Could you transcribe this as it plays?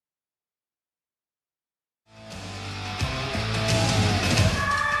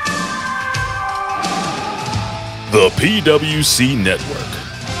The PWC Network.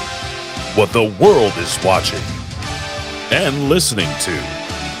 What the world is watching and listening to.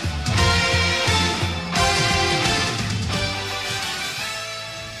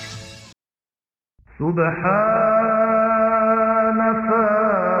 سبحان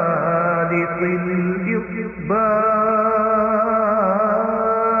فالق الإصباح.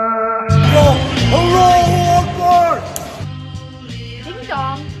 الله أكبر. Ding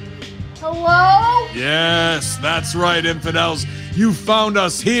dong. Hello? Yes, that's right, infidels. You found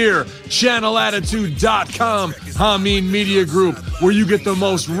us here, channelattitude.com, Hameen Media Group, where you get the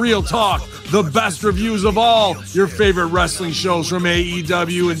most real talk, the best reviews of all your favorite wrestling shows from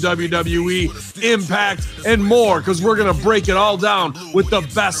AEW and WWE, Impact, and more, because we're going to break it all down with the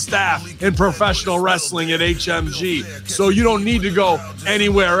best staff in professional wrestling at HMG. So you don't need to go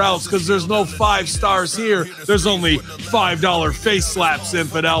anywhere else, because there's no 5 stars here. There's only $5 face slaps,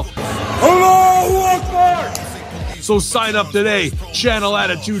 infidel. Allahu Akbar. So sign up today,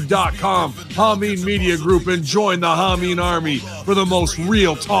 channelattitude.com, Hameen Media Group, and join the Hameen Army for the most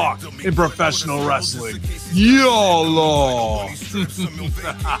real talk in professional wrestling. YOLO!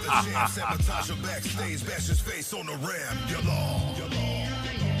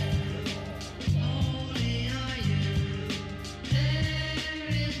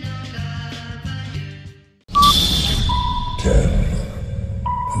 Ten,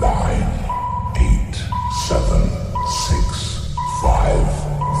 9, 8, 7, 6,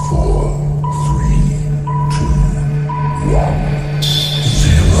 5, 4, 3, 2, 1,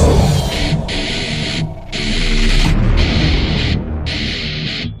 0.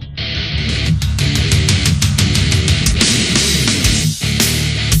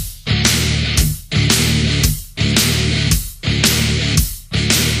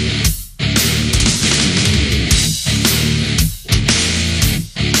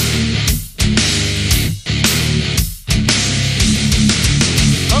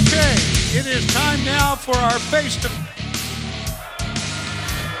 For our face to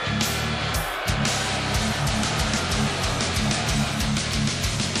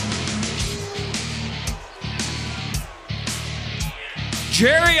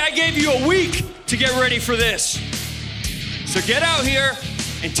Jerry, I gave you a week to get ready for this. So get out here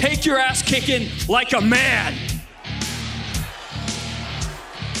and take your ass kicking like a man.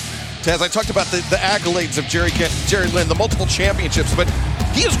 Taz, I talked about the accolades of Jerry Lynn, the multiple championships, but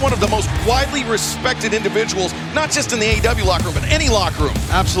he is one of the most widely respected individuals, not just in the AEW locker room, but any locker room.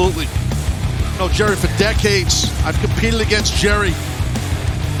 Absolutely. No, Jerry, for decades, I've competed against Jerry.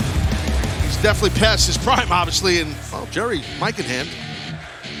 He's definitely past his prime, obviously, and, well, Jerry, mic in hand.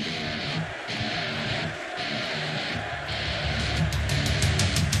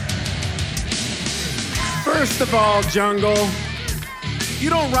 First of all, Jungle, you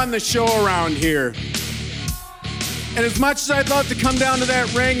don't run the show around here. And as much as I'd love to come down to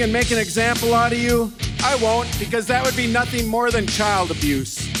that ring and make an example out of you, I won't, because that would be nothing more than child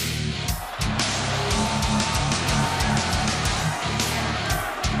abuse.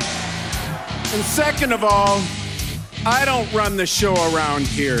 And second of all, I don't run the show around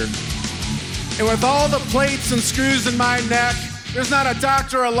here. And with all the plates and screws in my neck, there's not a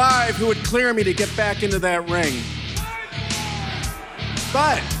doctor alive who would clear me to get back into that ring.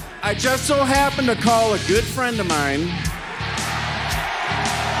 But I just so happened to call a good friend of mine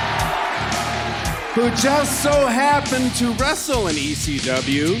who just so happened to wrestle in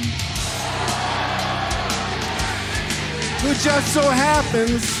ECW, who just so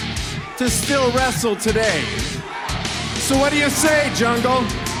happens to still wrestle today. So what do you say, Jungle?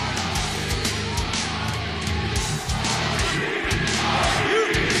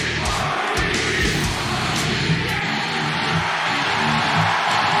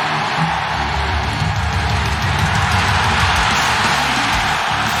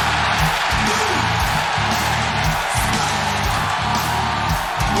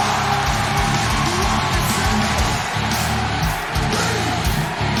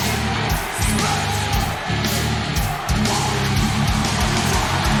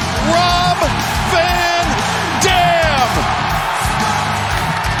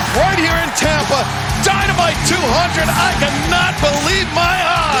 Tampa, Dynamite 200, I cannot believe my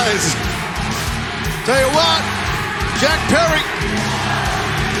eyes. Tell you what, Jack Perry,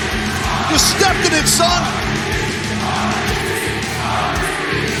 you stepped in it, son.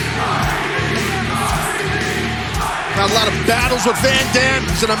 Had a lot of battles with Van Dam.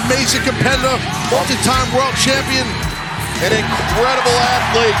 He's an amazing competitor, multi-time world champion. An incredible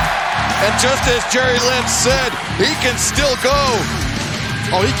athlete. And just as Jerry Lynn said, he can still go.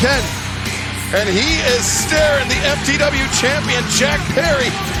 Oh, he can. And he is staring the FTW champion, Jack Perry,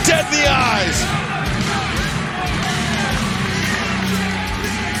 dead in the eyes.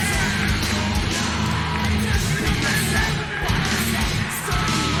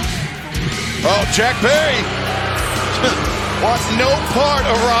 Oh, Jack Perry wants no part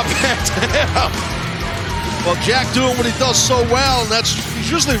of Rob Van Dam. Well, Jack doing what he does so well, and that's he's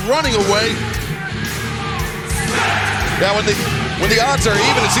usually running away. Yeah, when the odds are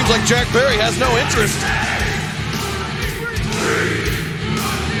even, it seems like Jack Perry has no interest.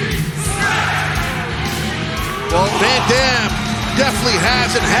 Well, Van Dam definitely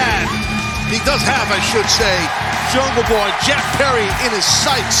hasn't had. He does have, I should say, Jungle Boy, Jack Perry in his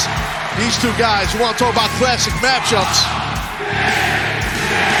sights. These two guys, you want to talk about classic matchups.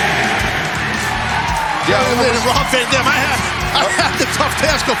 Yeah, and Rob Van Dam, I had the tough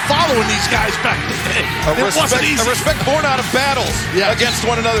task of following these guys back in the day. It wasn't easy. A respect born out of battles against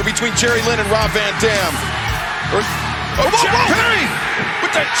one another between Jerry Lynn and Rob Van Dam. Jack Perry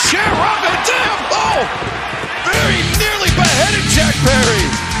with the chair, Rob Van Dam. Oh, very nearly beheaded Jack Perry.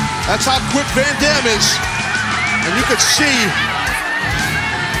 That's how quick Van Dam is. And you could see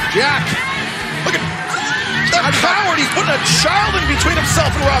Jack. Look at that coward. He's putting a child in between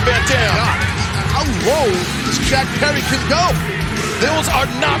himself and Rob Van Dam. God, how low does Jack Perry can go? Those are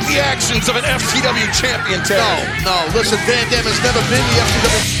not the actions of an FTW champion, Terry. No. Listen, Van Dam has never been the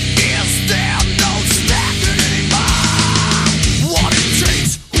FTW. Is there no standing anymore? What it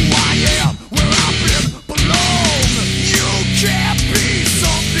takes, who I am, where I've been, belong. You can't be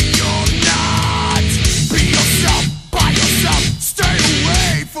something you're not. Be yourself, by yourself, stay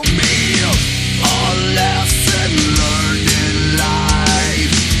away from me. A lesson learned in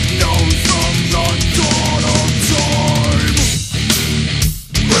life, known from the dawn of time.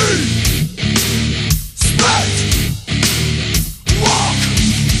 Respect, walk,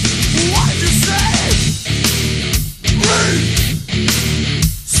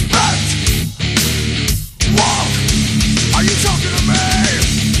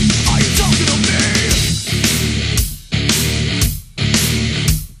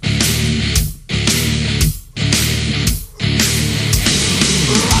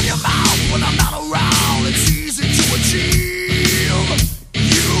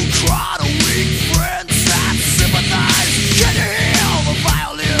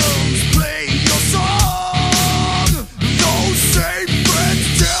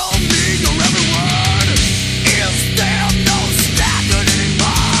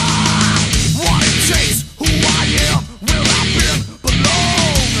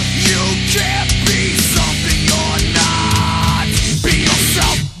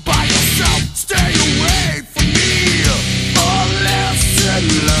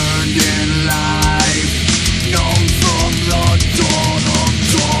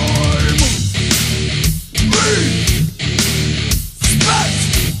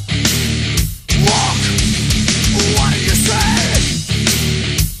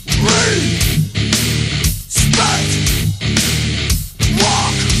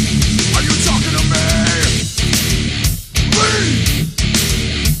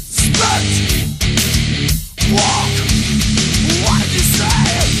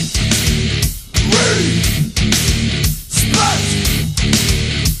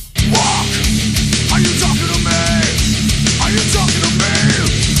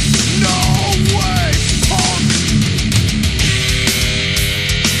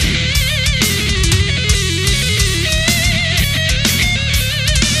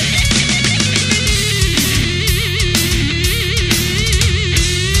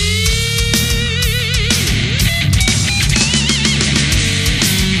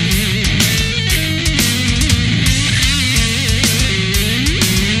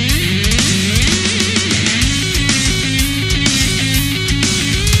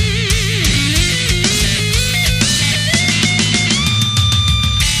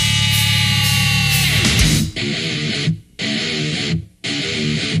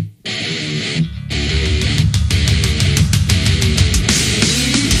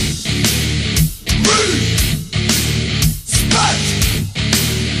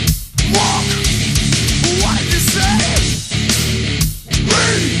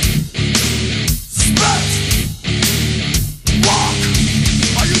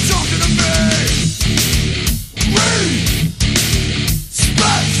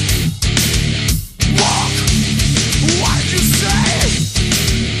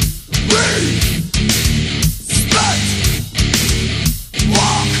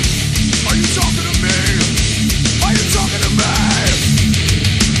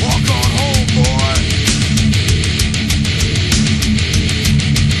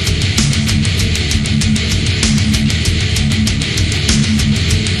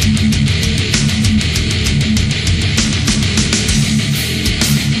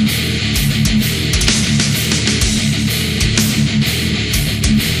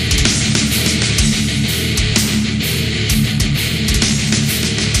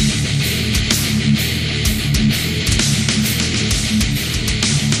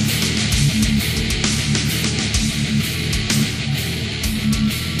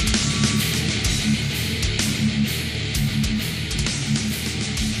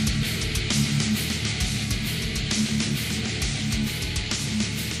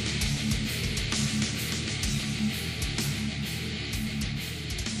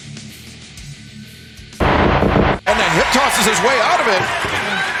 And then hip tosses his way out of it.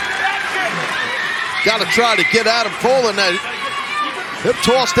 Got to try to get Adam Cole, and that hip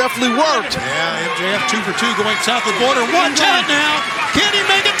toss definitely worked. Yeah, MJF 2 for 2 going south of the border. Watch out now. Can he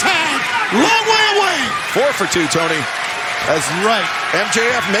make a tag? Long way away. 4 for 2, Tony. As right.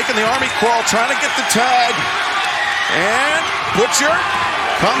 MJF making the army crawl, trying to get the tag. And Butcher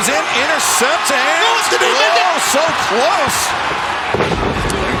comes in, intercepts, and so close.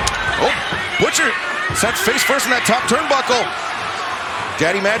 Oh, Butcher sets face first in that top turnbuckle.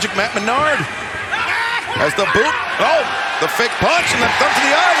 Daddy Magic Matt Menard has the boot. Oh, the fake punch and the thumb to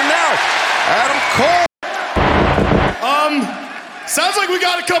the eye, and now Adam Cole. Sounds like we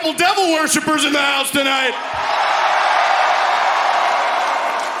got a couple devil worshippers in the house tonight.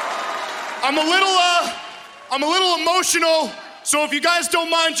 I'm a little emotional, so if you guys don't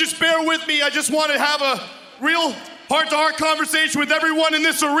mind, just bear with me. I just want to have a real heart-to-heart conversation with everyone in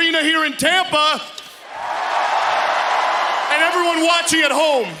this arena here in Tampa and everyone watching at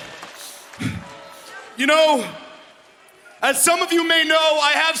home. You know, as some of you may know,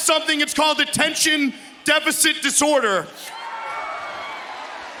 I have something, it's called attention deficit disorder.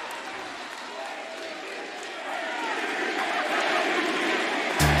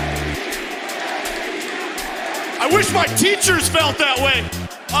 I wish my teachers felt that way.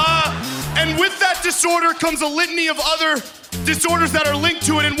 And with that disorder comes a litany of other disorders that are linked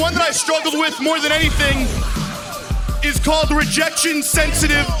to it, and one that I struggled with more than anything is called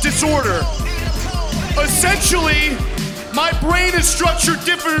rejection-sensitive disorder. Essentially, my brain is structured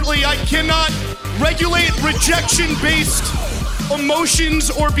differently. I cannot regulate rejection-based emotions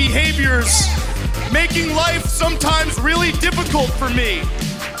or behaviors, making life sometimes really difficult for me.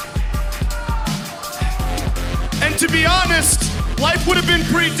 And to be honest, life would have been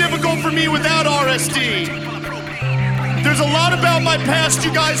pretty difficult for me without RSD. There's a lot about my past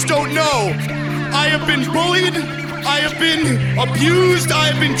you guys don't know. I have been bullied, I have been abused, I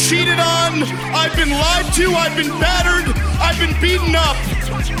have been cheated on, I've been lied to, I've been battered, I've been beaten up.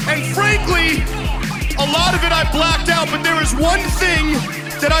 And frankly, a lot of it I blacked out, but there is one thing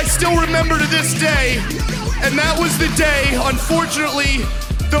that I still remember to this day, and that was the day, unfortunately,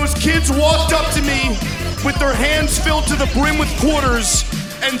 those kids walked up to me with their hands filled to the brim with quarters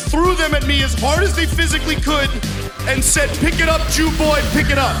and threw them at me as hard as they physically could and said, "Pick it up, Jew boy, pick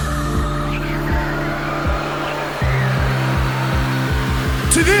it up."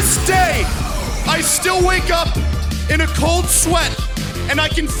 To this day, I still wake up in a cold sweat and I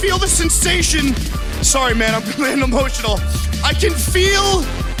can feel the sensation. Sorry, man, I'm getting emotional. I can feel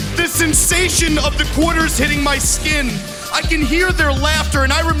the sensation of the quarters hitting my skin. I can hear their laughter,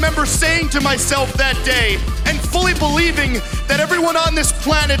 and I remember saying to myself that day, and fully believing that everyone on this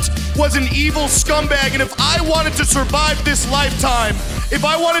planet was an evil scumbag, and if I wanted to survive this lifetime, if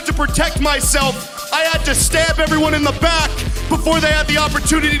I wanted to protect myself, I had to stab everyone in the back before they had the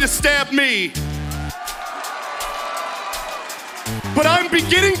opportunity to stab me. But I'm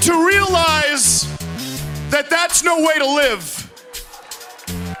beginning to realize that that's no way to live.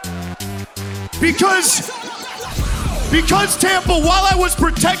 Because Tampa, while I was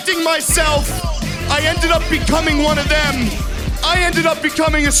protecting myself, I ended up becoming one of them. I ended up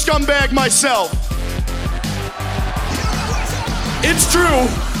becoming a scumbag myself. It's true.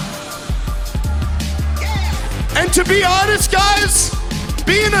 And to be honest, guys,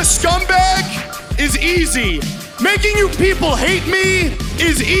 being a scumbag is easy. Making you people hate me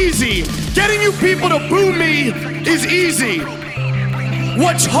is easy. Getting you people to boo me is easy.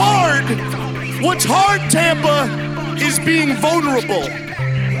 What's hard, Tampa, is being vulnerable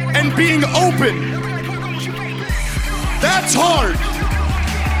and being open. That's hard.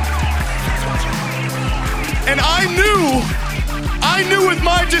 And I knew with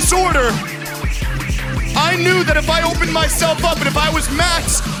my disorder, I knew that if I opened myself up and if I was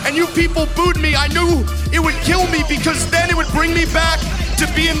Max and you people booed me, I knew it would kill me, because then it would bring me back to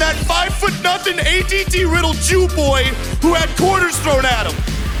being that 5'0" ADD riddled Jew boy who had quarters thrown at him.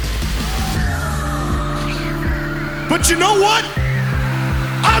 But you know what?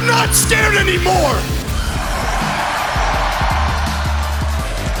 I'm not scared anymore.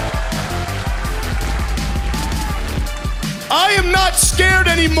 I am not scared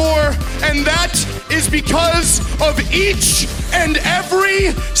anymore, and that is because of each and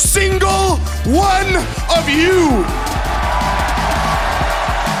every single one of you.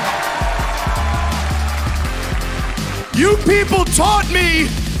 You people taught me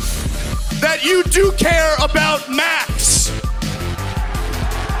that you do care about Max.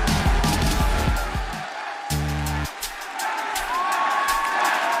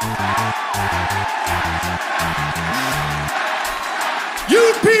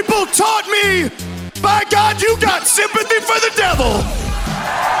 You people taught me By God, you got sympathy for the devil.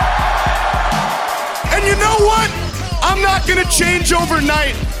 And you know what? I'm not gonna change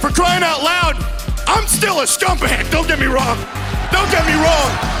overnight. For crying out loud, I'm still a scumbag. Don't get me wrong. Don't get me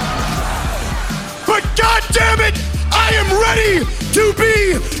wrong. But God damn it, I am ready to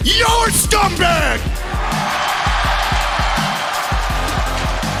be your scumbag.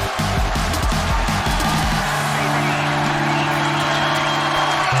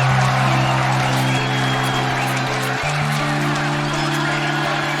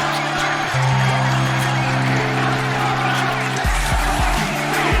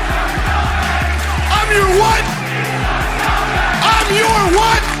 I'm your what? I'm your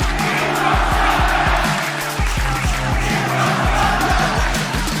what?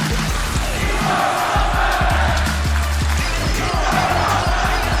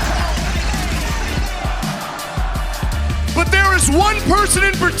 But there is one person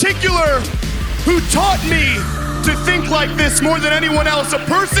in particular who taught me to think like this more than anyone else. A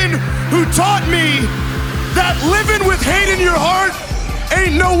person who taught me that living with hate in your heart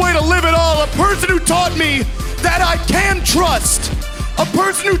ain't no way to live at all. A person who taught me that I can trust. A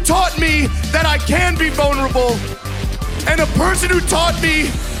person who taught me that I can be vulnerable. And a person who taught me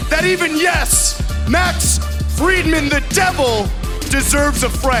that even, yes, Max Friedman, the devil, deserves a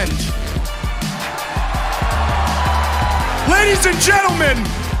friend. Ladies and gentlemen,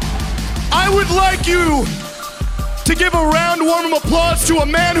 I would like you to give a round warm of applause to a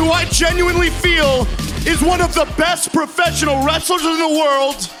man who I genuinely feel is one of the best professional wrestlers in the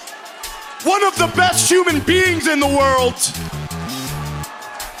world, one of the best human beings in the world,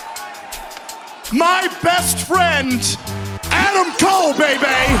 my best friend, Adam Cole, baby.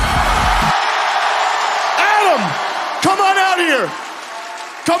 Adam, come on out here.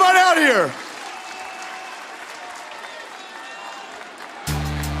 Come on out here.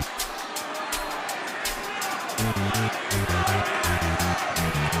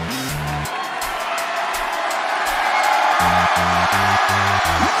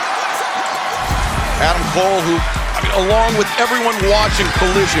 Adam Cole, who, along with everyone watching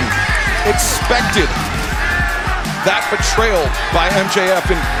Collision, expected that betrayal by MJF,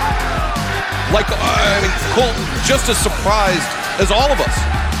 and Cole just as surprised as all of us.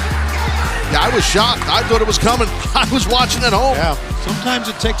 Yeah, I was shocked. I thought it was coming. I was watching at home. Yeah, sometimes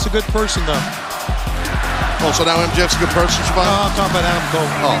it takes a good person, though. Oh, so now MJF's a good person, Siobhan? No, I'm talking about Adam Cole.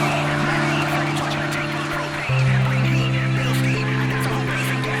 Oh.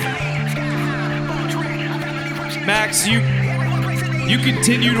 Max, you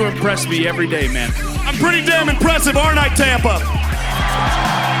continue to impress me every day, man. I'm pretty damn impressive, aren't I, Tampa?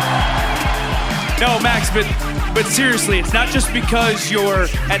 No, Max, but seriously, it's not just because you're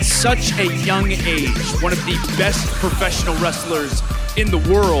at such a young age, one of the best professional wrestlers in the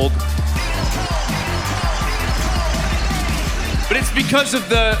world, but it's because of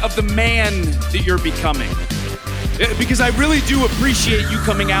the man that you're becoming. Because I really do appreciate you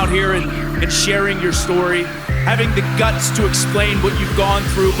coming out here and sharing your story, having the guts to explain what you've gone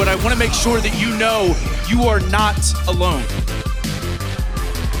through, but I want to make sure that you know you are not alone.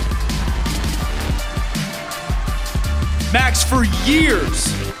 Max, for years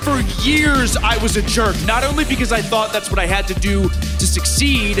I was a jerk, not only because I thought that's what I had to do to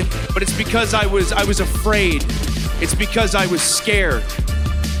succeed, but it's because I was afraid. It's because I was scared.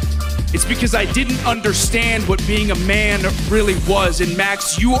 It's because I didn't understand what being a man really was. And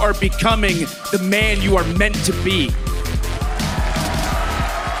Max, you are becoming the man you are meant to be.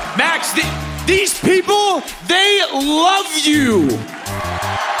 Max, these people, they love you.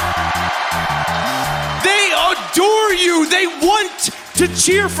 They adore you. They want to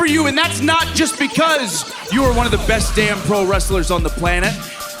cheer for you. And that's not just because you are one of the best damn pro wrestlers on the planet.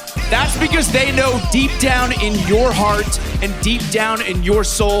 That's because they know deep down in your heart and deep down in your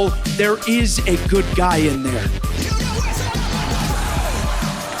soul, there is a good guy in there.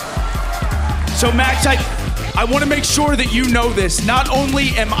 So Max, I want to make sure that you know this. Not only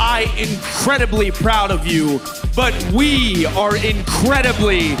am I incredibly proud of you, but we are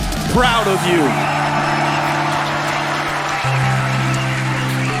incredibly proud of you.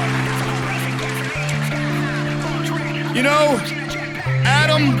 You know,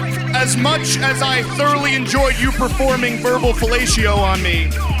 Adam, as much as I thoroughly enjoyed you performing verbal fellatio on me,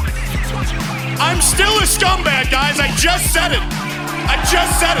 I'm still a scumbag, guys. I just said it.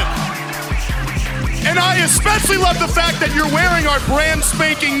 And I especially love the fact that you're wearing our brand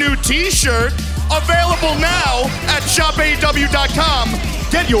spanking new t-shirt, available now at shopaew.com.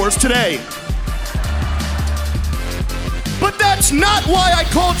 Get yours today. But that's not why I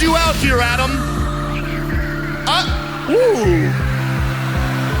called you out here, Adam.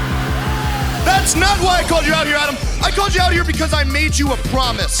 That That's not why I called you out here, Adam. I called you out here because I made you a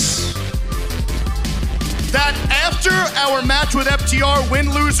promise. That after our match with FTR,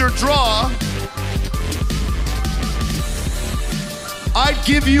 win, lose, or draw, I'd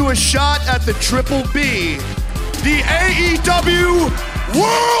give you a shot at the Triple B, the AEW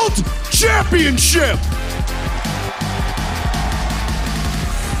World Championship.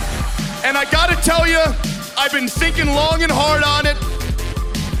 And I gotta tell you, I've been thinking long and hard on it,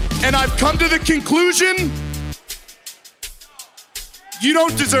 and I've come to the conclusion, you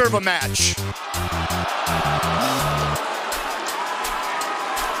don't deserve a match.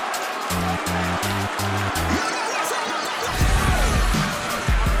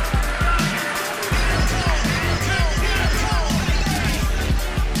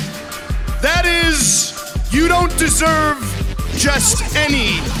 That is, you don't deserve just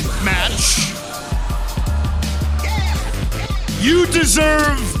any match. You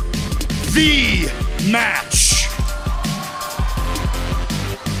deserve the match.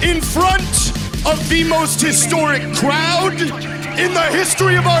 In front of the most historic crowd in the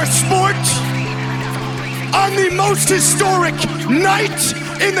history of our sport, on the most historic night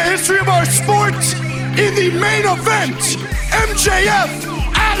in the history of our sport, in the main event, MJF,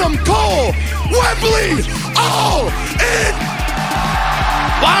 Adam Cole, Wembley, all in.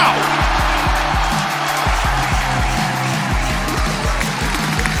 Wow.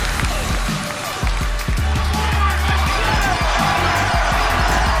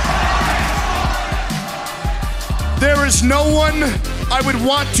 There is no one I would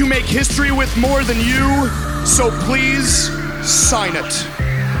want to make history with more than you, so please sign it.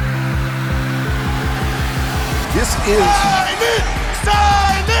 This is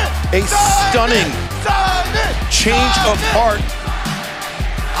a stunning change of heart.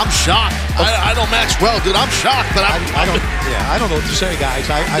 I'm shocked. I know Max well, dude. I'm shocked, but I don't know what to say, guys.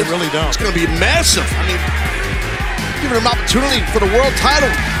 I really don't. It's going to be massive. I mean, giving him opportunity for the world title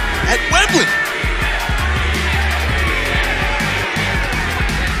at Wembley.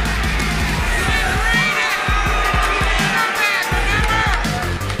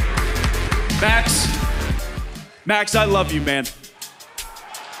 Max, I love you, man.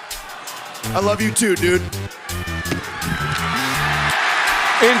 I love you too, dude.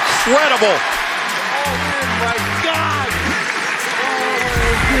 Incredible. Oh my God.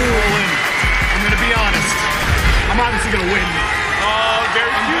 I'm going to be honest. I'm obviously going to win. I'm going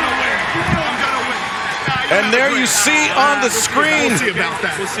to win. I'm going to win. And there you see on the screen,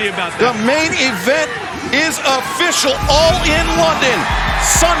 We'll see about that. the main event is official. All in London,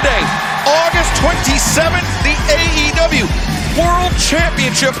 Sunday, August 27th, the AEW World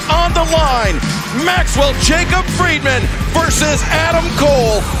Championship on the line. Maxwell Jacob Friedman versus Adam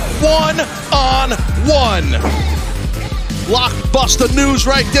Cole, 1-on-1. Blockbuster news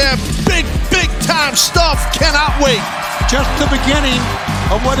right there. Big time stuff. Cannot wait. Just the beginning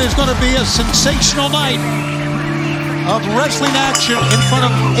of what is going to be a sensational night of wrestling action in front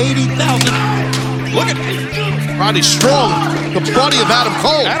of 80,000. Look at Roddy Strong, the buddy of Adam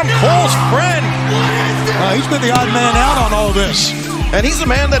Cole. Adam Cole's friend. He's been the odd man out on all this. And he's the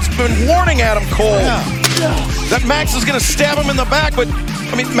man that's been warning Adam Cole that Max is going to stab him in the back. But,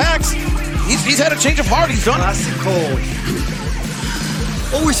 I mean, Max, he's had a change of heart. He's done it. Classic Cole.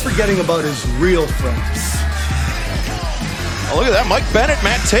 Always forgetting about his real friends. Oh, look at that. Mike Bennett,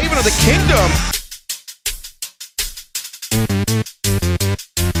 Matt Taven of the Kingdom.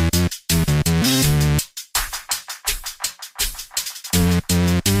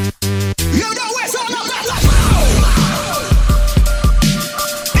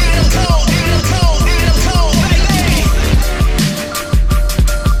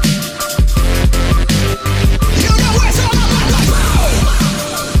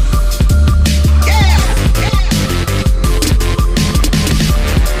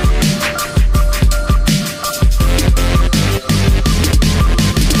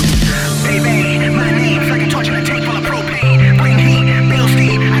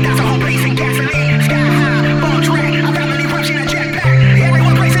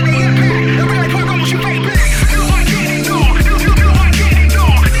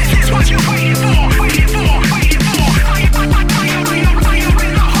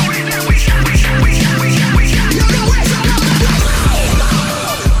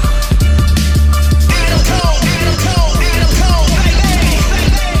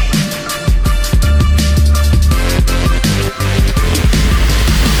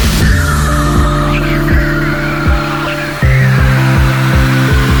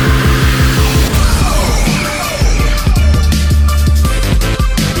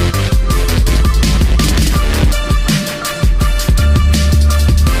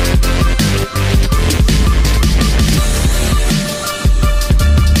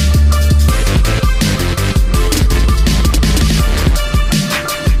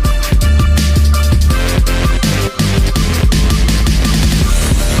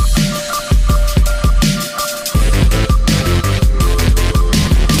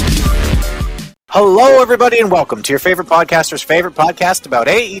 Hello, everybody, and welcome to your favorite podcaster's favorite podcast about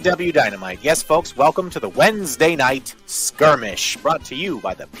AEW Dynamite. Yes, folks, welcome to the Wednesday night Skirmish, brought to you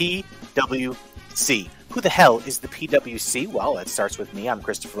by the PWC. Who the hell is the PWC? Well, it starts with me. I'm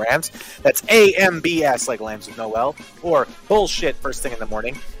Christopher Ambs. That's AMBS, like Lambs with no L, or bullshit first thing in the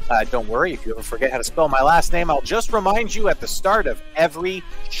morning. Don't worry, if you ever forget how to spell my last name, I'll just remind you at the start of every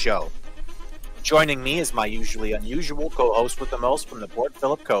show. Joining me is my usually unusual co-host with the most from the Port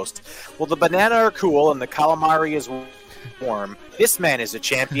Phillip coast. Well, the banana are cool and the calamari is warm. This man is a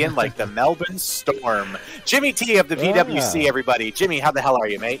champion like the Melbourne Storm. Jimmy T of the PWC, everybody. Jimmy, how the hell are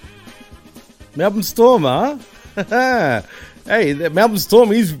you, mate? Melbourne Storm, huh? Hey, the Melbourne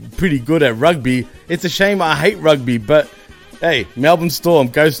Storm is pretty good at rugby. It's a shame I hate rugby, but hey, Melbourne Storm,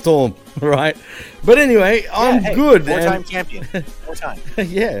 go Storm, right? But anyway, I'm good. Four-time champion. Four-time.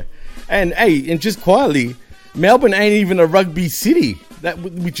 Yeah. And hey, and just quietly, Melbourne ain't even a rugby city,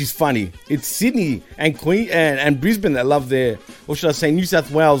 which is funny. It's Sydney and Queen and Brisbane that love their, or should I say, New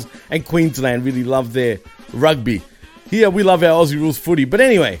South Wales and Queensland really love their rugby. Here we love our Aussie rules footy. But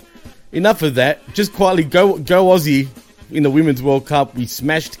anyway, enough of that. Just quietly, go Aussie in the Women's World Cup. We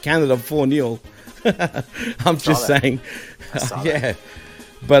smashed Canada 4-0. I'm just saying, yeah.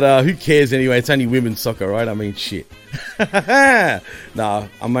 But who cares anyway? It's only women's soccer, right? I mean, shit. No,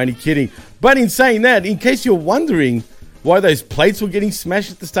 I'm only kidding. But in saying that, in case you're wondering why those plates were getting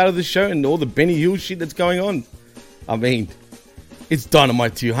smashed at the start of the show and all the Benny Hill shit that's going on, I mean, it's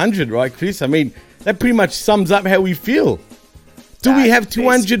Dynamite 200, right, Chris? I mean, that pretty much sums up how we feel. Do we have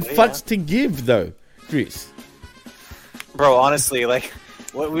 200 fucks to give, though, Chris? Bro, honestly, like,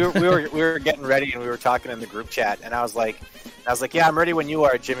 we were getting ready and we were talking in the group chat, and I was like, yeah, I'm ready when you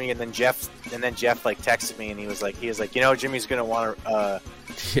are, Jimmy. And then Jeff like texted me and he was like, you know, Jimmy's gonna want a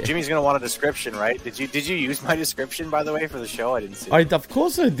description, right? Did you use my description, by the way, for the show? I didn't see it. Of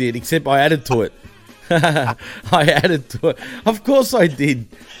course I did, except I added to it. Of course I did,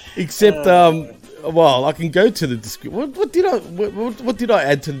 except well, I can go to the description. What did I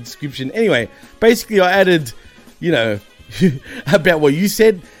add to the description? Anyway, basically I added, you know, about what you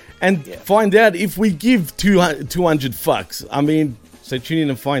said. And find out if we give 200 fucks. I mean, so tune in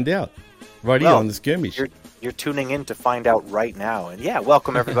and find out right here on the Skirmish. You're tuning in to find out right now. And yeah,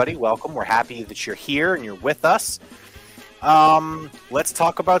 welcome everybody. Welcome. We're happy that you're here and you're with us. Let's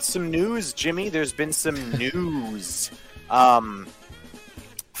talk about some news, Jimmy. There's been some news.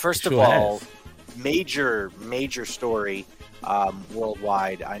 First of all, major story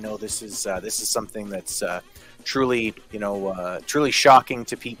worldwide. I know this is something that's truly shocking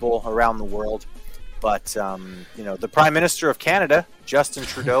to people around the world. But, the Prime Minister of Canada, Justin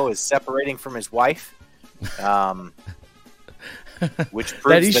Trudeau, is separating from his wife, which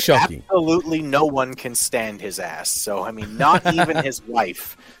proves that shocking. Absolutely no one can stand his ass. So, I mean, not even his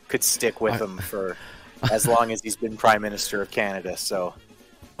wife could stick with him for as long as he's been Prime Minister of Canada. So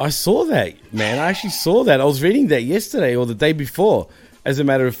I saw that, man. I actually saw that. I was reading that yesterday or the day before, as a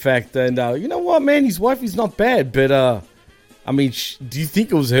matter of fact. And you know what, man? His wife is not bad, but I mean, do you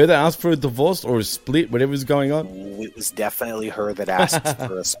think it was her that asked for a divorce or a split, whatever's going on? It was definitely her that asked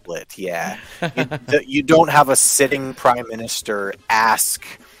for a split, yeah. You don't have a sitting prime minister ask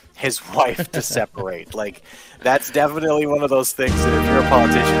his wife to separate. Like, that's definitely one of those things that if you're a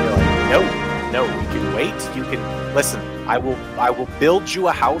politician, you're like, no, you can wait. You can, listen, I will build you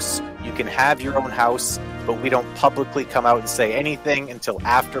a house. You can have your own house, but we don't publicly come out and say anything until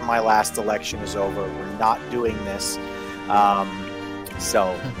after my last election is over. We're not doing this.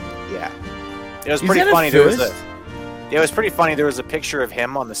 So, yeah. It was pretty funny. It was pretty funny. There was a picture of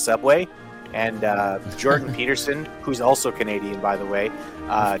him on the subway, and Jordan Peterson, who's also Canadian, by the way,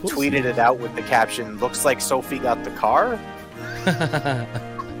 tweeted it out with the caption, "Looks like Sophie got the car."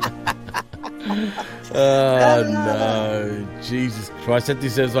 Oh, no. Jesus Christ. That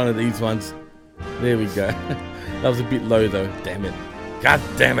deserves one of these ones. There we go. That was a bit low, though. Damn it. God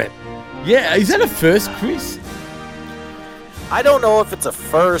damn it. Yeah, is that a first, Chris? I don't know if it's a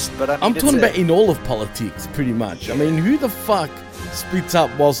first, but I'm talking about in all of politics, pretty much. I mean, who the fuck splits up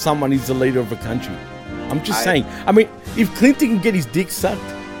while someone is the leader of a country? I'm just saying. I mean, if Clinton can get his dick sucked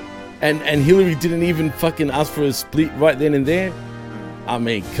and Hillary didn't even fucking ask for a split right then and there, I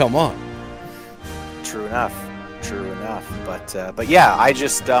mean, come on. True enough. But yeah, I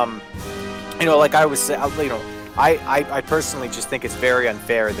just, like I was saying, I personally just think it's very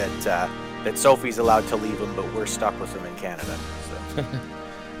unfair that Sophie's allowed to leave him, but we're stuck with him in Canada. So.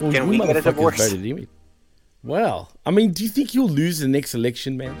 Well, Can we get a divorce? Well, I mean, do you think he'll lose the next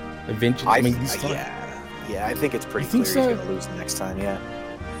election, man? Eventually, this time. Yeah, I think it's pretty clear he's going to lose the next time. Yeah.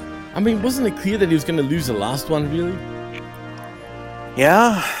 I mean, wasn't it clear that he was going to lose the last one? Really?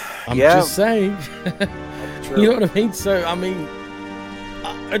 Yeah. I'm just saying. You know what I mean? So, I mean,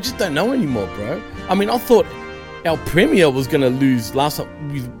 I just don't know anymore, bro. I mean, I thought our premier was going to lose last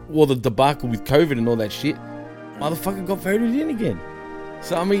time with all the debacle with COVID and all that shit. Motherfucker got voted in again.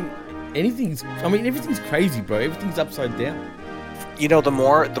 So, I mean, everything's crazy, bro. Everything's upside down. You know, the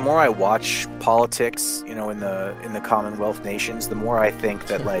more I watch politics, you know, in the Commonwealth nations, the more I think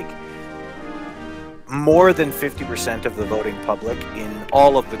that, like, more than 50% of the voting public in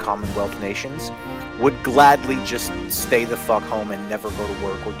all of the Commonwealth nations would gladly just stay the fuck home and never go to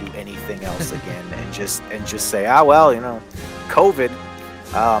work or do anything else again, and just say, well, you know, COVID,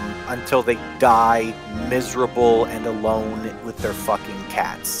 until they die miserable and alone with their fucking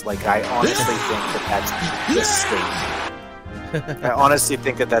cats. Like, I honestly think that that's the state. I honestly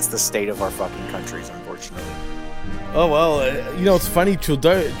think that that's the state of our fucking countries, unfortunately. Oh, well, you know, it's funny,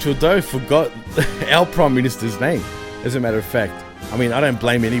 Trudeau forgot our Prime Minister's name, as a matter of fact. I mean, I don't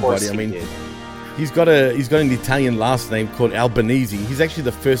blame anybody. I mean, he's got an Italian last name called Albanese. He's actually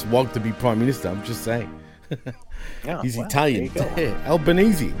the first WOG to be Prime Minister, I'm just saying. Yeah, he's Italian. Yeah,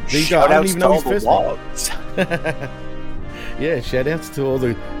 Albanese. There you go. Shout I don't outs even to know all his the first name. Yeah, shout outs to all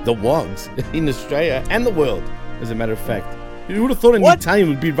the WOGs in Australia and the world, as a matter of fact. Who would have thought an Italian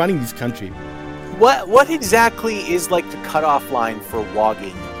would be running this country? What exactly is, like, the cutoff line for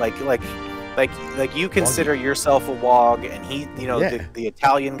wogging? Like you consider yourself a wog, and he, you know, the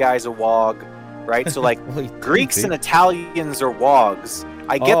Italian guy's a wog, right? So, like, Greeks and Italians are wogs.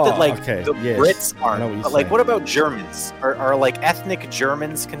 I get that, like, the Brits aren't. But, like, what about Germans? Are like ethnic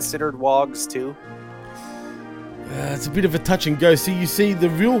Germans considered wogs too? It's a bit of a touch and go. So you see, the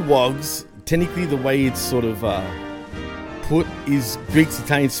real wogs, technically, the way it's sort of put is Greeks,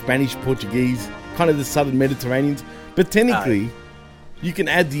 Italians, Spanish, Portuguese, kind of the southern Mediterraneans. But technically, you can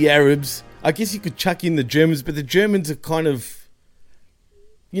add the Arabs. I guess you could chuck in the Germans, but the Germans are kind of,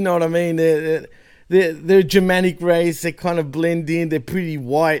 you know what I mean? They're a Germanic race. They kind of blend in. They're pretty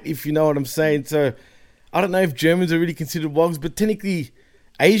white, if you know what I'm saying. So I don't know if Germans are really considered wogs, but technically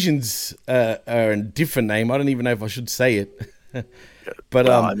Asians are a different name. I don't even know if I should say it. But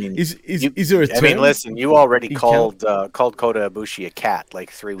well, I mean, is there a term? I mean, listen, you already called Kota Ibushi a cat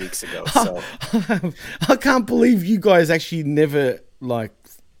like 3 weeks ago. So I can't believe you guys actually never, like,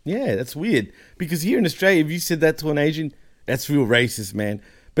 yeah, that's weird. Because here in Australia, if you said that to an Asian, that's real racist, man.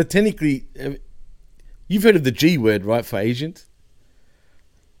 But technically, you've heard of the G word, right, for Asians?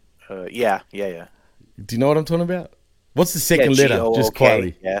 Yeah. Do you know what I'm talking about? What's the second letter? Just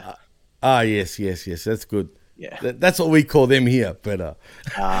quietly. Yeah. Yes. That's good. Yeah. That's what we call them here. But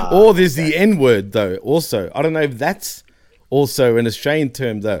or there's the N word, though, also. I don't know if that's also an Australian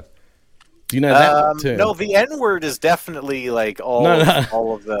term, though. Do you know that term? No, the N word is definitely like all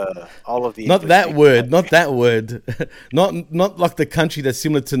of the Not that word. Not that word. not like the country that's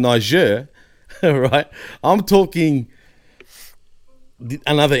similar to Niger, right? I'm talking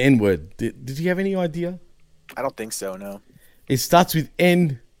another N word. Did you have any idea? I don't think so. No. It starts with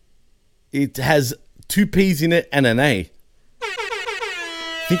N. It has 2 P's in it and an A.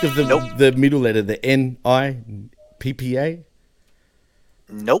 Think of the middle letter, the N-I-P-P-A.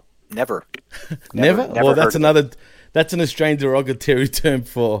 Nope, never. Never? Well, that's an Australian derogatory term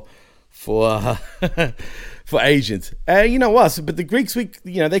for Asians. You know what? But the Greeks,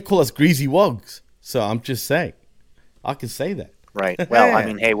 they call us greasy wogs. So I'm just saying, I can say that. Right. Well, I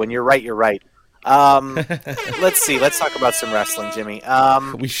mean, hey, when you're right, you're right. Let's see. Let's talk about some wrestling, Jimmy.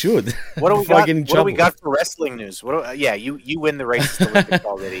 We should. What do we got? What do we got for wrestling news? You win the racist Olympics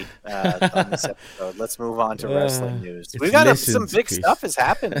already on this episode. Let's move on to wrestling news. We've got some big stuff has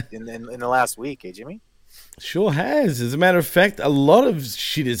happened in the last week, Jimmy? Sure has. As a matter of fact, a lot of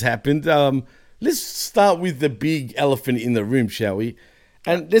shit has happened. Let's start with the big elephant in the room, shall we?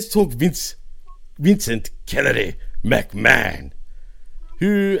 And let's talk Vincent Kennedy McMahon,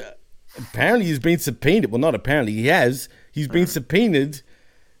 who apparently he's been subpoenaed. Well, not apparently, he has. He's been subpoenaed.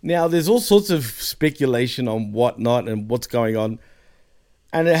 Now, there's all sorts of speculation on whatnot and what's going on.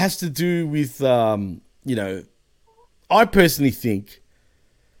 And it has to do with, I personally think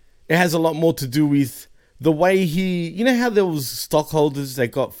it has a lot more to do with the way you know how there was stockholders that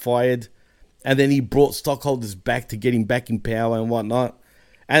got fired and then he brought stockholders back to get him back in power and whatnot.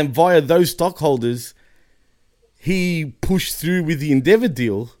 And via those stockholders, he pushed through with the Endeavor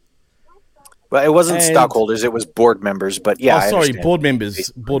deal. Well, it wasn't stockholders; it was board members. But yeah, board members.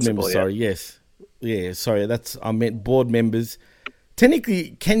 Board members. Sorry, yes, yeah. Sorry, I meant board members.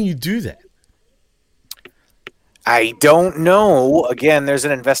 Technically, can you do that? I don't know. Again, there's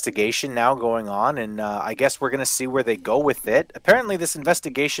an investigation now going on, and I guess we're going to see where they go with it. Apparently, this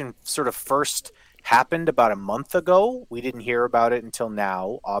investigation sort of first happened about a month ago. We didn't hear about it until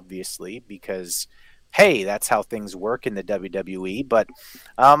now, obviously, because, hey, that's how things work in the WWE. But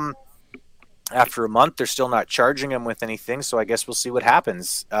after a month, they're still not charging him with anything, so I guess we'll see what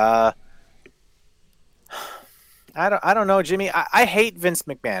happens. I don't know, Jimmy. I hate Vince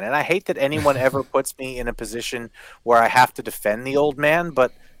McMahon, and I hate that anyone ever puts me in a position where I have to defend the old man.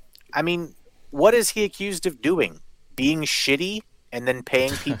 But, I mean, what is he accused of doing? Being shitty and then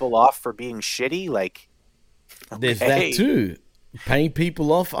paying people off for being shitty? Like, okay. There's that too. Paying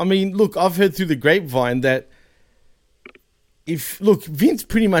people off. I mean, look, I've heard through the grapevine that Vince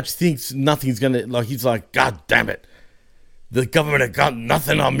pretty much thinks nothing's going to, like, he's like, God damn it. The government have got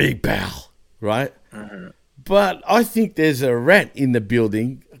nothing on me, pal. Right? Mm-hmm. But I think there's a rat in the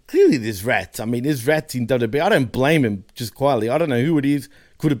building. Clearly there's rats. I mean, there's rats in WWE. I don't blame him, just quietly. I don't know who it is.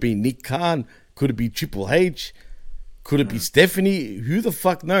 Could it be Nick Khan? Could it be Triple H? Could it be Stephanie? Who the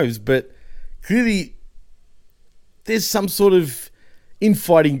fuck knows? But clearly there's some sort of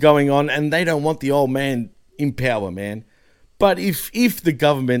infighting going on, and they don't want the old man in power, man. But if the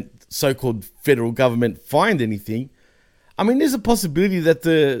government, so-called federal government, find anything, I mean, there's a possibility that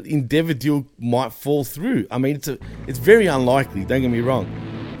the Endeavor deal might fall through. I mean, it's very unlikely, don't get me wrong.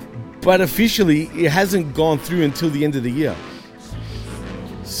 But officially, it hasn't gone through until the end of the year.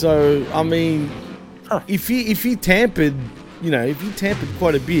 So, I mean, if he tampered, if he tampered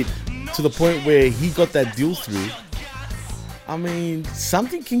quite a bit to the point where he got that deal through, I mean,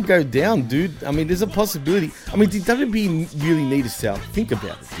 something can go down, dude. I mean, there's a possibility. I mean, did WWE really need to sell? Think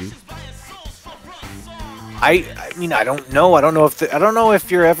about it, dude. I mean, I don't know. I don't know if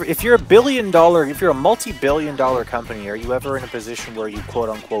you're a multi-billion-dollar company, are you ever in a position where you quote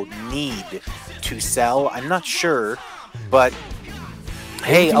unquote need to sell? I'm not sure, but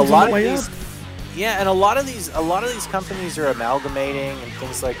hey, a lot of these companies are amalgamating and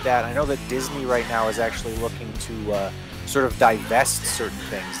things like that. I know that Disney right now is actually looking to sort of divest certain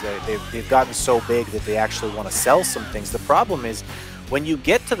things. They've gotten so big that they actually want to sell some things. The problem is, when you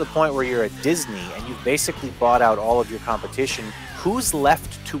get to the point where you're at Disney and you've basically bought out all of your competition, who's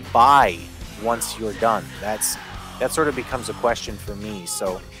left to buy once you're done? That sort of becomes a question for me.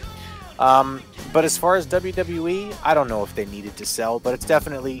 So, but as far as WWE, I don't know if they needed to sell, but it's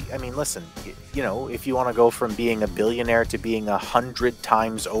definitely, I mean, listen, if you want to go from being a billionaire to being 100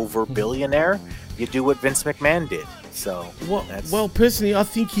 times over billionaire, you do what Vince McMahon did. So, well, personally, I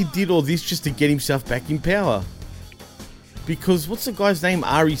think he did all this just to get himself back in power. Because what's the guy's name?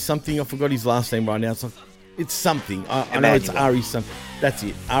 Ari something. I forgot his last name right now. It's something. I know it's Ari something. That's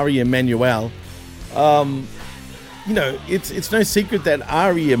it. Ari Emanuel. It's no secret that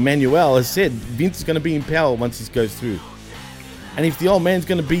Ari Emanuel has said Vince is going to be in power once this goes through. And if the old man's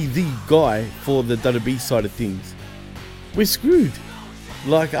going to be the guy for the WWE side of things, we're screwed.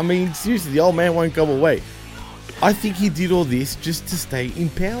 Like, I mean, seriously, the old man won't go away. I think he did all this just to stay in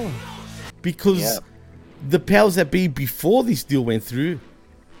power. Because the powers that be before this deal went through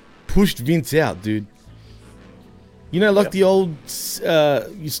pushed Vince out, dude. The old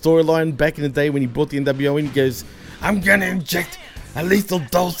storyline back in the day when he brought the NWO in, he goes, I'm going to inject a lethal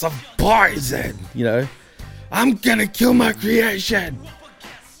dose of poison, I'm going to kill my creation.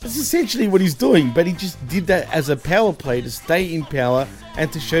 That's essentially what he's doing, but he just did that as a power play to stay in power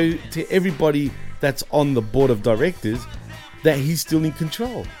and to show to everybody that's on the board of directors that he's still in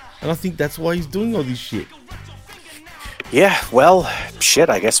control. And I think that's why he's doing all this shit. Yeah, well, shit.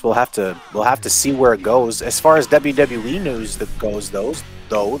 I guess we'll have to see where it goes. As far as WWE news that goes,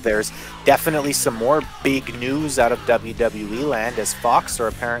 though, there's definitely some more big news out of WWE land, as Fox are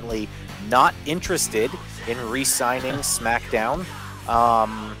apparently not interested in re-signing SmackDown.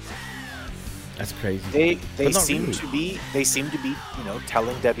 That's crazy. They seem to be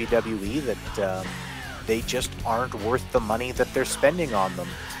telling WWE that they just aren't worth the money that they're spending on them.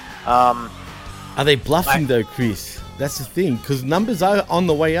 Are they bluffing though, Chris? That's the thing, because numbers are on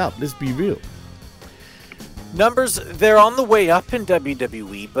the way up. Let's be real. Numbers, they're on the way up in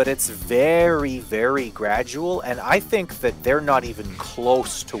WWE, but it's very, very gradual, and I think that they're not even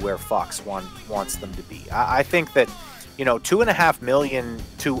close to where Fox wants them to be. I think that, 2.5 million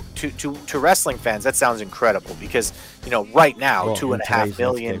to wrestling fans, that sounds incredible, because, right now, 2.5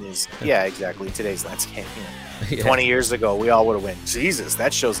 million is, exactly, today's landscape, 20 years ago, we all would have went, Jesus,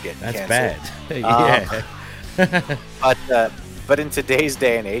 that show's getting canceled. Bad. But in today's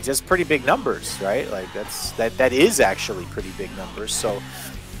day and age, that's pretty big numbers, right? Like that is actually pretty big numbers. So,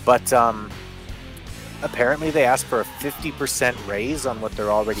 but apparently they asked for a 50% raise on what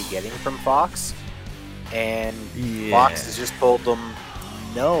they're already getting from Fox, and Fox has just told them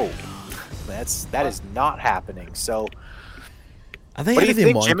no. That is not happening. So, are they out of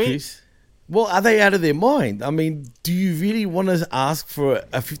their mind, Chris? Well, are they out of their mind? I mean, do you really want to ask for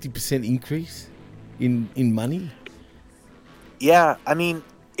a 50% increase in money? Yeah, I mean,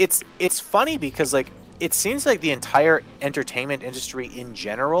 it's funny because like it seems like the entire entertainment industry in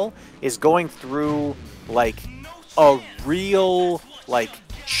general is going through like a real like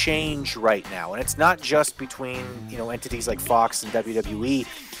change right now, and it's not just between entities like Fox and WWE.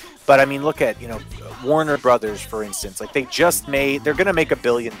 But I mean, look at, Warner Brothers, for instance. Like, they're going to make $1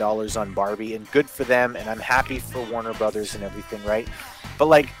 billion on Barbie, and good for them, and I'm happy for Warner Brothers and everything, right? But,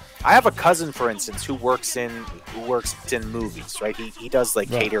 like, I have a cousin, for instance, who works in movies, right? He does, like,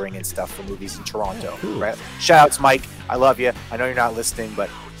 catering and stuff for movies in Toronto, right? Shout-outs, Mike. I love you. I know you're not listening,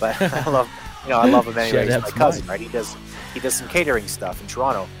 but I love him anyway. He's my cousin, right? He does some catering stuff in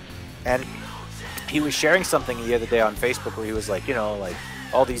Toronto. And he was sharing something the other day on Facebook where he was like,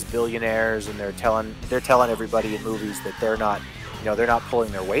 all these billionaires, and they're telling everybody in movies that they're not pulling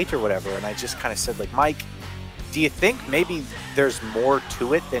their weight or whatever. And I just kind of said, like, Mike, do you think maybe there's more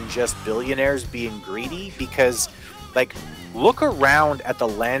to it than just billionaires being greedy? Because, like, look around at the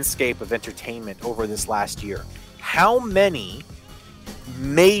landscape of entertainment over this last year. How many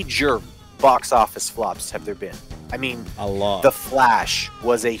major box office flops have there been? I mean, a lot. The Flash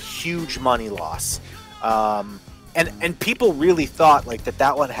was a huge money loss. And people really thought like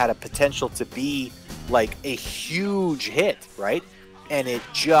that one had a potential to be like a huge hit, right? And it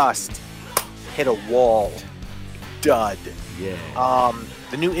just hit a wall. Dud. Yeah.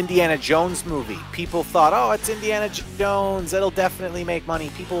 The new Indiana Jones movie. People thought, oh, it's Indiana Jones. It'll definitely make money.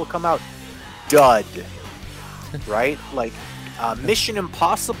 People will come out. Dud. Right? Like Mission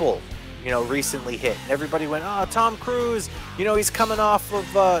Impossible, recently hit. And everybody went, oh, Tom Cruise, he's coming off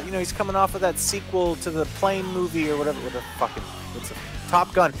of that sequel to the plane movie or whatever. What's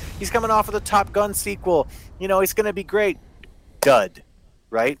Top Gun. He's coming off of the Top Gun sequel. He's going to be great. Dud.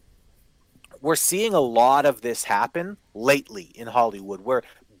 Right? We're seeing a lot of this happen lately in Hollywood, where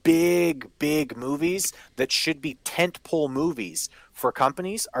big movies that should be tentpole movies for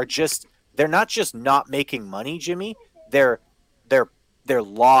companies they're not just not making money, Jimmy. They're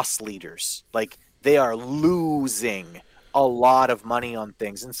loss leaders. Like, they are losing a lot of money on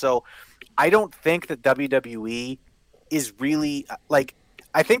things. And so I don't think that WWE is really like,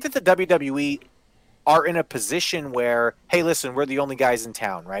 I think that the WWE are in a position where, hey, listen, we're the only guys in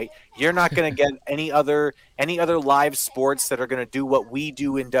town, right? You're not going to get any other live sports that are going to do what we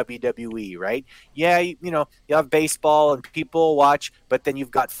do in WWE, right? Yeah, you have baseball and people watch, but then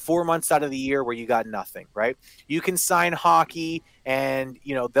you've got 4 months out of the year where you got nothing, right? You can sign hockey and,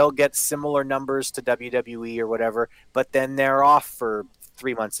 they'll get similar numbers to WWE or whatever, but then they're off for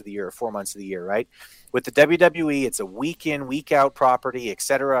 3 months of the year or 4 months of the year, right? With the WWE, it's a week in, week out property, et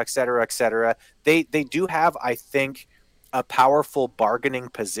cetera, et cetera, et cetera. They do have, I think, a powerful bargaining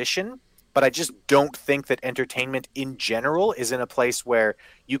position, but I just don't think that entertainment in general is in a place where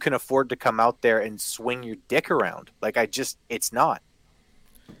you can afford to come out there and swing your dick around. Like, it's not.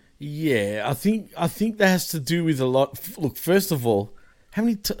 Yeah, I think that has to do with a lot. Look, first of all,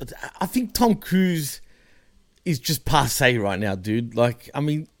 I think Tom Cruise is just passé right now, dude. Like, I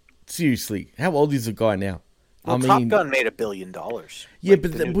mean, seriously, how old is the guy now? Well, Top Gun made $1 billion. Yeah, like,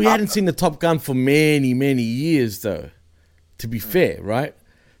 but we hadn't seen the Top Gun for many, many years, though, to be fair, right?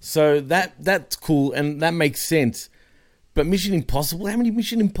 So that's cool, and that makes sense. But Mission Impossible, how many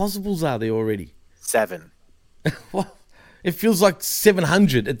Mission Impossibles are there already? 7. Well, it feels like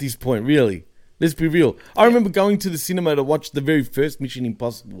 700 at this point, really. Let's be real. I remember going to the cinema to watch the very first Mission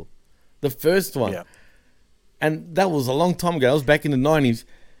Impossible. The first one. Yeah. And that was a long time ago. I was back in the 90s.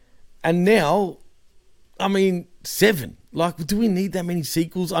 And now, I mean, 7. Like, do we need that many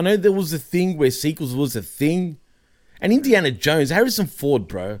sequels? I know there was a thing where sequels was a thing. And Indiana Jones, Harrison Ford,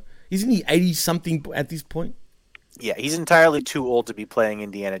 bro. Isn't he 80-something at this point? Yeah, he's entirely too old to be playing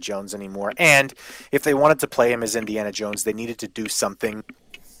Indiana Jones anymore. And if they wanted to play him as Indiana Jones, they needed to do something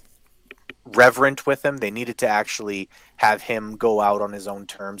reverent with him. They needed to actually have him go out on his own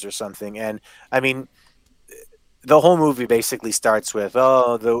terms or something. And, I mean, the whole movie basically starts with,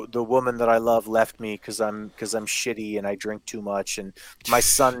 oh, the woman that I love left me because I'm shitty and I drink too much, and my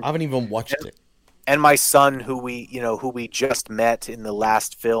son. I haven't even watched it. And my son, who we just met in the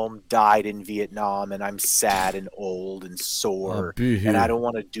last film, died in Vietnam, and I'm sad and old and sore, and I don't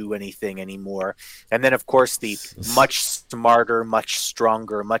want to do anything anymore. And then, of course, the much smarter, much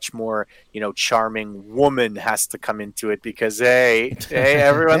stronger, much more charming woman has to come into it because hey,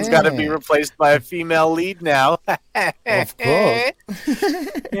 everyone's got to be replaced by a female lead now. Of course.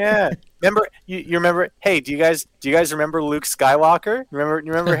 Yeah. You remember? Hey, do you guys remember Luke Skywalker?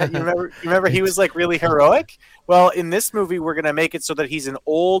 Remember he was like really heroic. Well, in this movie, we're gonna make it so that he's an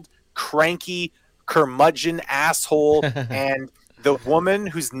old, cranky curmudgeon asshole and the woman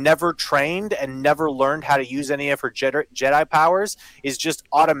who's never trained and never learned how to use any of her Jedi powers is just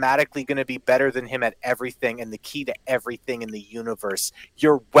automatically going to be better than him at everything and the key to everything in the universe.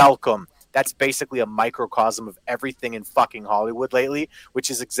 You're welcome. That's basically a microcosm of everything in fucking Hollywood lately, which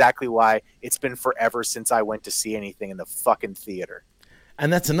is exactly why it's been forever since I went to see anything in the fucking theater.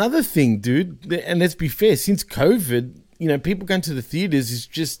 And that's another thing, dude. And let's be fair, since COVID, people going to the theaters is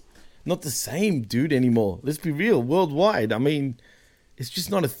just not the same, dude, anymore. Let's be real. Worldwide, I mean, it's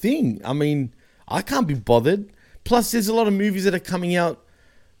just not a thing. I mean, I can't be bothered. Plus, there's a lot of movies that are coming out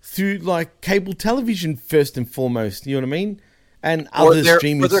through like cable television first and foremost. You know what I mean? And other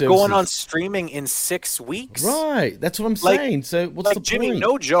streaming services. They're going on streaming in 6 weeks. Right. That's what I'm saying. So what's the Jimmy, point?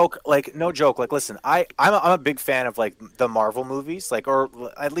 no joke. Like, listen, I'm a big fan of like the Marvel movies, like, or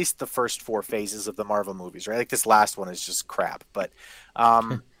at least the first 4 phases of the Marvel movies, right? Like this last one is just crap. But,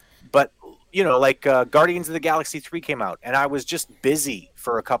 Guardians of the Galaxy 3 came out, and I was just busy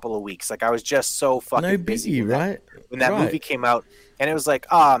for a couple of weeks. Like, I was just so fucking busy right? When that movie came out. And it was like,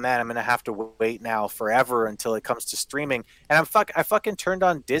 oh man, I'm gonna have to wait now forever until it comes to streaming. And I fucking turned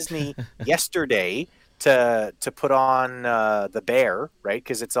on Disney yesterday to put on The Bear, right?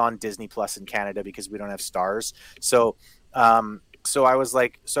 Because it's on Disney Plus in Canada because we don't have Stars. So I was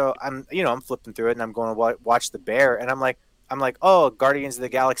like, I'm flipping through it and I'm going to watch The Bear, and I'm like, oh, Guardians of the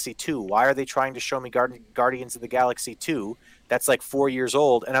Galaxy 2. Why are they trying to show me Guardians of the Galaxy 2? That's like 4 years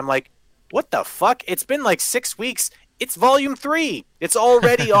old, and I'm like, what the fuck? It's been like 6 weeks. It's volume 3. It's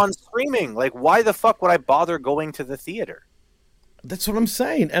already on streaming. Like, why the fuck would I bother going to the theater? That's what I'm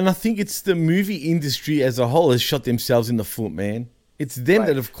saying. And I think it's the movie industry as a whole has shot themselves in the foot, man. It's them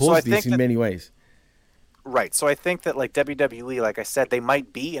that have caused this in many ways. Right. So I think that like WWE, like I said, they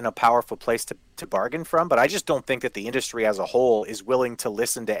might be in a powerful place to bargain from, but I just don't think that the industry as a whole is willing to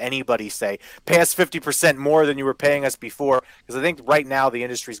listen to anybody say, pay us 50% more than you were paying us before. Because I think right now the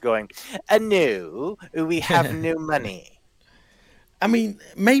industry's going, no, we have new money. I mean,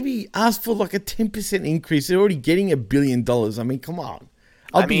 maybe ask for like a 10% increase. They're already getting $1 billion. I mean, come on.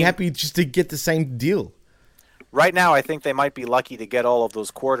 I'll be happy just to get the same deal. Right now, I think they might be lucky to get all of those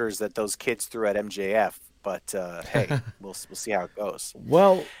quarters that those kids threw at MJF. But hey, we'll see how it goes.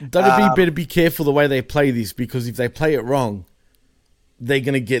 Well, WWE better be careful the way they play this, because if they play it wrong, they're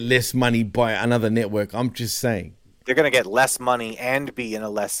going to get less money by another network. I'm just saying. They're going to get less money and be in a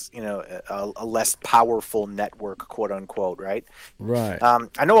less, a less powerful network, quote unquote, right? Right.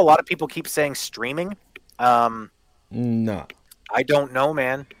 I know a lot of people keep saying streaming. No. I don't know,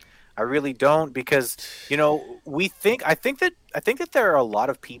 man. I really don't, because I think that there are a lot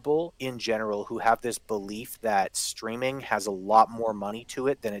of people in general who have this belief that streaming has a lot more money to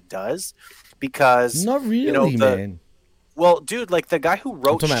it than it does, because not really, man. Well, dude, like the guy who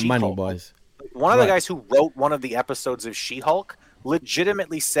wrote I'm talking about money, She-Hulk, boys. one of the guys who wrote one of the episodes of She-Hulk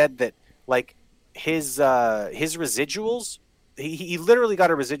legitimately said that like his residuals, he literally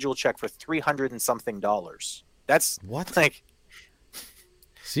got a residual check for $300 and something. That's what, like.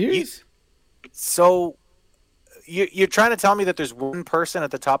 Serious? So you're trying to tell me that there's one person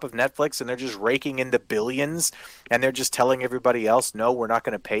at the top of Netflix and they're just raking in the billions and they're just telling everybody else, no, we're not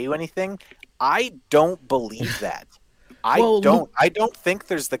going to pay you anything? I don't believe that. I don't think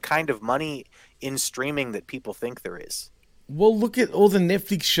there's the kind of money in streaming that people think there is. Well, look at all the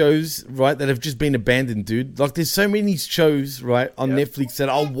Netflix shows, right, that have just been abandoned, dude. Like, there's so many shows, right, on Netflix that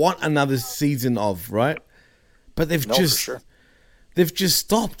I want another season of, right? But they've They've just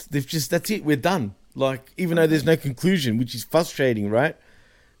stopped. That's it. We're done. Like, even though there's no conclusion, which is frustrating, right?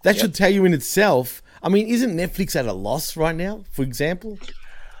 That should tell you in itself. I mean, isn't Netflix at a loss right now, for example?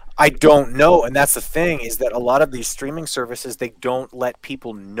 I don't know. And that's the thing, is that a lot of these streaming services, they don't let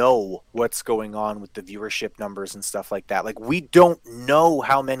people know what's going on with the viewership numbers and stuff like that. Like, we don't know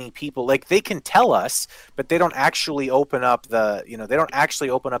how many people, like, they can tell us, but they don't actually open up the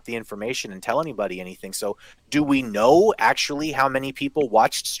information and tell anybody anything. So do we know actually how many people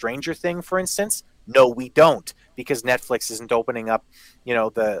watched Stranger Things, for instance? No, we don't, because Netflix isn't opening up,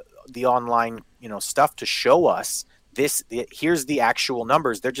 the online, stuff to show us. Here's the actual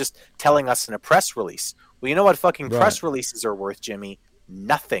numbers. They're just telling us in a press release. Well, you know what fucking press releases are worth, Jimmy?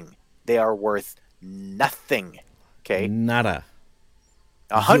 Nothing. They are worth nothing. Okay? Nada.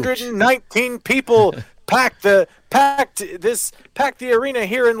 119 people packed the arena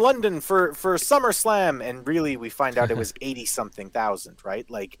here in London for SummerSlam, and really we find out it was 80-something thousand, right?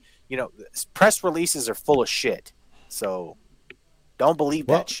 Like, press releases are full of shit. So don't believe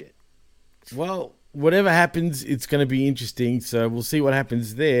that shit. Well, whatever happens, it's going to be interesting. So we'll see what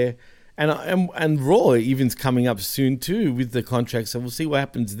happens there. And Raw even's coming up soon too with the contract, so we'll see what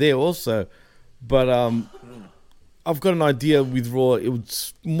happens there also. But I've got an idea with Raw. It would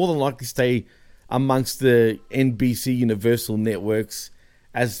more than likely stay amongst the NBC Universal networks,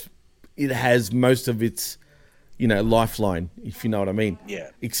 as it has most of its, lifeline, if you know what I mean. Yeah.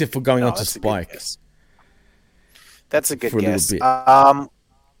 Except for going on to Spike. That's a good For a guess. little bit.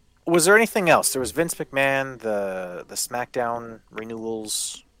 Was there anything else? There was Vince McMahon, the SmackDown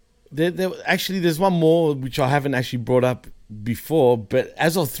renewals. There's one more which I haven't actually brought up before, but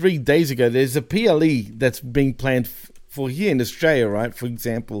as of 3 days ago, there's a PLE that's being planned for here in Australia, right? For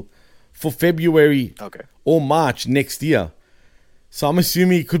example, for February or March next year. So I'm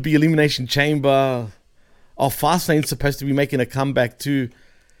assuming it could be Elimination Chamber. Fastlane's supposed to be making a comeback too.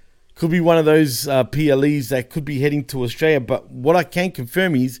 Could be one of those PLEs that could be heading to Australia. But what I can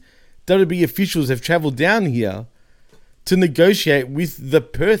confirm is WWE officials have travelled down here to negotiate with the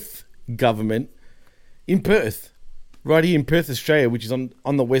Perth government in Perth, right here in Perth, Australia, which is on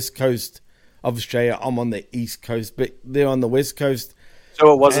the west coast of Australia. I'm on the east coast, but they're on the west coast.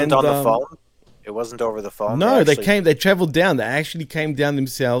 So it wasn't on the phone? It wasn't over the phone? No, they travelled down. They actually came down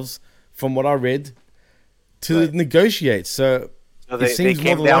themselves, from what I read, to negotiate. So they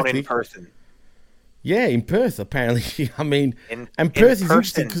came down in person. Yeah, in Perth, apparently. I mean, Perth is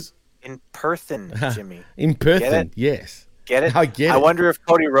interesting because... In Perthen, Jimmy. In Perthen, yes. Get it? I get it. I wonder if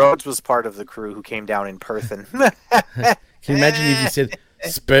Cody Rhodes was part of the crew who came down in Perthen. Can you imagine if you said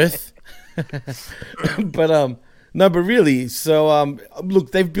Spurth? But really, so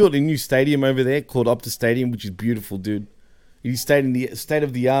look, they've built a new stadium over there called Optus Stadium, which is beautiful, dude. It's state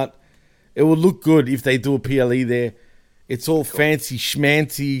of the art. It will look good if they do a PLE there. It's all fancy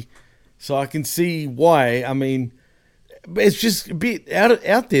schmancy, so I can see why. I mean, it's just a bit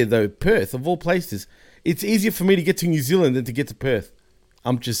out there, though. Perth, of all places. It's easier for me to get to New Zealand than to get to Perth.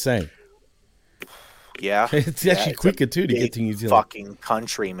 I'm just saying. Yeah. It's actually quicker, too, to get to New Zealand. Fucking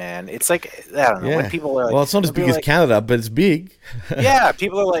country, man. It's like, I don't know, when people are like... Well, it's not as big as Canada, but it's big. Yeah,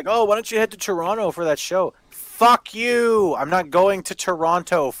 people are like, oh, why don't you head to Toronto for that show? Fuck you! I'm not going to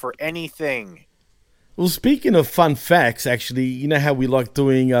Toronto for anything. Well, speaking of fun facts, actually, you know how we like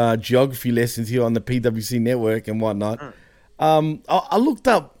doing geography lessons here on the PWC network and whatnot. I looked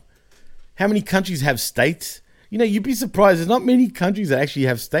up how many countries have states. You'd be surprised. There's not many countries that actually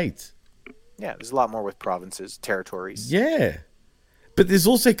have states. Yeah, there's a lot more with provinces, territories. Yeah. But there's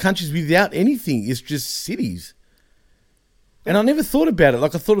also countries without anything. It's just cities. And I never thought about it.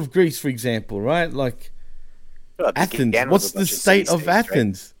 Like, I thought of Greece, for example, right? Like, Athens. What's the state of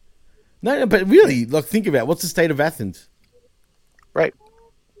Athens? Right? No, but really, like, think about it. What's the state of Athens? Right.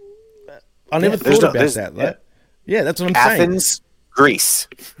 I never thought about that, right? Yeah, that's what I'm saying. Athens, Greece.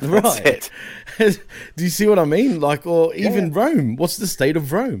 Right. Do you see what I mean? Like, or even Rome. What's the state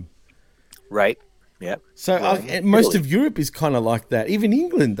of Rome? Right. Yeah. So most of Europe is kind of like that. Even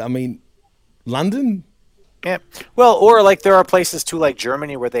England. I mean, London. Yeah. Well, or like there are places too, like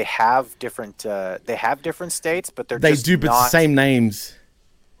Germany, where they have different states, but they're just but not, same names.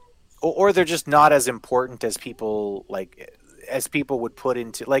 Or they're just not as important as people would put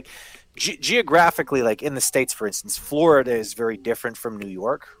into like geographically. Like in the States, for instance, Florida is very different from New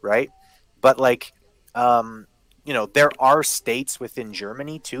York, right? But like, there are states within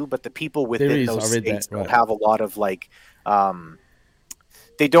Germany too, but the people within those states don't have a lot of like,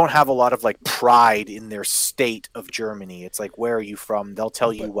 they don't have a lot of like pride in their state of Germany. It's like, where are you from? They'll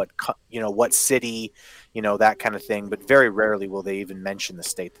tell you what city, that kind of thing. But very rarely will they even mention the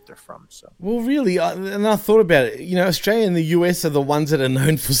state that they're from. So, well, really, and I thought about it. Australia and the US are the ones that are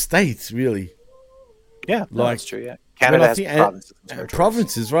known for states, really. Yeah, that's true. Yeah, Canada has provinces.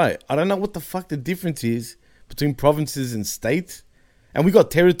 Provinces, right? I don't know what the fuck the difference is between provinces and states, and we got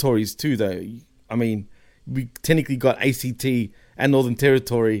territories too, though. I mean, we technically got ACT and Northern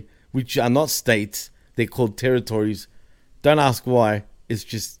Territory, which are not states. They're called territories. Don't ask why. It's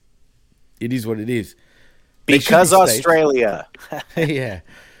just, it is what it is. Because Australia. Yeah.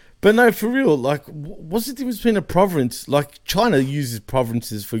 But no, for real, like, what's the difference between a province? Like, China uses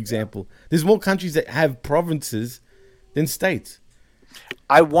provinces, for example. There's more countries that have provinces than states.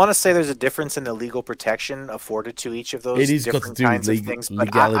 I want to say there's a difference in the legal protection afforded to each of those different kinds of things, but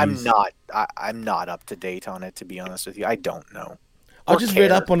I'm not up to date on it, to be honest with you. I don't know. I just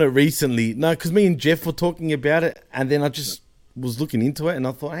read up on it recently. No, because me and Jeff were talking about it, and then I just was looking into it, and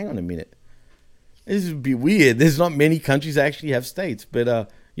I thought, hang on a minute. This would be weird. There's not many countries that actually have states,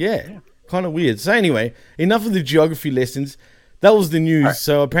 but kind of weird. So anyway, enough of the geography lessons. That was the news. Right.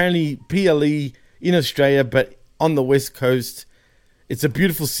 So apparently PLE in Australia, but on the West Coast. It's a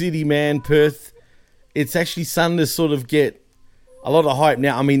beautiful city, man, Perth. It's actually starting to sort of get a lot of hype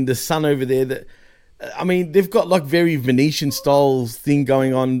now. I mean, the sun over there, they've got like very Venetian style thing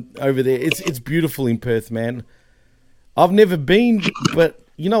going on over there. It's beautiful in Perth, man. I've never been, but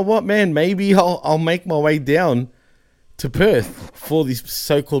you know what, man? Maybe I'll make my way down to Perth for this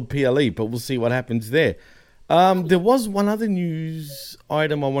so-called PLE, but we'll see what happens there. There was one other news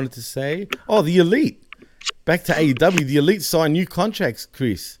item I wanted to say. Oh, the Elite. Back to AEW. The Elite signed new contracts,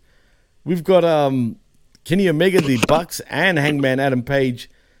 Chris. We've got Kenny Omega, the Bucks, and Hangman Adam Page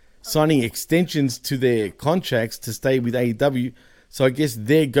signing extensions to their contracts to stay with AEW. So I guess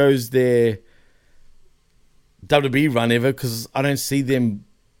there goes their WWE run ever, because I don't see them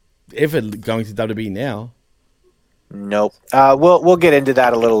ever going to WWE now. Nope. We'll get into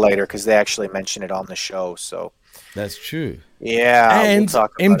that a little later because they actually mention it on the show. So that's true. Yeah, and we'll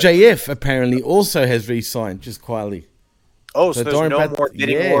talk about MJF apparently also has re-signed just quietly. Oh, so there's no more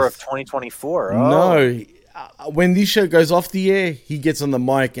bidding war of 2024. Oh. No. When this show goes off the air, he gets on the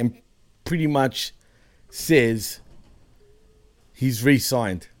mic and pretty much says he's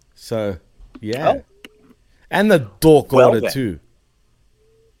re-signed. So, yeah. Oh. And the Dork Order, too.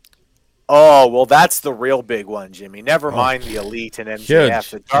 Oh, well, that's the real big one, Jimmy. Never mind the Elite and MJF.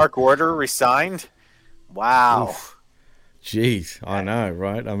 The Dark Order resigned? Wow. Oof. Jeez, I know,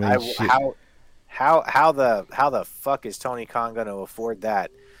 right? I mean, shit. How the fuck is Tony Khan going to afford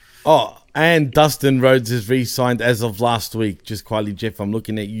that? Oh, and Dustin Rhodes has re-signed as of last week. Just quietly, Jeff, I'm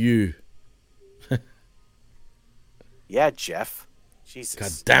looking at you. Yeah, Jeff. Jesus.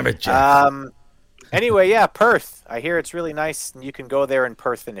 God damn it, Jeff. Anyway, yeah, Perth. I hear it's really nice, and you can go there in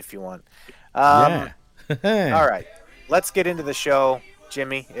Perthen if you want. Yeah. All right. Let's get into the show,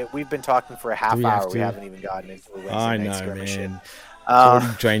 Jimmy. We've been talking for a half hour. We haven't even gotten into the Wednesday night skirmish man. It's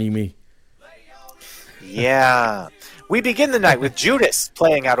already draining me. Yeah. We begin the night with Judas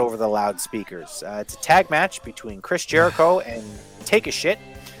playing out over the loudspeakers. It's a tag match between Chris Jericho and Take a Shit,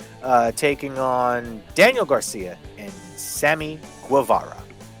 taking on Daniel Garcia and Sammy Guevara.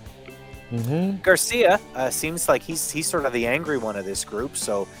 Mm-hmm. Garcia seems like he's sort of the angry one of this group.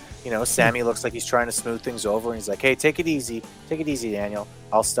 So, Sammy looks like he's trying to smooth things over. And he's like, hey, take it easy. Take it easy, Daniel.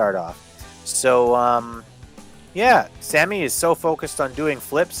 I'll start off. So, Sammy is so focused on doing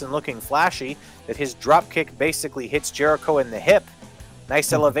flips and looking flashy that his drop kick basically hits Jericho in the hip.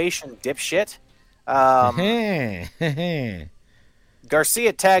 Nice elevation, dipshit.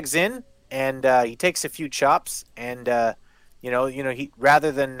 Garcia tags in, and he takes a few chops, and he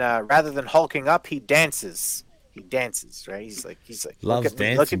rather than hulking up, he dances. He dances, right? He's like, loves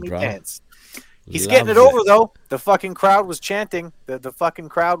look at me bro. Dance. He's getting it over though. The fucking crowd was chanting. The fucking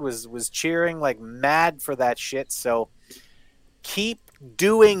crowd was cheering like mad for that shit. So keep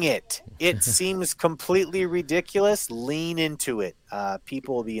doing it. It seems completely ridiculous. Lean into it.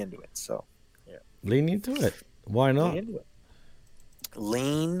 People will be into it. So yeah. Lean into it. Why not? Lean into it.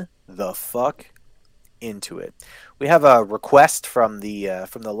 Lean the fuck into it. We have a request from the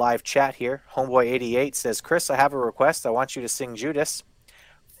live chat here. Homeboy88 says, Chris, I have a request. I want you to sing Judas.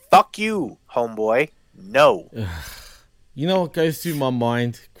 Fuck you, homeboy. No. You know what goes through my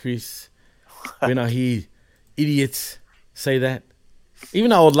mind, Chris, when I hear idiots say that?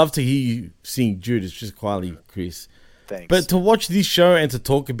 Even though I would love to hear you sing Judas, just quietly, Chris. Thanks. But to watch this show and to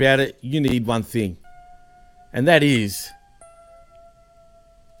talk about it, you need one thing. And that is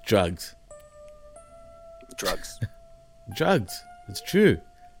drugs. Drugs. Drugs. It's true.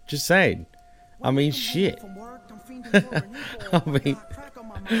 Just saying. I mean, shit. I mean,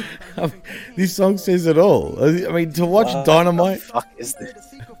 this song says it all. I mean, to watch Dynamite. What the fuck is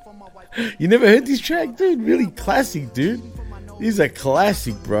this? You never heard this track, dude? Really classic, dude. This is a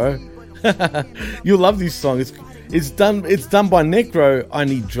classic, bro. You'll love this song. It's done by Necro. I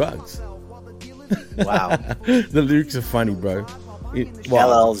Need Drugs. Wow. The lyrics are funny, bro.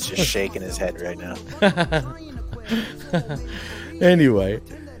 LL's just shaking his head right now. Anyway,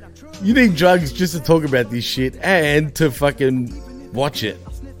 you need drugs just to talk about this shit and to fucking watch it.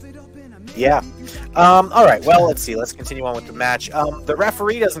 Yeah. All right. Well, let's see. Let's continue on with the match. The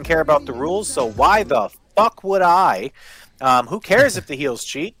referee doesn't care about the rules, so why the fuck would I? Who cares if the heels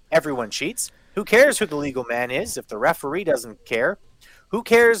cheat? Everyone cheats. Who cares who the legal man is if the referee doesn't care? Who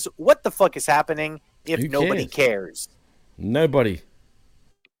cares what the fuck is happening if nobody cares? Nobody.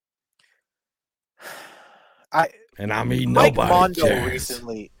 I mean Mike nobody Mondo cares.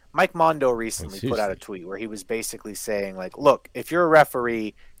 Mike Mondo recently put out a tweet where he was basically saying, like, look, if you're a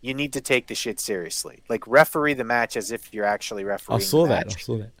referee, you need to take the shit seriously. Like, referee the match as if you're actually refereeing I saw the that.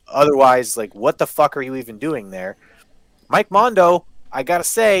 match. Otherwise, like, what the fuck are you even doing there? Mike Mondo, I gotta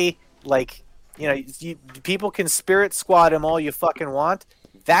say, like, people can spirit squad him all you fucking want.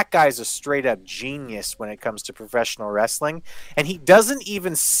 that guy's a straight up genius when it comes to professional wrestling. And he doesn't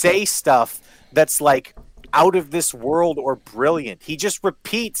even say stuff that's like out of this world or brilliant. He just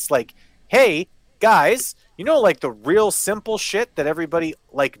repeats like, hey, guys, you know, like the real simple shit that everybody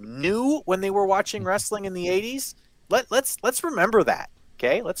like knew when they were watching wrestling in the 80s. Let's remember that.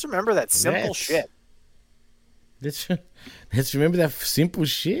 Okay, let's remember that simple shit. Let's remember that simple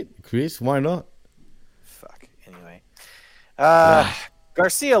shit, Chris. Why not? Fuck. Anyway,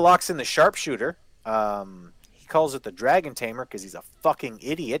 Garcia locks in the sharpshooter. He calls it the Dragon Tamer because he's a fucking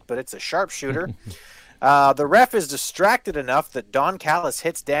idiot, but it's a sharpshooter. The ref is distracted enough that Don Callis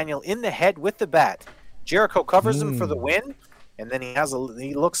hits Daniel in the head with the bat. Jericho covers him for the win, and then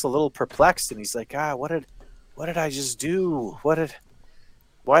he looks a little perplexed, and he's like, what did I just do?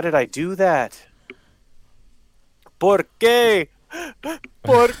 Why did I do that? ¿Por qué? ¿Por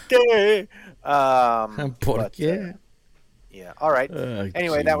qué? ¿Por qué? Yeah. All right.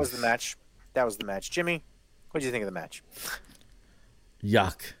 Anyway, geez. that was the match. Jimmy, what did you think of the match?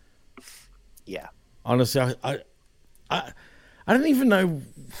 Yuck. Yeah. Honestly, I don't even know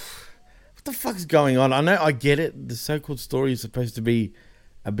what the fuck's going on. I know, I get it. The so-called story is supposed to be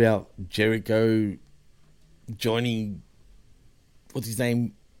about Jericho joining, what's his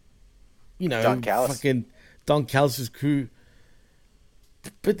name? You know, Don Callis. Fucking Don Callis' crew.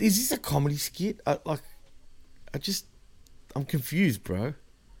 But is this a comedy skit? I'm confused, bro.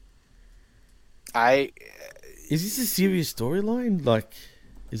 Is this a serious storyline? Like,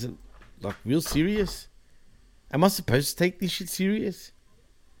 is it like real serious? Am I supposed to take this shit serious?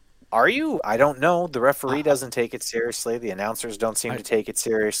 Are you? I don't know. The referee doesn't take it seriously. The announcers don't seem to take it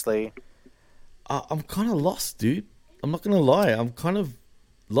seriously. I'm kind of lost, dude. I'm not going to lie. I'm kind of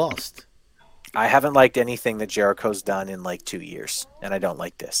lost. I haven't liked anything that Jericho's done in like 2 years, and I don't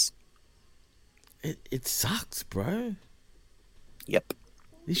like this. It sucks, bro. Yep.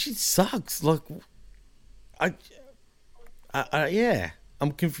 This shit sucks. Like, yeah.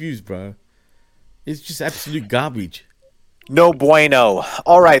 I'm confused, bro. It's just absolute garbage. No bueno.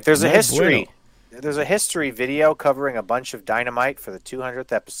 All right, there's a No history. bueno. There's a history video covering a bunch of Dynamite for the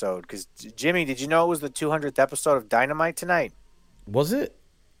 200th episode. Because, Jimmy, did you know it was the 200th episode of Dynamite tonight? Was it?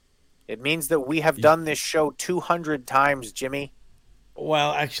 It means that we have done this show 200 times, Jimmy.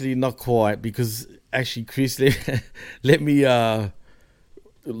 Well, actually, not quite. Because, actually, Chris, let me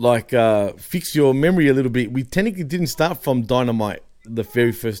fix your memory a little bit. We technically didn't start from Dynamite, the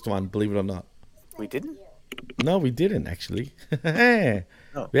very first one, believe it or not. We didn't? No, we didn't, actually.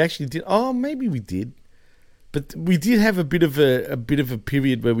 Oh. We actually did. Oh, maybe we did. But we did have a bit of a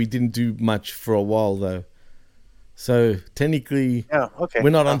period where we didn't do much for a while, though. So technically, we're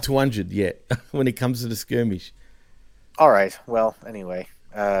not on 200 yet when it comes to the skirmish. All right. Well, anyway.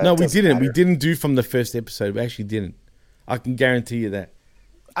 No, we didn't. Matter. We didn't do from the first episode. We actually didn't. I can guarantee you that.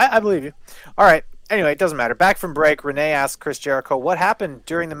 I believe you. All right. Anyway, it doesn't matter. Back from break, Renee asks Chris Jericho, what happened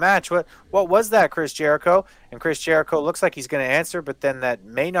during the match? What was that, Chris Jericho? And Chris Jericho looks like he's going to answer, but then that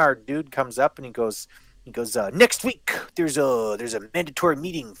Maynard dude comes up and he goes, next week there's a mandatory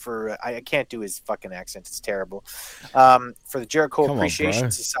meeting for I can't do his fucking accent. It's terrible. For the Jericho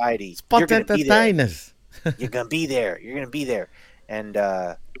Appreciation Society. You're going to be there. You're going to be there. You're going to be there. And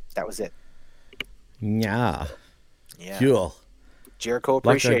that was it. Yeah. Cool. Jericho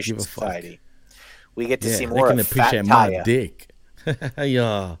Appreciation Society. We get to see more they can of appreciate Fat my Taya. dick.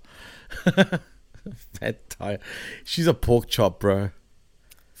 Yeah. Fat Taya. She's a pork chop, bro.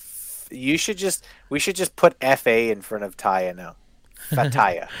 We should just put FA in front of Taya now. Fat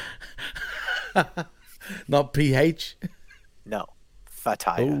Taya. Not PH? No. Fat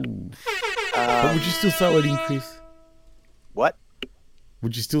Taya. But would you still throw it in, Chris? What?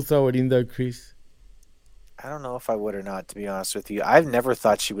 Would you still throw it in, though, Chris? I don't know if I would or not, to be honest with you. I've never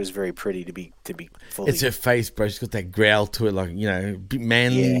thought she was very pretty to be fully. It's her face, bro. She's got that growl to it, like, you know, a bit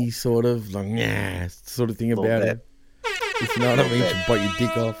manly, sort of, like, sort of thing about it. If you know what I mean, she'll bite your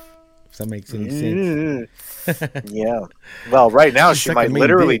dick off, if that makes any sense. Yeah. Well, right now she It's like might a mean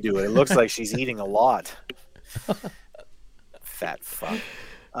literally dick. do it. It looks like she's eating a lot. Fat fuck.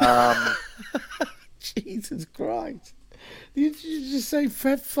 Jesus Christ. Did you just say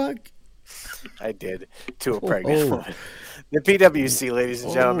fat fuck? I did to a pregnant woman. The PWC, ladies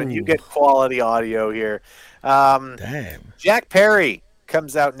and gentlemen, you get quality audio here. Damn. Jack Perry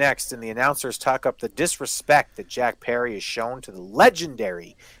comes out next, and the announcers talk up the disrespect that Jack Perry has shown to the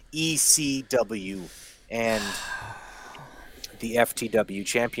legendary ECW and the FTW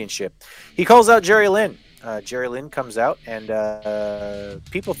championship. He calls out Jerry Lynn. Jerry Lynn comes out, and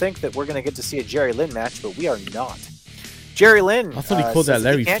people think that we're going to get to see a Jerry Lynn match, but we are not. Jerry Lynn. I thought he called out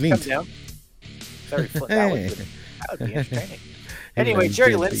Larry Flint. Larry Flint. That would be entertaining. Anyway, Yeah,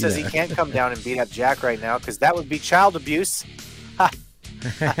 Jerry yeah, Lynn says he yeah. can't come down and beat up Jack right now because that would be child abuse.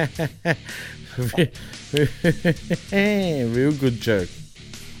 Real good joke.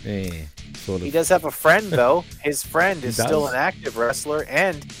 Yeah, sort of. He does have a friend, though. His friend is He still does. an active wrestler,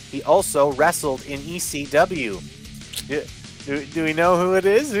 and he also wrestled in ECW. Do we know who it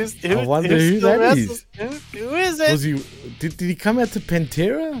is? I wonder who still that is. wrestles? Who is it? Was he? Did he come out to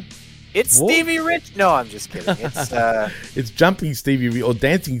Pantera? It's What? Stevie Rich. No, I'm just kidding. It's It's jumping Stevie or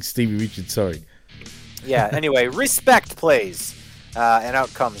dancing Stevie Richards. Sorry. yeah. Anyway, Respect plays, and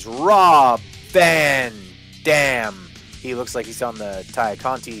out comes Rob Van Dam. He looks like he's on the Thai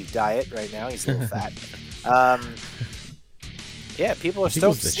Conti diet right now. He's a little fat. Yeah, people are I think it stoked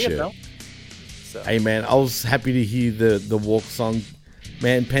was to the see him shirt. though. So. Hey man, I was happy to hear the walk song.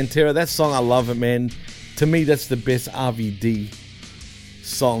 Man, Pantera, that song, I love it, man. To me, that's the best RVD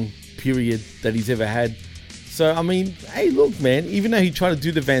song, period, that he's ever had. So, I mean, hey, look, man, even though he tried to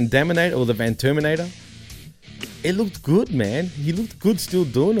do the Van Daminator or the Van Terminator, it looked good, man. He looked good still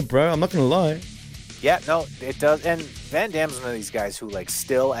doing it, bro. I'm not going to lie. Yeah, no, it does. And Van Damme's one of these guys who, like,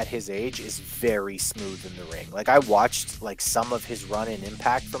 still at his age is very smooth in the ring. Like, I watched, like, some of his run in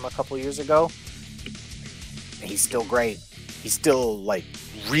Impact from a couple years ago. And he's still great. He's still, like,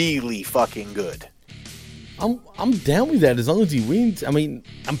 really fucking good. I'm down with that as long as he wins. I mean,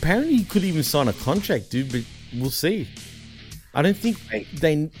 apparently he could even sign a contract, dude, but we'll see. I don't think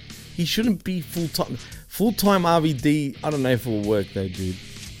he shouldn't be full-time. Full-time RVD, I don't know if it will work, though, dude.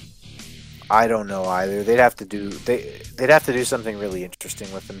 I don't know either. They'd have to do something really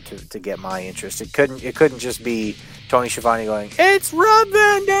interesting with him to get my interest. It couldn't just be Tony Schiavone going, "It's Rob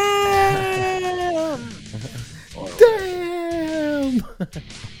Van Dam." Damn.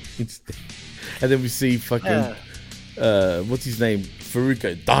 And then we see fucking what's his name?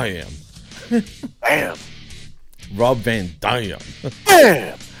 Faruko. Damn. Rob Van Dam.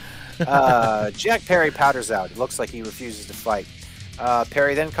 Damn. Jack Perry powders out. It looks like he refuses to fight.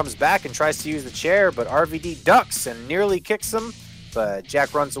 Perry then comes back and tries to use the chair, but RVD ducks and nearly kicks him. But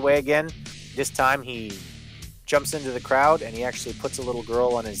Jack runs away again. This time he jumps into the crowd and he actually puts a little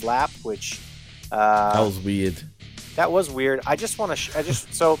girl on his lap, which that was weird. That was weird. I just want to I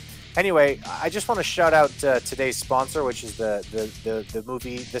just want to shout out today's sponsor, which is the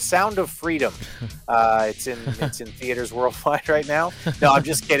movie The Sound of Freedom. It's in theaters worldwide right now. No, I'm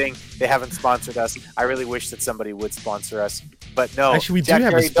just kidding. They haven't sponsored us. I really wish that somebody would sponsor us. But no, Actually, we Jack do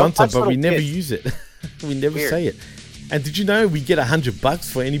have Perry, a sponsor, don't touch but we little never kids. use it. We never Weird. say it. And did you know we get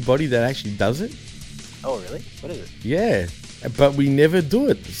 $100 for anybody that actually does it? Oh, really? What is it? Yeah, but we never do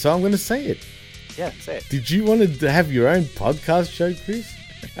it. So I'm going to say it. Yeah, say it. Did you want to have your own podcast show, Chris?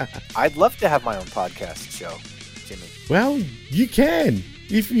 I'd love to have my own podcast show, Jimmy. Well, you can.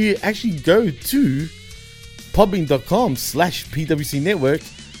 If you actually go to podbean.com/PWC Network,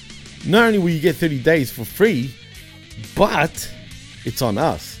 not only will you get 30 days for free, but it's on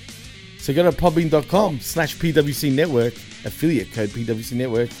us. So go to podbean.com/PWC Network, affiliate code PWC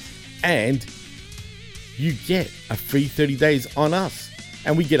Network, and you get a free 30 days on us.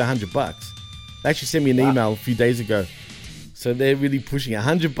 And we get $100. They actually sent me an email a few days ago. So they're really pushing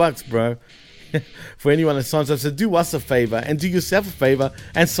 $100, bro, for anyone that signs up. So do us a favor and do yourself a favor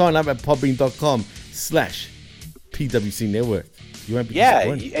and sign up at podbean.com/PWC Network. You won't be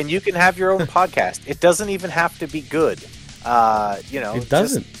disappointed. And you can have your own podcast. It doesn't even have to be good. It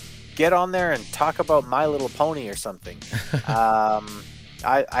doesn't. Just get on there and talk about My Little Pony or something.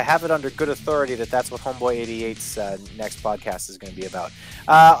 I have it under good authority that's what Homeboy 88's next podcast is going to be about.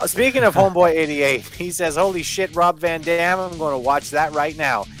 Speaking of Homeboy 88, he says, "Holy shit, Rob Van Dam! I'm going to watch that right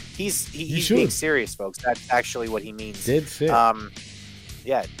now." He's being serious, folks. That's actually what he means. Dead set.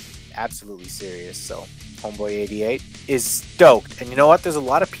 Yeah, absolutely serious. So Homeboy 88 is stoked, and you know what? There's a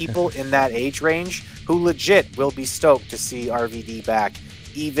lot of people in that age range who legit will be stoked to see RVD back,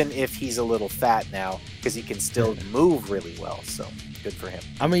 even if he's a little fat now, because he can still move really well. So. Good for him.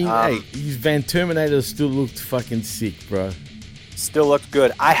 I mean, hey, his Van Terminator still looked fucking sick, bro. Still looked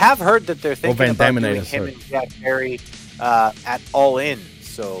good. I have heard that they're thinking Van about Daminator, doing him sorry. and Jack Perry at All In.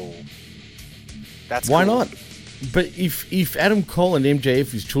 So that's why cool. not? But if Adam Cole and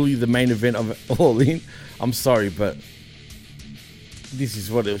MJF is truly the main event of All In, I'm sorry, but this is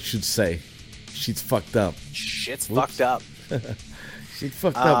what it should say. Shit's fucked up. Shit's fucked up. Shit's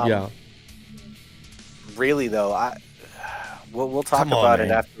fucked up, y'all. Really though, We'll talk Come on, about it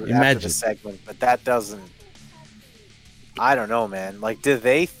man. after Imagine. the segment, but that doesn't. I don't know, man. Like, do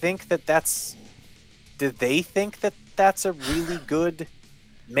they think that that's a really good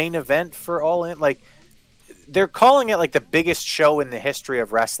main event for All In? Like, they're calling it like the biggest show in the history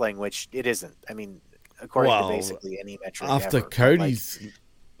of wrestling, which it isn't. I mean, according to basically any metric after ever. Cody's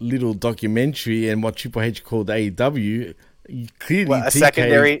little documentary and what Triple H called AEW, clearly a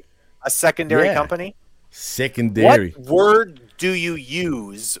secondary company. Secondary. What word do you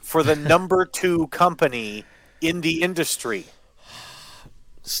use for the number 2 company in the industry?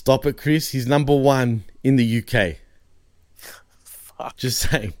 Stop it, Chris. He's number 1 in the UK. Fuck. Just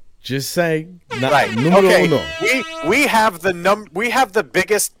saying. Right. Okay. We have the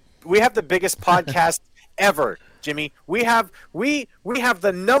biggest podcast ever, Jimmy. We have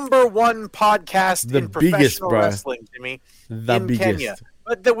the number 1 podcast in professional wrestling, Jimmy. In Kenya.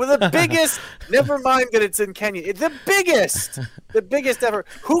 But the biggest, never mind that it's in Kenya. The biggest ever.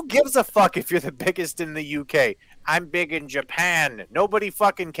 Who gives a fuck if you're the biggest in the UK? I'm big in Japan. Nobody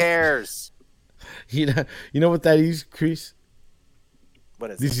fucking cares. You know what that is, Chris?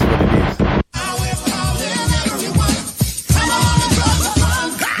 What is this? Is what it is.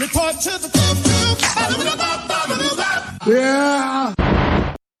 Yeah.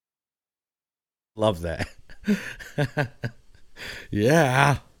 Love that.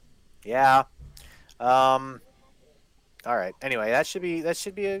 Yeah. All right. Anyway, that should be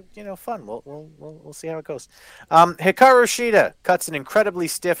a fun. We'll see how it goes. Hikaru Shida cuts an incredibly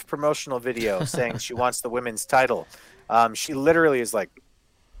stiff promotional video saying she wants the women's title. She literally is like,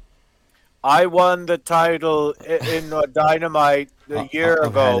 I won the title in Dynamite a year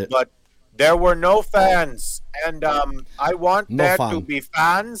ago, but there were no fans, and I want there to be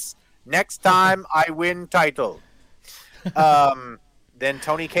fans next time I win title. Then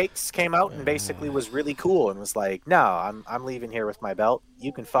Tony Cakes came out and basically was really cool and was like, no, I'm leaving here with my belt.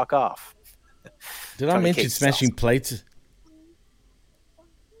 You can fuck off. Did I mention smashing plates?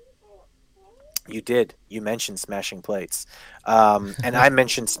 You did. You mentioned smashing plates. And I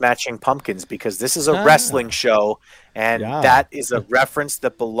mentioned smashing pumpkins because this is a wrestling show, and that is a reference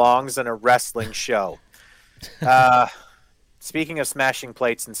that belongs in a wrestling show. Speaking of smashing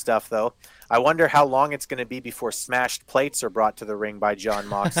plates and stuff, though, I wonder how long it's going to be before smashed plates are brought to the ring by Jon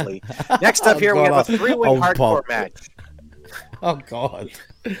Moxley. Next up here, we have a 3-win hardcore match. Oh, God.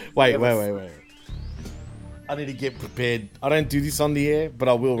 Wait. I need to get prepared. I don't do this on the air, but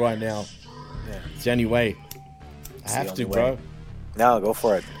I will right now. Yeah. It's the only way. I have to, bro. No, go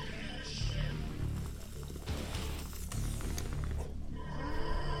for it.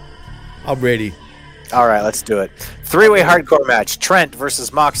 I'm ready. All right, let's do it. 3-way hardcore match. Trent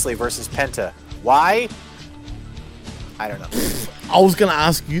versus Moxley versus Penta. Why? I don't know. I was going to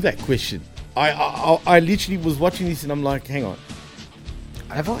ask you that question. I literally was watching this and I'm like, hang on.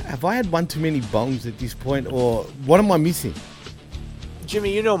 Have I had one too many bongs at this point, or what am I missing?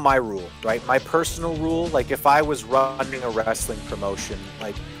 Jimmy, you know my rule, right? My personal rule. Like, if I was running a wrestling promotion,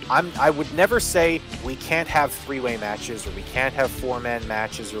 like I would never say we can't have 3-way matches or we can't have 4-man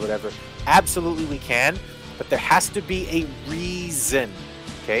matches or whatever. Absolutely, we can, but there has to be a reason.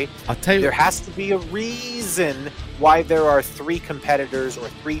 Okay, I'll tell you, there has to be a reason why there are 3 competitors or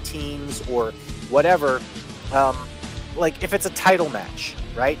 3 teams or whatever. Like if it's a title match,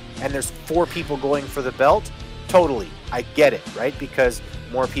 right? And there's 4 people going for the belt. Totally, I get it, right? Because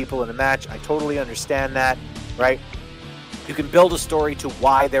more people in a match, I totally understand that, right? You can build a story to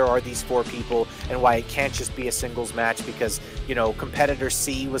why there are these 4 people and why it can't just be a singles match because, you know, competitor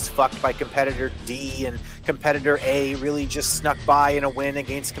C was fucked by competitor D and competitor A really just snuck by in a win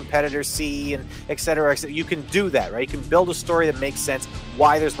against competitor C and et cetera, et cetera. You can do that, right? You can build a story that makes sense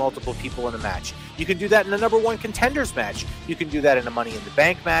why there's multiple people in a match. You can do that in a number 1 contenders match. You can do that in a Money in the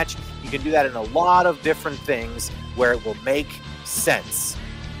Bank match. You can do that in a lot of different things where it will make sense.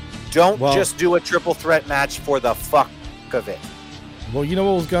 Don't just do a triple threat match for the fuck of it. Well, you know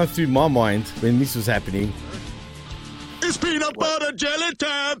what was going through my mind when this was happening? It's peanut butter jelly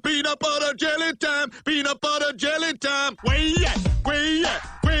time, peanut butter jelly time, peanut butter jelly time. Where you at? Where you at?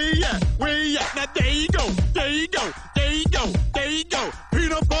 Where you at? Where you at? Now there you go, there you go, there you go, there you go.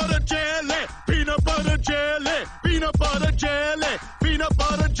 Peanut butter jelly, peanut butter jelly, peanut butter jelly, peanut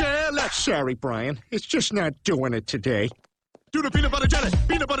butter jelly. Sorry, Brian, it's just not doing it today. Do the peanut butter jelly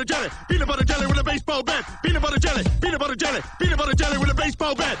with a baseball bat. Peanut butter jelly with a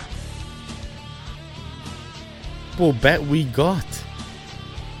baseball bat. Well, bat we got.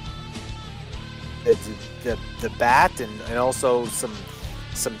 The bat and also some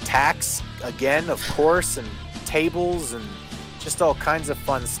tacks again, of course, and tables and just all kinds of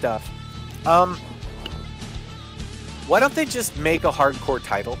fun stuff. Why don't they just make a hardcore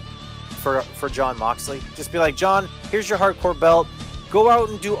title for Jon Moxley? Just be like, John, here's your hardcore belt. Go out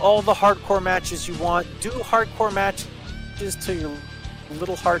and do all the hardcore matches you want. Do hardcore matches to your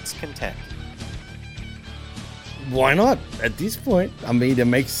little heart's content. Why not? At this point, I mean, it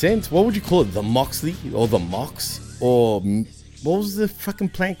makes sense. What would you call it? The Moxley or the Mox? Or what was the fucking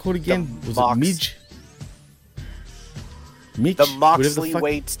plant called again? Was it Midge? Mitch? The Moxley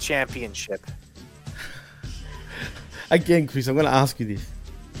Weight Championship. Again, Chris, I'm going to ask you this.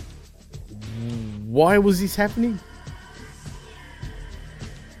 Why was this happening?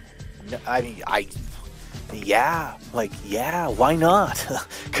 I mean, why not?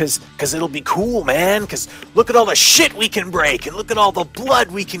 Because it'll be cool, man. Because look at all the shit we can break, and look at all the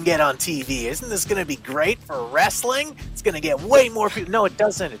blood we can get on TV. Isn't this going to be great for wrestling? It's going to get way more people. No, it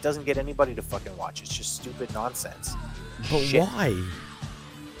doesn't. It doesn't get anybody to fucking watch. It's just stupid nonsense. But shit. Why?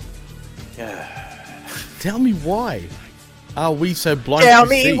 Tell me why. Are we so blind? Tell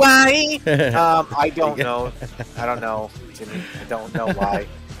me why. I don't know. I don't know, Jimmy. I don't know why.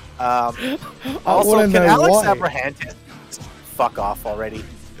 Also, can Alex Abrahantes fuck off already?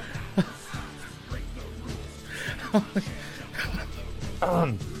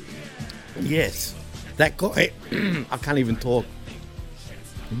 Yes, that guy. I can't even talk.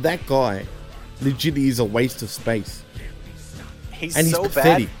 That guy, legitimately, is a waste of space. He's and so he's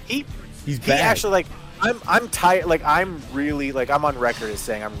pathetic. bad. He's He bad. actually like. I'm tired. Like I'm really like I'm on record as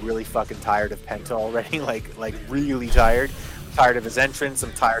saying I'm really fucking tired of Penta already. like really tired. I'm tired of his entrance.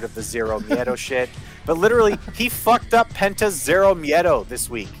 I'm tired of the Zero Miedo shit. But literally, he fucked up Penta's Zero Miedo this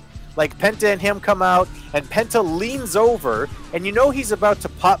week. Like Penta and him come out, and Penta leans over, and you know he's about to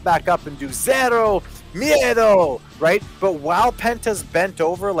pop back up and do Zero Miedo, right? But while Penta's bent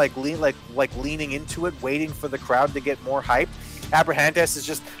over, like leaning into it, waiting for the crowd to get more hype, Abrahantes is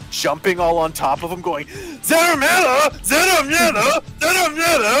just jumping all on top of him, going Zero Miedo, Zero Miedo, Zero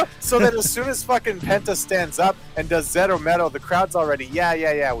Miedo. So that as soon as fucking Penta stands up and does Zero Miedo, the crowd's already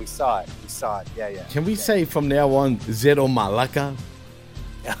yeah, we saw it, yeah. Can we say from now on Zero Malaka?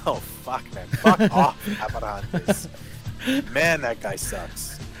 Oh fuck, man, fuck off, Abrahantes. Man, that guy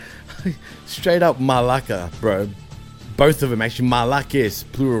sucks. Straight up Malaka, bro. Both of them actually. Malakis,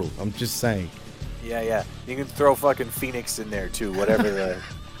 plural. I'm just saying. Yeah. You can throw fucking Phoenix in there too, whatever the.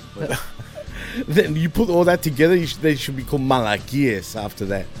 Then you put all that together, they should be called Malakias after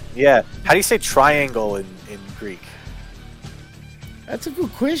that. Yeah. How do you say triangle in Greek? That's a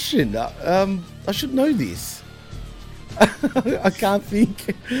good question. I should know this. I can't think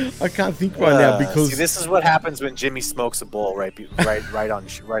right now because see, this is what happens when Jimmy smokes a bowl right on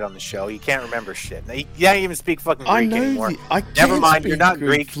the show. You can't remember shit. You can't even speak fucking Greek anymore. Never mind, you're not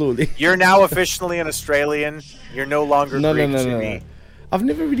Greek. Fluently. You're now officially an Australian. You're no longer Greek, Jimmy. No. I've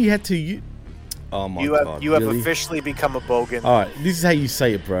never really had to. Oh my god! You have officially become a bogan. All right, this is how you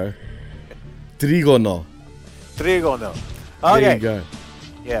say it, bro. Trigono. Okay. There you go.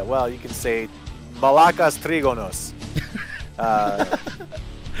 Yeah, well, you can say Malakas Trigonos.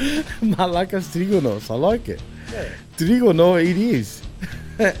 Malakas Trigonos. I like it. Yeah. Trigono it is.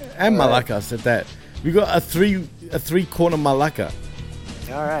 And Malakas at that. We got a three corner Malaka.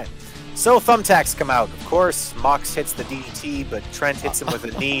 All right. So thumbtacks come out. Of course, Mox hits the DDT, but Trent hits him with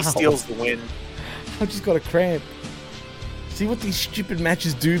a knee, steals the win. I just got a cramp. See what these stupid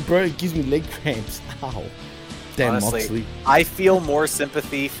matches do, bro? It gives me leg cramps. Ow. Damn, honestly, Moxley. I feel more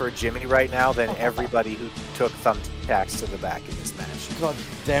sympathy for Jimmy right now than everybody who took thumbtacks to the back in this match. God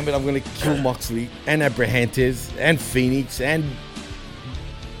damn it, I'm going to kill Moxley and Abrahantes and Phoenix and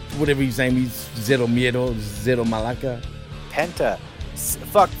whatever his name is, Zero Miedo, Zero Malaka. Penta.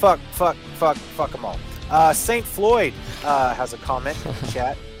 Fuck them all. St. Floyd has a comment in the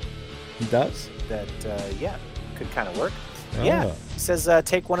chat. He does? That, could kind of work. Oh. Yeah. Says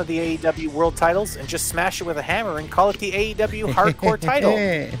take one of the AEW world titles and just smash it with a hammer and call it the AEW hardcore title.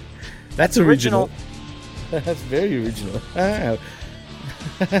 That's original. That's very original.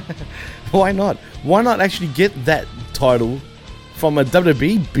 Why not? Why not actually get that title from a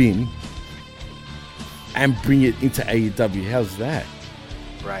WWE bin and bring it into AEW? How's that?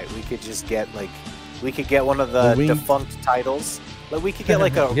 Right. We could just get one of the defunct titles. Like we could get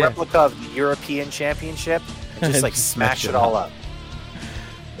like a replica of the European Championship and just like smash it all up.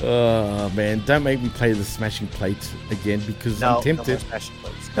 Oh man, don't make me play the smashing plates again because I'm tempted. No more smashing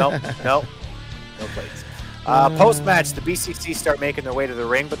plates. No plates. Post-match, the BCC start making their way to the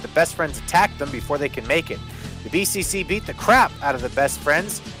ring, but the Best Friends attack them before they can make it. The BCC beat the crap out of the Best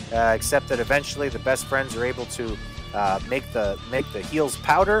Friends, except that eventually the Best Friends are able to make the heels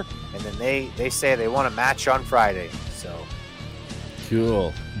powder, and then they say they want a match on Friday. So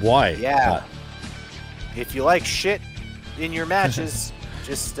cool. Why? Yeah. If you like shit in your matches,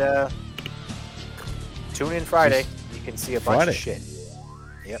 just tune in Friday. You can see a bunch of shit.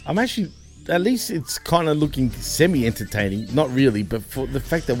 Yep. I'm actually, at least it's kind of looking semi-entertaining. Not really, but for the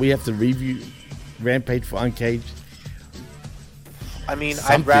fact that we have to review Rampage for Uncaged I mean,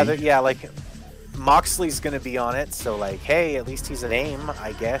 something. I'd rather, like, Moxley's gonna be on it, so like, hey, at least he's a name,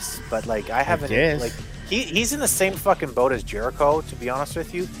 I guess. But like, I haven't like he's in the same fucking boat as Jericho. To be honest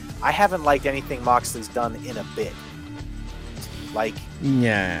with you, I haven't liked anything Moxley's done in a bit. Like,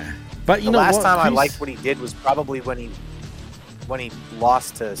 yeah, but the last time I liked what he did was probably when he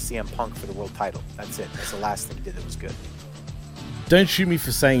lost to CM Punk for the world title. That's it. That's the last thing he did that was good. Don't shoot me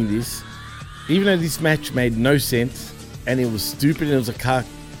for saying this. Even though this match made no sense and it was stupid and it was a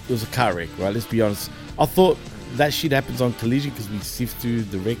car wreck, right? Let's be honest. I thought that shit happens on Collision because we sift through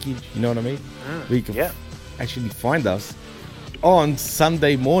the wreckage. You know what I mean? Where you can actually find us on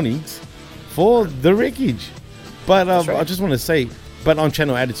Sunday mornings for the wreckage. But I just want to say, but on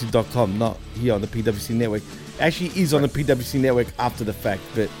channelattitude.com, not here on the PWC network. Actually is on the PWC network after the fact,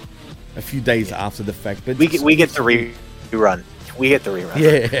 but a few days after the fact. But we get the rerun. We get the rerun.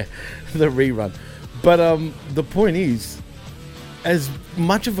 Yeah, the rerun. But the point is, as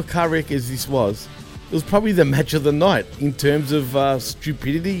much of a car wreck as this was, it was probably the match of the night in terms of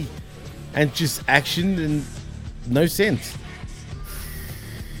stupidity and just action and no sense.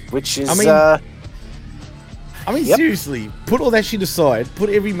 Which is, I mean, seriously, put all that shit aside. Put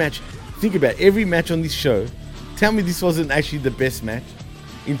every match. Think about every match on this show. Tell me this wasn't actually the best match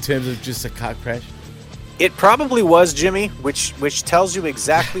in terms of just a car crash. It probably was, Jimmy, which tells you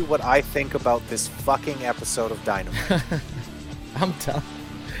exactly what I think about this fucking episode of Dynamite. I'm telling you,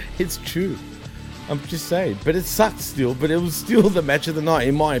 it's true. I'm just saying. But it sucked still, but it was still the match of the night,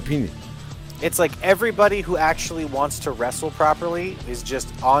 in my opinion. It's like everybody who actually wants to wrestle properly is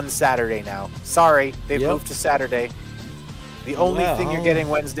just on Saturday now. Sorry, they've moved to Saturday. The only thing you're getting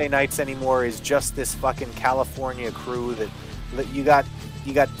Wednesday nights anymore is just this fucking California crew that you got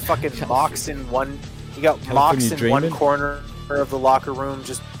fucking Mox in one. You got Mox in one corner of the locker room,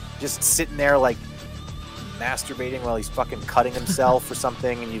 just sitting there like masturbating while he's fucking cutting himself or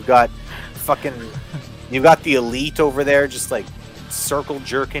something, and you've got the Elite over there just like circle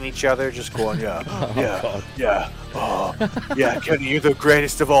jerking each other, just going, yeah, Kenny, you're the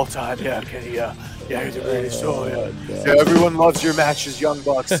greatest of all time, Kenny, you're the greatest, yeah, everyone loves your matches, Young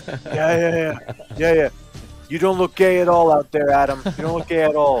Bucks, yeah. You don't look gay at all out there, Adam. You don't look gay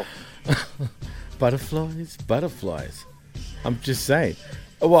at all. Butterflies. I'm just saying.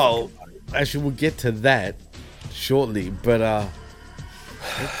 Well, actually, we'll get to that shortly. But I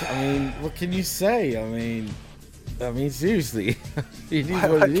mean, what can you say? I mean, seriously, it is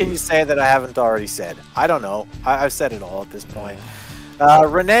what can you say that I haven't already said? I don't know. I've said it all at this point.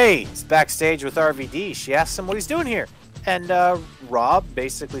 Renee is backstage with RVD. She asks him what he's doing here, and Rob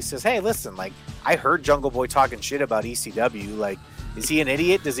basically says, "Hey, listen, like, I heard Jungle Boy talking shit about ECW. Like, is he an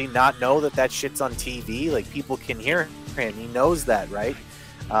idiot? Does he not know that shit's on TV? Like, people can hear him. He knows that, right?"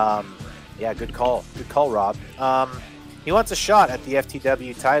 Yeah, good call. Good call, Rob. He wants a shot at the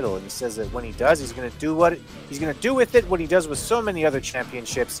FTW title, and he says that when he does, he's going to do with it what he does with so many other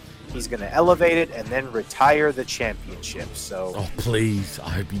championships. He's going to elevate it and then retire the championship. So, oh, please, I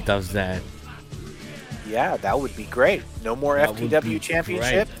hope he does that. Yeah, that would be great. No more FTW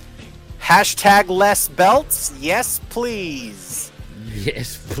championship. Hashtag less belts. Yes, please.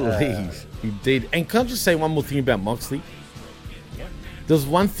 Yes, please. You did. And can I just say one more thing about Moxley? Yeah. There's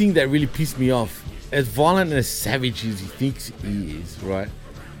one thing that really pissed me off. As violent and as savage as he thinks he is, right?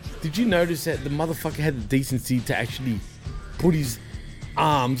 Did you notice that the motherfucker had the decency to actually put his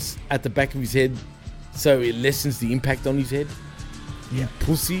arms at the back of his head so it lessens the impact on his head? You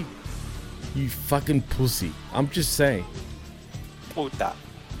pussy. You fucking pussy. I'm just saying. Puta.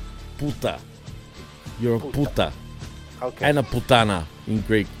 Puta. You're a puta. Okay. And a putana in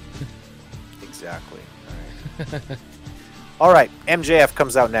Greek. Exactly. All right. All right, MJF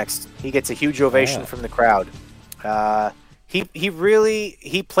comes out next. He gets a huge ovation from the crowd. He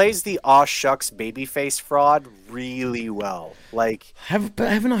plays the aw shucks babyface fraud really well. Like, haven't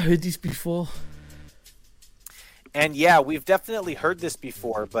I heard this before? And yeah, we've definitely heard this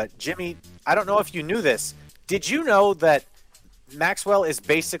before. But Jimmy, I don't know if you knew this. Did you know that Maxwell is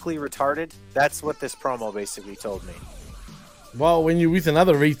basically retarded? That's what this promo basically told me. Well, when you're with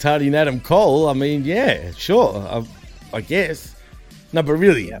another retard in Adam Cole, I mean, yeah, sure. I guess. No, but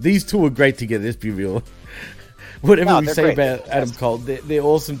really, these two are great together. Let's be real. Whatever we say about Adam Cole, they're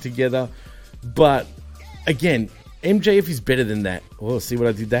awesome together. But again, MJF is better than that. Oh, see what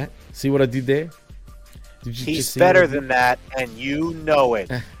I did there? See what I did there? Did you He's better than that, and you know it.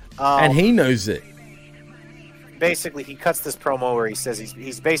 And he knows it. Basically, he cuts this promo where he says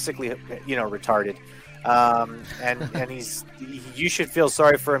he's basically, retarded. And you should feel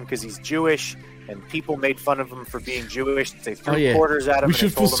sorry for him because he's Jewish. And people made fun of him for being Jewish. They threw quarters at him. We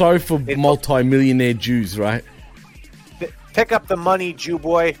should feel sorry for multi-millionaire Jews, right? Pick up the money, Jew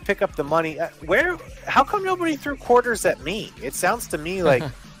boy. Pick up the money. How come nobody threw quarters at me? It sounds to me like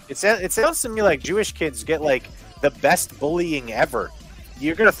it sounds to me like Jewish kids get like the best bullying ever.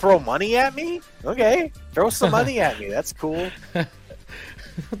 You're gonna throw money at me? Okay, throw some money at me. That's cool.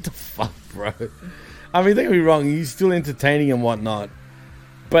 What the fuck, bro? I mean, don't get me wrong. He's still entertaining and whatnot,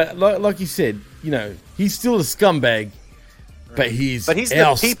 but like you said, he's still a scumbag. But he's the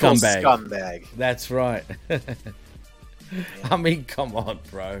people's scumbag. That's right. I mean, come on,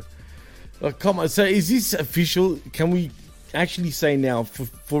 bro. Like, come on. So is this official? Can we actually say now,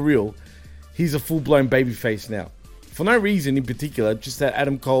 for real, he's a full-blown babyface now? For no reason in particular, just that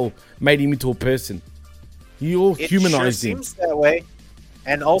Adam Cole made him into a person. He all humanized him. It seems that way.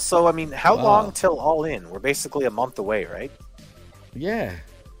 And also, I mean, how long till All In? We're basically a month away, right? Yeah.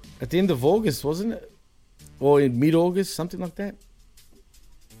 At the end of August, wasn't it? Or in mid-August, something like that.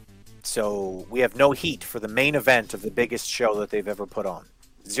 So we have no heat for the main event of the biggest show that they've ever put on.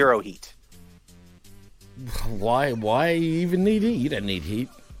 0 heat. Why even need heat? You don't need heat.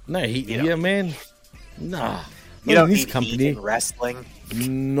 No heat here, man. Nah. You don't need heat in wrestling.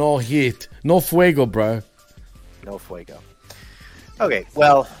 No heat. No fuego, bro. No fuego. Okay,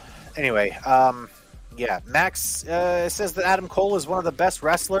 well, anyway, Max says that Adam Cole is one of the best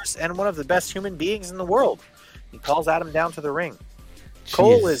wrestlers and one of the best human beings in the world. He calls Adam down to the ring.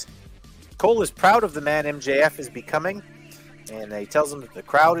 Jeez. Cole is proud of the man MJF is becoming, and he tells him that the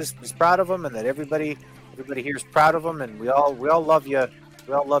crowd is proud of him, and that everybody here is proud of him, and we all love you.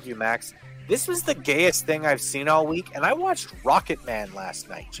 We all love you, Max. This was the gayest thing I've seen all week, and I watched Rocket Man last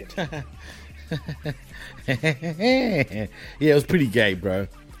night, Jimmy. Yeah, it was pretty gay, bro.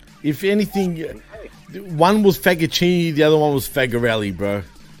 If anything, one was Fagocini, the other one was Fagarelli, bro.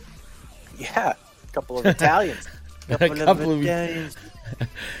 Yeah, a couple of Italians. A couple of Italians.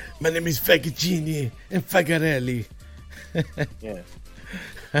 My name is Fagocini and Fagarelli. Yeah.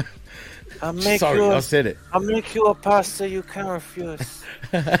 I said it. I'll make you a pasta you can't refuse.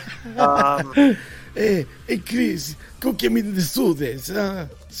 Hey, Chris, go get me the sodas.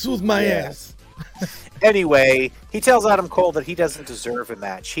 Soothe my ass. Anyway, he tells Adam Cole that he doesn't deserve a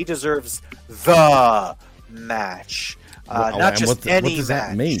match. He deserves the match. Not just any match. What does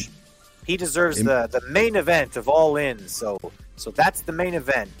that mean? He deserves the main event of All In. So that's the main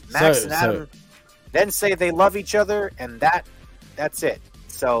event. Max and Adam then say they love each other, and that's it.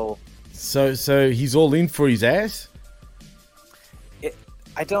 So he's all in for his ass?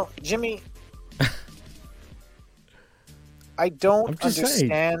 Jimmy, I don't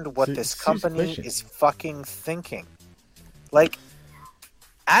understand what this company is fucking thinking. Like,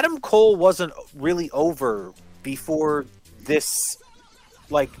 Adam Cole wasn't really over before this,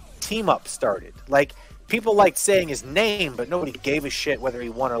 team up started. Like, people liked saying his name, but nobody gave a shit whether he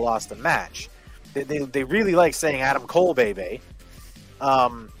won or lost a match. They really like saying Adam Cole, baby.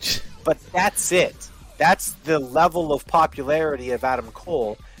 But that's it. That's the level of popularity of Adam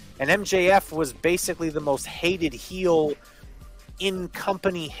Cole. And MJF was basically the most hated heel in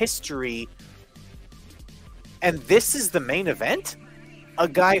company history. And this is the main event? A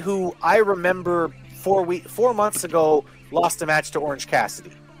guy who I remember 4 months ago lost a match to Orange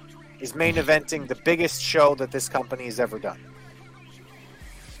Cassidy is main eventing the biggest show that this company has ever done.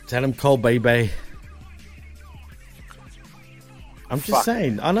 It's Adam Cole, baby. I'm just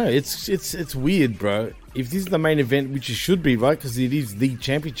saying. I know it's weird, bro. If this is the main event, which it should be, right? Because it is the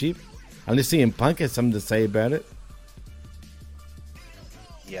championship. Unless CM Punk has something to say about it.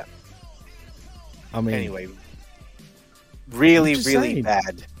 Yeah. I mean, anyway, really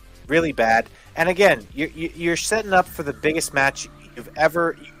bad, really bad. And again, you're setting up for the biggest match you've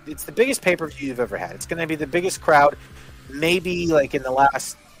ever. It's the biggest pay-per-view you've ever had. It's going to be the biggest crowd, maybe in the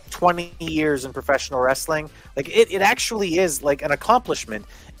last 20 years in professional wrestling. It actually is an accomplishment,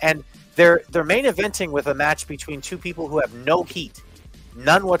 and they're main eventing with a match between two people who have no heat,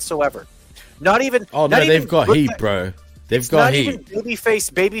 none whatsoever. Not even. Oh no, they've got heat, bro. They've got heat. Not even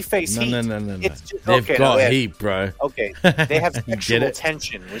babyface heat. No. They've got heat, bro. Okay, they have sexual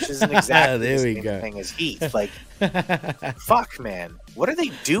tension, which isn't exactly the same thing as heat. Fuck, man, what are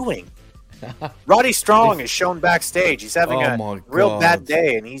they doing? Roddy Strong is shown backstage. He's having a real bad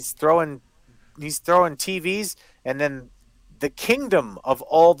day, and he's throwing TVs, and then the kingdom of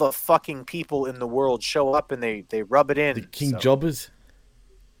all the fucking people in the world show up, and they rub it in. The King Jobbers.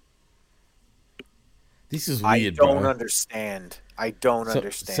 This is weird, I don't understand. I don't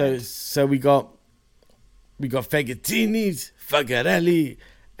understand. So we got Fagottinis, Fagarelli,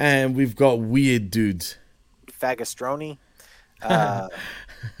 and we've got weird dudes. Fagastroni.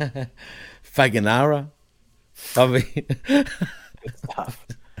 Faganara. I mean, good stuff.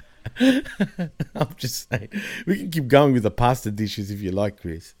 I'm just saying. We can keep going with the pasta dishes if you like,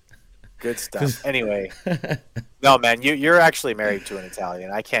 Chris. Good stuff. Anyway, no, man, you're actually married to an Italian.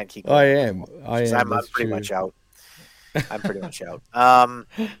 I can't keep. I am. I'm pretty much out. I'm pretty much out.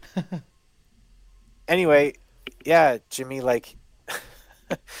 Anyway, yeah, Jimmy, like,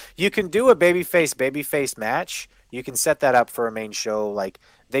 you can do a babyface match. You can set that up for a main show. Like,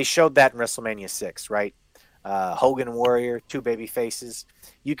 they showed that in WrestleMania 6, right? Hogan and Warrior, 2 baby faces.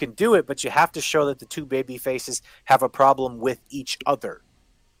 You can do it, but you have to show that the 2 baby faces have a problem with each other,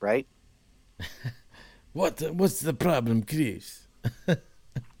 right? What's the problem, Chris?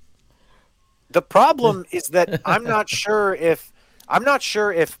 The problem is that I'm not sure if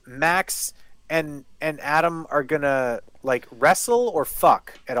Max and Adam are gonna like wrestle or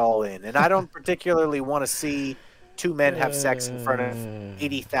fuck at All In, and I don't particularly want to see 2 men have sex in front of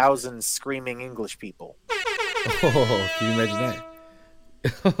 80,000 screaming English people. Oh, can you imagine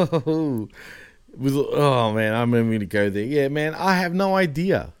that? Oh man, I'm going to go there. Yeah, man, I have no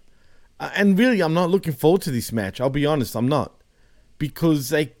idea. And really, I'm not looking forward to this match. I'll be honest, I'm not, because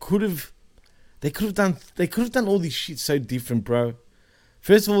they could have done all this shit so different, bro.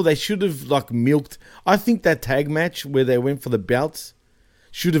 First of all, they should have like milked. I think that tag match where they went for the belts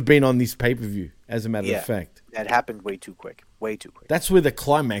should have been on this pay-per-view. As a matter of fact, that happened way too quick. Way too quick. That's where the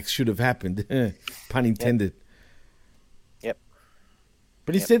climax should have happened. Pun intended. Yep.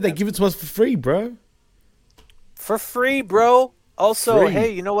 But instead, they give it to us for free, bro. For free, bro. Also, Free.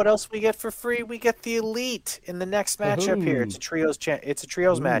 hey, you know what else we get for free? We get the Elite in the next matchup here. It's a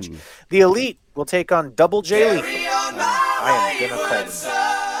trios match. The Elite will take on Double J Lethal. I am gonna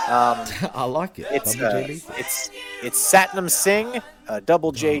call them. I like it. It's Satnam Singh,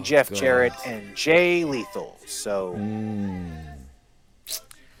 Double J, Jeff Jarrett, and Jay Lethal. So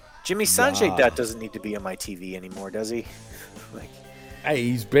Jimmy Sanjay Dutt doesn't need to be on my TV anymore, does he? Like, hey,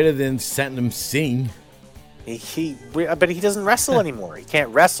 he's better than Satnam Singh. But he doesn't wrestle anymore. He can't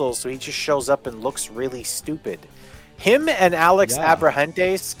wrestle, so he just shows up and looks really stupid. Him and Alex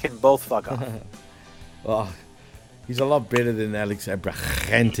Abrahantes can both fuck off. Oh, he's a lot better than Alex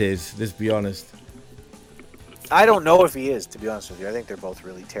Abrahantes, let's be honest. I don't know if he is, to be honest with you. I think they're both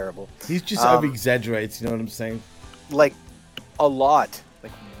really terrible. He's just over-exaggerates, you know what I'm saying? Like, a lot.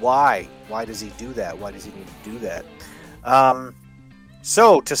 Like, why? Why does he do that? Why does he need to do that?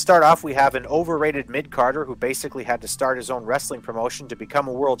 So, to start off, we have an overrated mid-carder who basically had to start his own wrestling promotion to become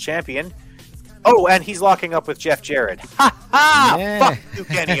a world champion. Oh, and he's locking up with Jeff Jarrett. Ha ha! Yeah. Fuck you,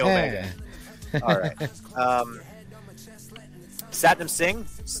 Kenny Omega. All right. Satnam Singh,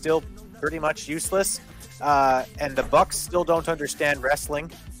 still pretty much useless. And the Bucks still don't understand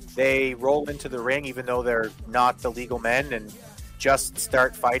wrestling. They roll into the ring even though they're not the legal men and just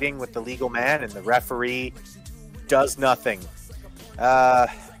start fighting with the legal man, and the referee does nothing.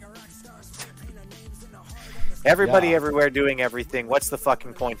 Everybody everywhere doing everything. What's the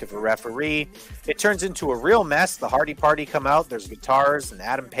fucking point of a referee? It turns into a real mess. The Hardy Party come out. There's guitars and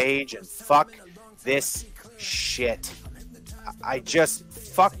Adam Page, and fuck this shit. I just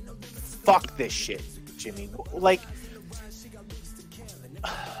fuck this shit, Jimmy. Like,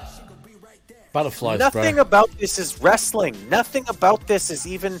 butterflies. Nothing about this is wrestling. Nothing about this is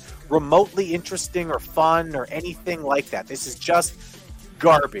even remotely interesting or fun or anything like that. This is just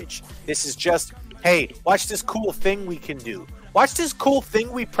garbage. This is just, hey, watch this cool thing we can do. Watch this cool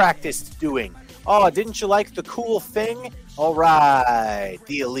thing we practiced doing. Oh, didn't you like the cool thing? All right,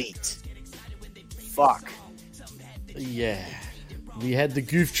 the Elite. Fuck. Yeah. We had the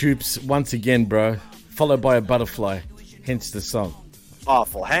Goof Troops once again, bro. Followed by a butterfly. Hence the song.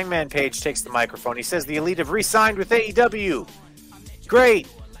 Awful. Hangman Page takes the microphone. He says the Elite have re-signed with AEW. Great.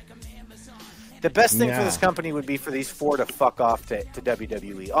 The best thing for this company would be for these 4 to fuck off to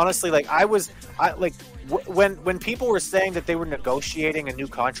WWE. Honestly, like when people were saying that they were negotiating a new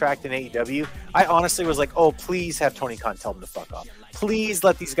contract in AEW, I honestly was like, oh, please have Tony Khan tell them to fuck off. Please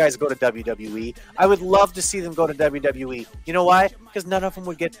let these guys go to WWE. I would love to see them go to WWE. You know why? Because none of them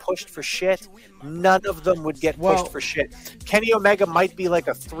would get pushed for shit. None of them would get pushed for shit. Kenny Omega might be like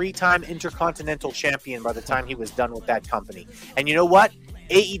a 3-time Intercontinental Champion by the time he was done with that company. And you know what?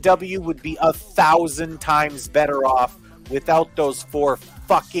 AEW would be 1,000 times better off without those 4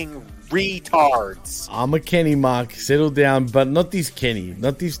 fucking retards. I'm a Kenny, Mark. Settle down, but not this Kenny.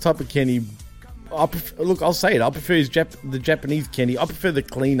 Not this type of Kenny. Look, I'll say it. I prefer the Japanese Kenny. I prefer the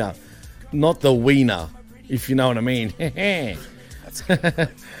cleaner, not the wiener, if you know what I mean. That's good.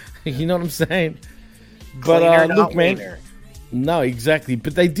 You know what I'm saying? Cleaner, but look, man. wiener. No, exactly.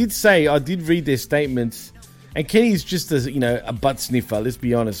 But they did say, I did read their statements, and Kenny's just a butt sniffer. Let's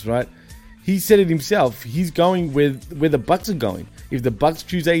be honest, right? He said it himself. He's going where the Bucks are going. If the Bucks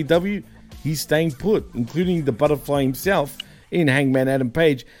choose AEW, he's staying put, including the Butterfly himself in Hangman Adam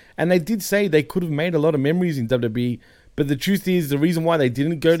Page. And they did say they could have made a lot of memories in WWE, but the truth is, the reason why they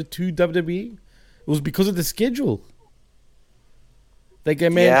didn't go to WWE was because of the schedule. They go,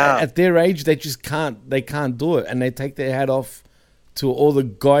 man, at their age, they just can't do it, and they take their hat off to all the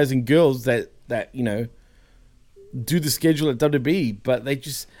guys and girls that do the schedule at WWE, but they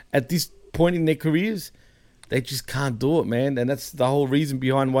just, at this point in their careers, they just can't do it, man. And that's the whole reason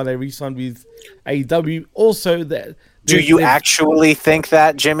behind why they re-signed with AEW. Also, that do you actually think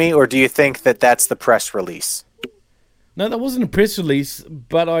that, Jimmy, or do you think that that's the press release? No, that wasn't a press release,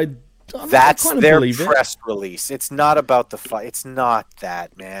 but that's their press release. It's not about the fight. It's not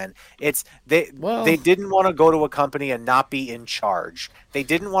that, man. It's they didn't want to go to a company and not be in charge. They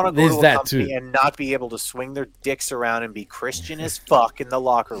didn't want to go to a company and not be able to swing their dicks around and be Christian as fuck in the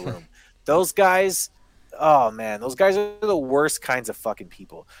locker room. Those guys, oh man, those guys are the worst kinds of fucking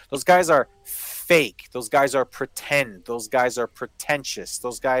people. Those guys are fake. Those guys are pretend. Those guys are pretentious.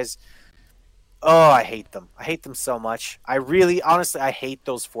 Those guys, oh, I hate them. I hate them so much. I really, honestly, I hate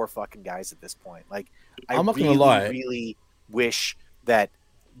those 4 fucking guys at this point. Like, I'm not gonna lie. Really wish that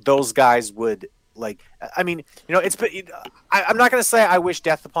those guys would, like, I mean, I'm not going to say I wish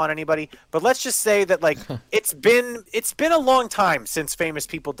death upon anybody, but let's just say that, like, it's been a long time since famous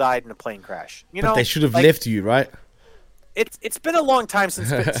people died in a plane crash. But they should have left you, right? It's been a long time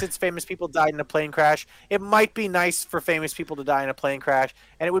since famous people died in a plane crash. It might be nice for famous people to die in a plane crash,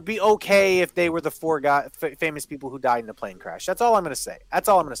 and it would be okay if they were the 4 famous people who died in a plane crash. That's all I'm going to say. That's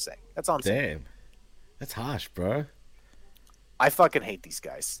all I'm saying. Damn. That's harsh, bro. I fucking hate these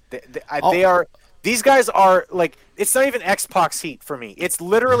guys. These guys are, like, it's not even Xbox heat for me. It's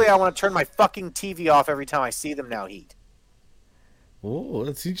literally I want to turn my fucking TV off every time I see them now heat. Oh,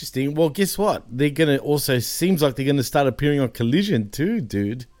 that's interesting. Well, guess what? They're going to also, seems like they're going to start appearing on Collision too,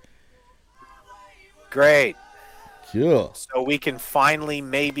 dude. Great. Cool. So we can finally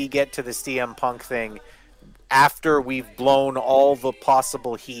maybe get to the CM Punk thing after we've blown all the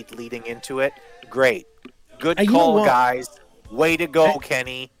possible heat leading into it. Great. Good call, guys. Way to go,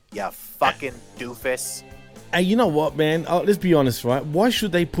 Kenny. You fucking doofus. Hey, you know what, man? Let's be honest, right? Why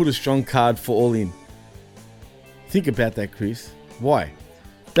should they put a strong card for All In? Think about that, Chris. Why?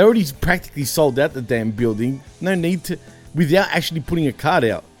 They already practically sold out the damn building. No need to, without actually putting a card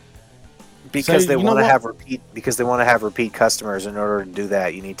out. Because they want to have repeat. Because they want to have repeat customers. In order to do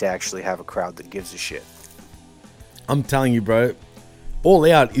that, you need to actually have a crowd that gives a shit. I'm telling you, bro. All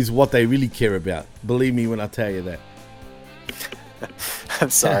Out is what they really care about. Believe me when I tell you that.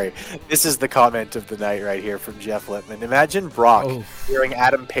 I'm sorry. This is the comment of the night right here from Jeff Lippman. Imagine Brock hearing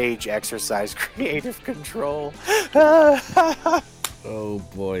Adam Page exercise creative control. Oh,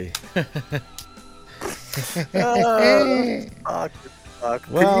 boy. Fuck.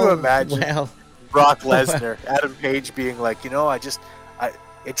 Can you imagine Brock Lesnar, Adam Page being like,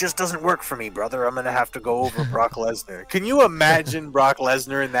 it just doesn't work for me, brother. I'm going to have to go over Brock Lesnar. Can you imagine Brock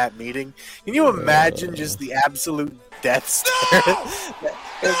Lesnar in that meeting? Can you imagine just the absolute death stare?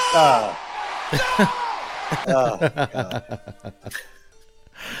 God.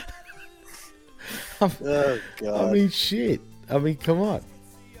 Oh, God. I mean, shit. I mean, come on.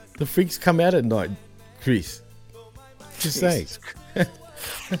 The freaks come out at night, Chris. Just saying.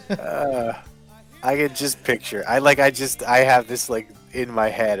 I can just picture. I have this, like, in my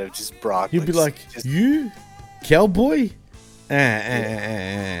head of just Brock. You'd be like, you? Cowboy? You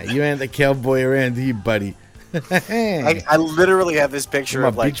ain't the cowboy around here, buddy. I literally have this picture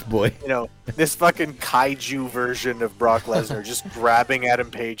of, like, bitch boy. This fucking kaiju version of Brock Lesnar just grabbing Adam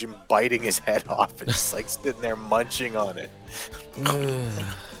Page and biting his head off and just, like, sitting there munching on it.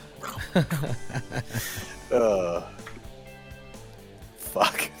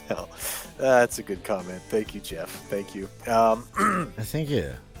 Fuck hell. That's a good comment. Thank you, Jeff. Thank you. Thank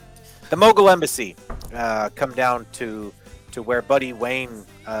you. The Mogul Embassy come down to where Buddy Wayne,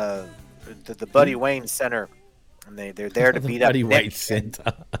 the Buddy Wayne Center, and they're there to beat up Buddy Nick. Wayne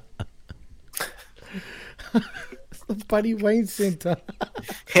Center. The Buddy Wayne Center.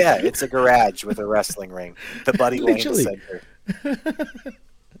 Yeah, it's a garage with a wrestling ring. The Buddy Wayne Center.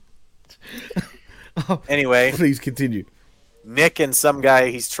 Anyway, please continue. Nick and some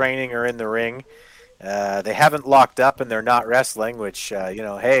guy he's training are in the ring. They haven't locked up and they're not wrestling, which,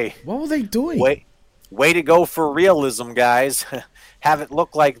 hey. What were they doing? Way to go for realism, guys. Have it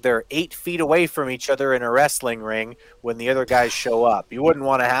look like they're 8 feet away from each other in a wrestling ring when the other guys show up. You wouldn't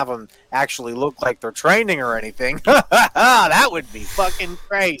want to have them actually look like they're training or anything. That would be fucking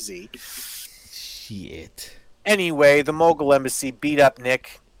crazy. Shit. Anyway, the Mogul Embassy beat up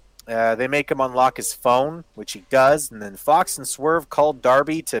Nick. They make him unlock his phone, which he does, and then Fox and Swerve called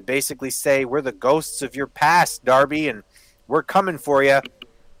Darby to basically say, "We're the ghosts of your past, Darby, and we're coming for you."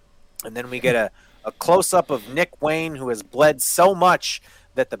 And then we get a close-up of Nick Wayne, who has bled so much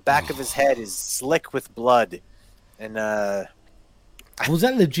that the back of his head is slick with blood. And was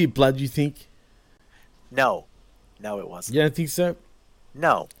that legit blood, you think? No, it wasn't. You don't think so?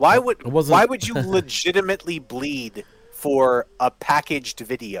 No. Why would you legitimately bleed for a packaged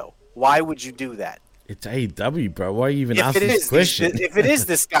video? Why would you do that? It's AEW, bro. Why are you even asking this question? If it is,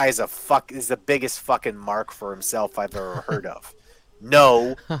 this guy is the biggest fucking mark for himself I've ever heard of.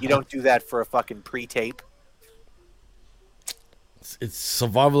 No, you don't do that for a fucking pre-tape. It's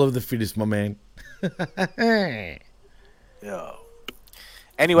survival of the fittest, my man. No.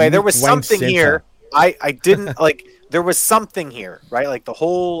 Anyway, there was something here. I didn't like. There was something here, right? Like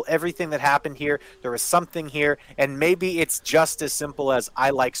everything that happened here. There was something here, and maybe it's just as simple as I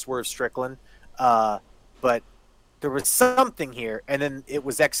like Swerve Strickland, but there was something here, and then it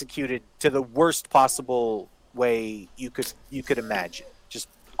was executed to the worst possible way you could imagine. Just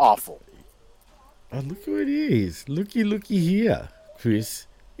awful. Oh, look who it is. Looky here, Chris.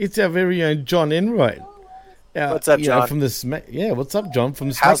 It's our very own John Enright. What's up, John? From the what's up, John? From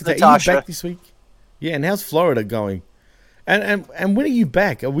the How's Smack. Natasha? Are you back this week? Yeah, and how's Florida going? And when are you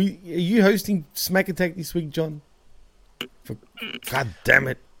back? Are you hosting Smack Attack this week, John? God damn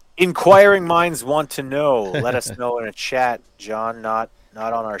it. Inquiring minds want to know. Let us know in a chat, John. Not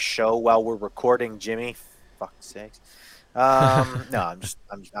on our show while we're recording, Jimmy. Fuck's sakes. No, I'm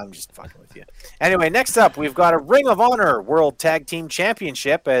just fucking with you. Anyway, next up, we've got a Ring of Honor World Tag Team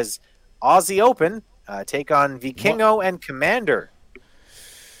Championship as Aussie Open take on Vikingo and Commander.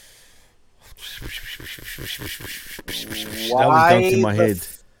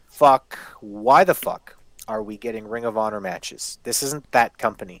 Why the fuck are we getting Ring of Honor matches? This isn't that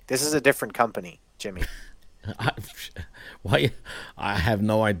company. This is a different company, Jimmy. Why? I have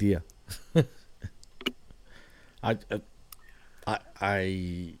no idea. I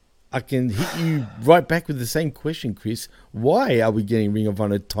can hit you right back with the same question, Chris. Why are we getting Ring of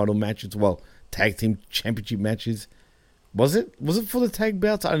Honor title matches? Well, tag team championship matches. Was it for the tag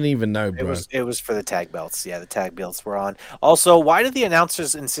belts? I don't even know, bro. It was for the tag belts. Yeah, the tag belts were on. Also, why did the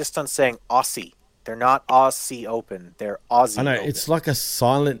announcers insist on saying Aussie? They're not Aussie Open. They're Aussie. I know Open. It's like a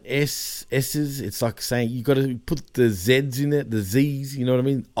silent S's. It's like saying you got to put the Z's in it, the Z's. You know what I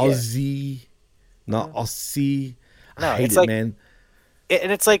mean? Aussie, not Aussie. I hate it, man.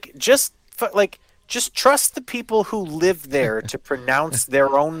 And it's like just trust the people who live there to pronounce their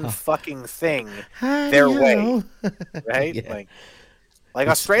own fucking thing their way, right? Yeah. Like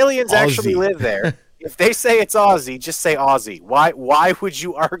Australians actually live there. If they say it's Aussie, just say Aussie. Why would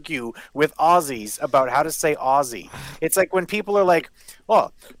you argue with Aussies about how to say Aussie? It's like when people are like,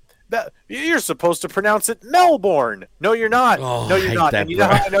 "Oh, you're supposed to pronounce it Melbourne." No, you're not. No, you're not. And you know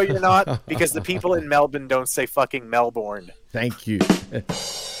how I know you're not? Because the people in Melbourne don't say fucking Melbourne. Thank you.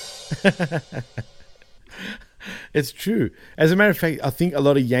 It's true. As a matter of fact, I think a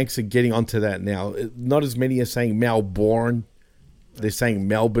lot of Yanks are getting onto that now. Not as many are saying Melbourne. They're saying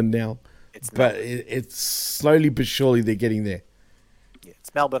Melbourne now. It's slowly but surely they're getting there. Yeah,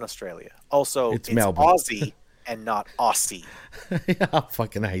 it's Melbourne, Australia. Also, it's Melbourne. Aussie and not Aussie. Yeah, I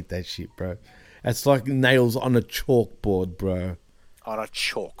fucking hate that shit, bro. It's like nails on a chalkboard, bro. On a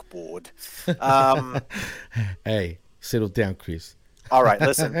chalkboard. Hey, settle down, Chris. All right,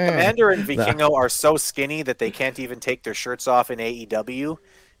 listen. Commander and Vikingo are so skinny that they can't even take their shirts off in AEW.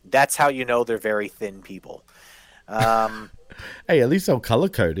 That's how you know they're very thin people. Hey, at least they're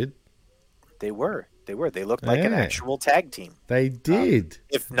color-coded. They were. They looked like an actual tag team. They did.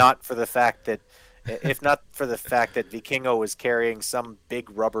 If not for the fact that Vikingo was carrying some big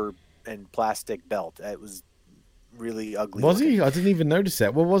rubber and plastic belt. It was really ugly. Was he? I didn't even notice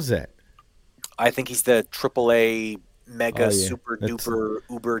that. What was that? I think he's the AAA Mega Super Duper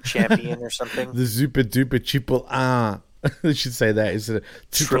Uber champion or something. The Super Duper Triple R. They should say that. It's a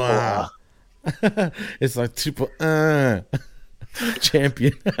Triple R. It's like Triple R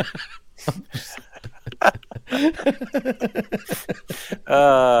champion.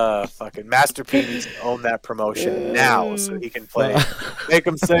 Fucking Master P needs to own that promotion now so he can play. Make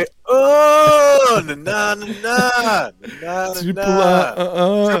him say, "Oh, na na na na na Triple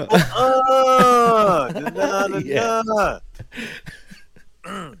na na na."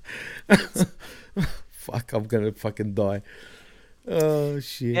 Fuck, I'm gonna fucking die. Oh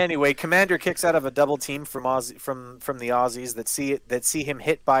shit. Anyway, Commander kicks out of a double team from the Aussies that see him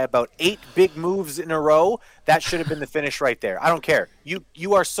hit by about 8 big moves in a row. That should have been the finish right there. I don't care.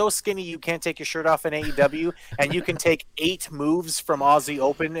 You are so skinny you can't take your shirt off in AEW, and you can take 8 moves from Aussie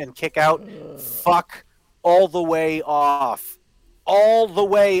Open and kick out. Fuck all the way off. All the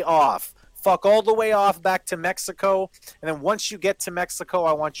way off. Fuck all the way off back to Mexico. And then once you get to Mexico,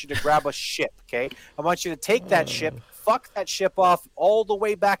 I want you to grab a ship, okay? I want you to take that ship, fuck that ship off all the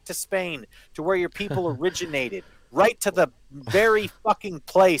way back to Spain, to where your people originated, right to the very fucking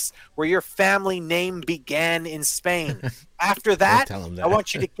place where your family name began in Spain. After that, I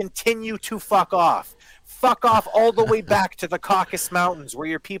want you to continue to fuck off. Fuck off all the way back to the Caucasus Mountains, where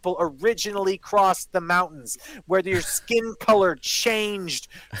your people originally crossed the mountains, where your skin color changed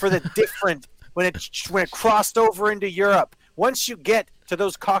for the different when it crossed over into Europe. Once you get to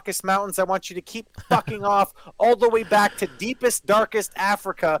those Caucasus Mountains, I want you to keep fucking off all the way back to deepest, darkest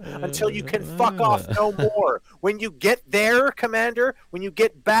Africa until you can fuck off no more. When you get there, Commander, when you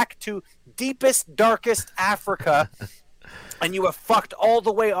get back to deepest, darkest Africa, and you have fucked all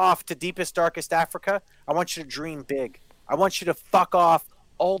the way off to deepest, darkest Africa, I want you to dream big. I want you to fuck off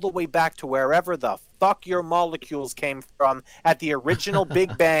all the way back to wherever the fuck your molecules came from at the original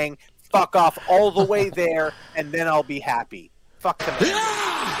Big Bang. Fuck off all the way there, and then I'll be happy. Fuck Commander.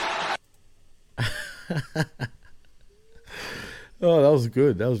 Oh, that was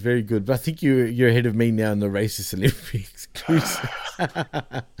good. That was very good. But I think you're ahead of me now in the racist Olympics.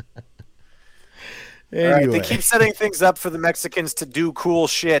 Anyway. All right, they keep setting things up for the Mexicans to do cool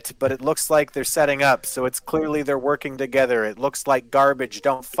shit, but it looks like they're setting up, so it's clearly they're working together. It looks like garbage.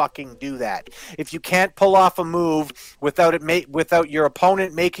 Don't fucking do that. If you can't pull off a move without your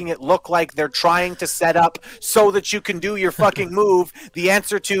opponent making it look like they're trying to set up so that you can do your fucking move, the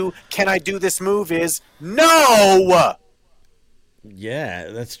answer to can I do this move is no!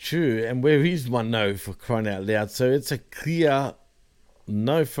 Yeah, that's true. And where is my no, for crying out loud? So it's a clear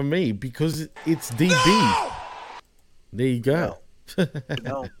no for me because it's DB. No! There you go.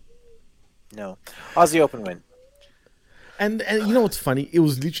 No. Aussie Open win. And you know what's funny? It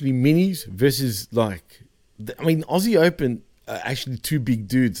was literally minis versus Aussie Open are actually 2 big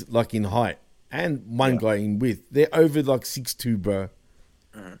dudes like in height and one guy in width. They're over like 6'2", bro.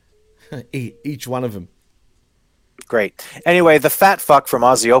 Each one of them. Great. Anyway, the fat fuck from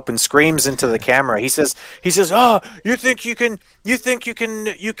Aussie Open screams into the camera. He says, "Oh, you think you can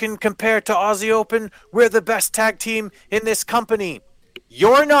compare to Aussie Open? We're the best tag team in this company.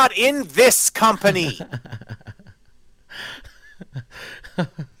 You're not in this company."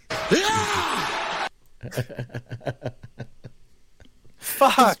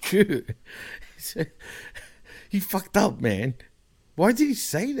 Fuck. He fucked up, man. Why did he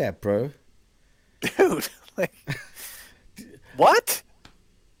say that, bro? Dude, like, what?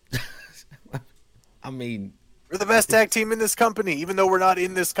 I mean, we're the best tag team in this company, even though we're not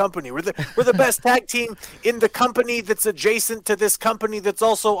in this company. We're the best tag team in the company that's adjacent to this company that's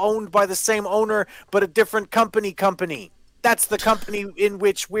also owned by the same owner, but a different company. That's the company in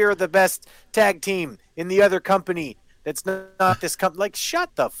which we're the best tag team in the other company that's not this company. Like,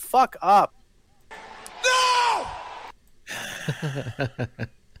 shut the fuck up. No!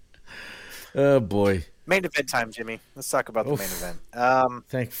 Oh, boy. Main event time, Jimmy. Let's talk about the main event.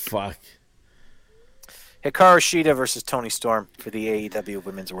 Thank fuck. Hikaru Shida versus Toni Storm for the AEW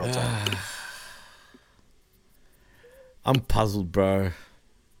Women's World Title. I'm puzzled, bro.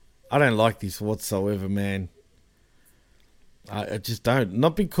 I don't like this whatsoever, man. I just don't.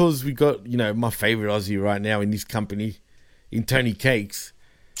 Not because we got, my favorite Aussie right now in this company, in Tony Cakes.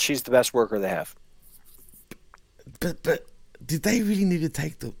 She's the best worker they have. But did they really need to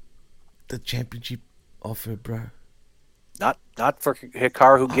take the championship off her, bro? Not for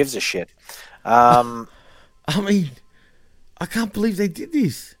Hikaru, who gives a shit. I mean, I can't believe they did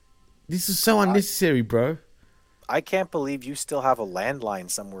this. This is so unnecessary, bro. I can't believe you still have a landline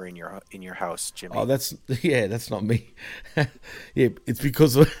somewhere in your house, Jimmy. Oh, that's not me. Yeah, it's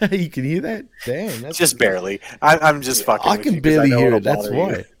because you can hear that. Damn, that's just barely. I'm just fucking. I can barely hear it. That's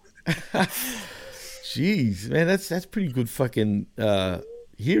why. Jeez, man, that's pretty good fucking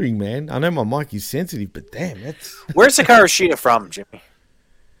hearing, man. I know my mic is sensitive, but damn, that's. Where's Hikaru Shida from, Jimmy?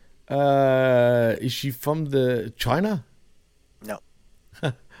 Is she from the China? No.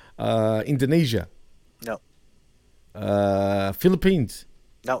 Indonesia? No. Philippines?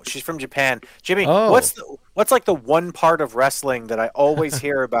 No, she's from Japan. Jimmy, Oh. what's like the one part of wrestling that I always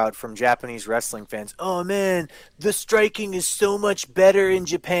hear about from Japanese wrestling fans? Oh man, the striking is so much better in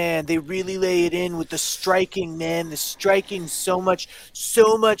Japan. They really lay it in with the striking, man. The striking so much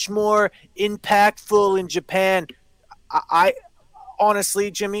more impactful in Japan.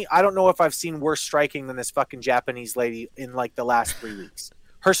 honestly, Jimmy, I don't know if I've seen worse striking than this fucking Japanese lady in like the last 3 weeks.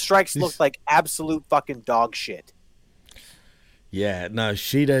 Her strikes look like absolute fucking dog shit. Yeah, no,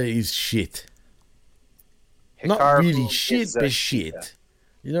 Shida is shit. Not Hikaru really is shit, a but Shida. shit.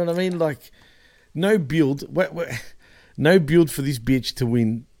 You know what I mean? Like, no build. No build for this bitch to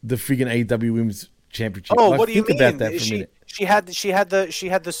win the friggin' AEW Women's Championship. Oh, like, what do you think mean? about that for a minute. She had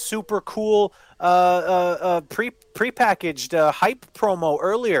the super cool prepackaged hype promo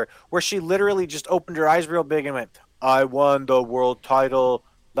earlier where she literally just opened her eyes real big and went, "I won the world title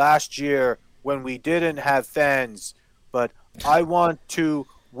last year when we didn't have fans, but I want to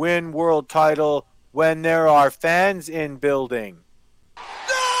win world title when there are fans in building."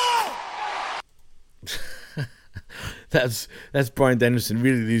 That's Bryan Danielson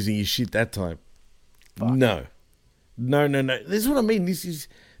really losing his shit that time. Fuck. No. This is what I mean. This is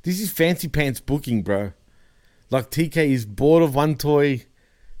fancy pants booking, bro. Like, TK is bored of one toy,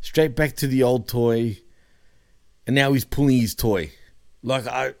 straight back to the old toy, and now he's pulling his toy. Like,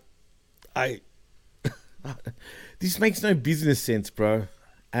 I this makes no business sense, bro,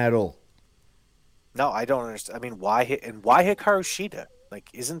 at all. No, I don't understand. I mean, why Hikaru Shida? Like,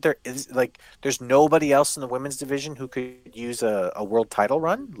 there's nobody else in the women's division who could use a world title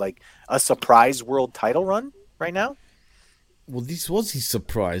run? Like, a surprise world title run right now? Well, this was his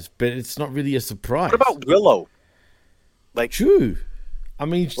surprise, but it's not really a surprise. What about Willow? Like, true. I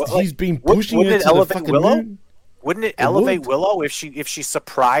mean, he's been pushing her to the fucking moon. Wouldn't it elevate Willow if she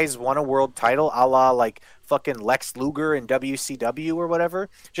surprise won a world title, a la like fucking Lex Luger in WCW or whatever?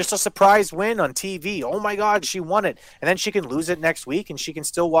 Just a surprise win on TV. Oh my God, she won it, and then she can lose it next week, and she can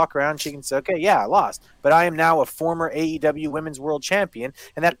still walk around. She can say, "Okay, yeah, I lost, but I am now a former AEW Women's World Champion,"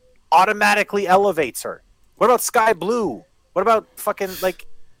 and that automatically elevates her. What about Sky Blue? What about fucking like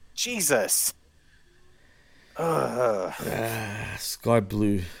Jesus? Sky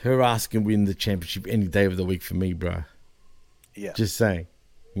Blue, her ass can win the championship any day of the week for me, bro. Yeah, just saying.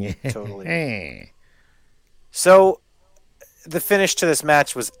 Yeah, totally. So, the finish to this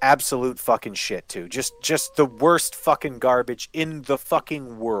match was absolute fucking shit too. Just the worst fucking garbage in the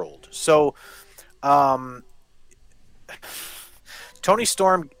fucking world. So, Toni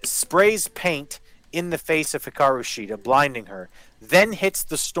Storm sprays paint in the face of Hikaru Shida, blinding her, then hits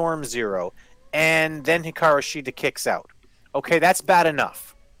the Storm Zero, and then Hikaru Shida kicks out. Okay, that's bad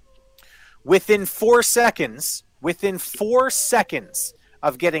enough. Within 4 seconds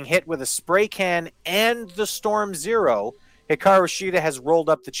of getting hit with a spray can and the Storm Zero, Hikaru Shida has rolled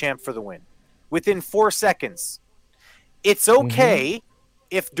up the champ for the win. Within 4 seconds. It's okay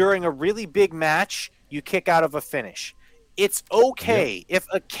if during a really big match you kick out of a finish. It's okay if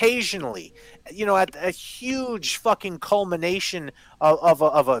occasionally, at a huge fucking culmination of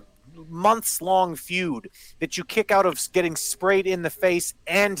a months-long feud, that you kick out of getting sprayed in the face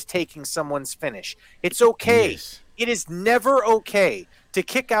and taking someone's finish. It's okay. Yes. It is never okay to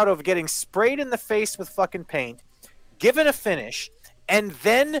kick out of getting sprayed in the face with fucking paint, given a finish, and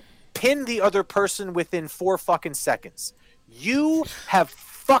then pin the other person within 4 fucking seconds. You have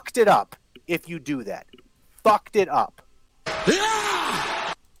fucked it up if you do that. Fucked it up.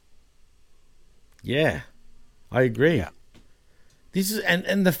 Yeah, I agree. Yeah. This is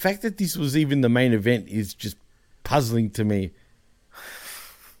and the fact that this was even the main event is just puzzling to me.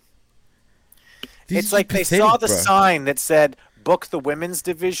 It's like pathetic, they saw the sign that said "book the women's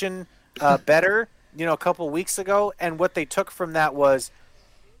division better," a couple weeks ago, and what they took from that was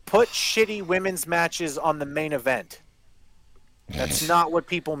put shitty women's matches on the main event. That's not what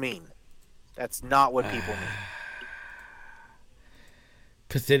people mean. That's not what people mean.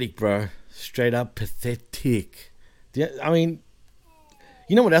 Pathetic, bro. Straight up pathetic. I mean,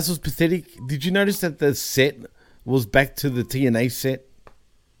 you know what else was pathetic? Did you notice that the set was back to the TNA set?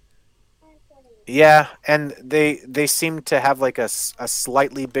 Yeah, and they seem to have like a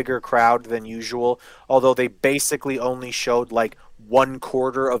slightly bigger crowd than usual, although they basically only showed like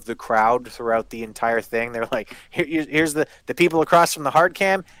 1/4 of the crowd throughout the entire thing. They're like, here's the people across from the hard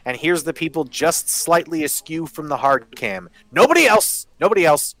cam, and here's the people just slightly askew from the hard cam. Nobody else,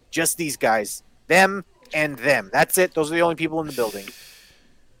 just these guys. Them and them. That's it. Those are the only people in the building.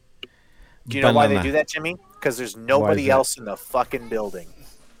 Do you know why they do that, Jimmy? Because there's nobody else in the fucking building.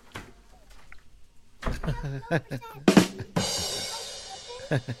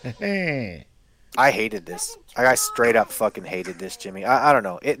 I hated this. I straight up fucking hated this, Jimmy. I don't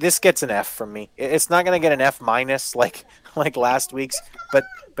know. This gets an F from me. It's not gonna get an F- like last week's,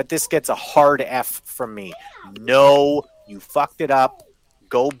 but this gets a hard F from me. No, you fucked it up.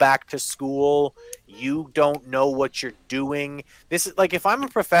 go back to school. You don't know what you're doing. This is like, if I'm a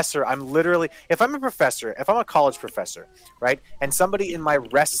professor, if I'm a college professor, right? And somebody in my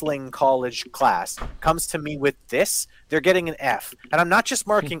wrestling college class comes to me with this, they're getting an F. And I'm not just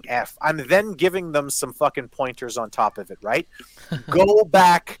marking F. I'm then giving them some fucking pointers on top of it, right? Go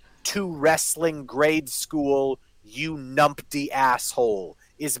back to wrestling grade school, you numpty asshole,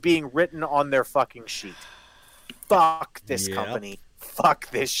 is being written on their fucking sheet. Fuck this company.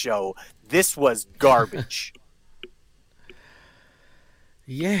 Fuck this show. This was garbage.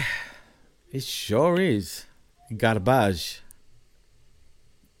 Yeah, it sure is. Garbage.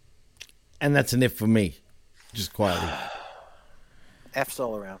 And that's an F for me. Just quietly. F's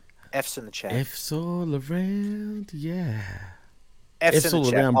all around. F's in the chat. F's all around, yeah. F's in the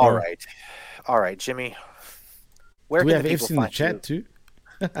chat. Around, all bro. right. All right, Jimmy. Where Do we can have the people F's in the find chat you? too?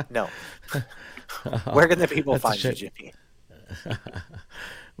 No. Where can the people That's a find you, shame. Jimmy?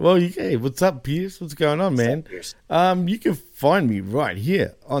 Well, hey, what's up, Pierce? What's going on, man? You can find me right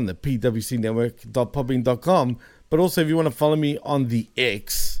here on the pwcnetwork.podbean.com. But also, if you want to follow me on the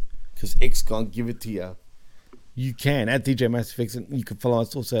X, because X can't give it to you, you can at DJ Massive X, and you can follow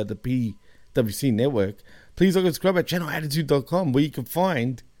us also at the PWC Network. Please also subscribe at channelattitude.com, where you can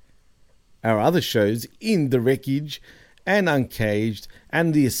find our other shows in the Wreckage and Uncaged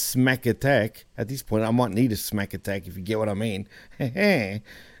and the Smack Attack. At this point, I might need a Smack Attack, if you get what I mean.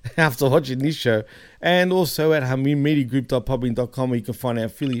 After watching this show. And also at HamimMediaGroup.podbean.com, where you can find our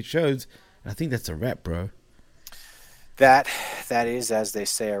affiliate shows. And I think that's a wrap, bro. That is, as they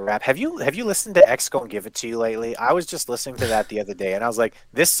say, a wrap. Have you listened to X Gon' Give It To You lately? I was just listening to that the other day, and I was like,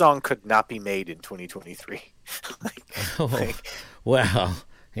 this song could not be made in 2023. Wow.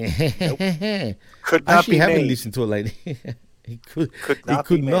 Nope. Could I not actually be haven't made. listened to it lately. It could not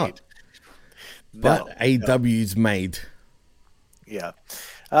be be not. made. But No. AW's made. Yeah.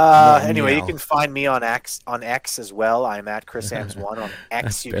 Not Anyway, now. you can find me on X as well. I'm at Chris Ambs1 on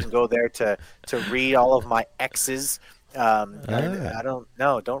X. You can go there to read all of my X's. I don't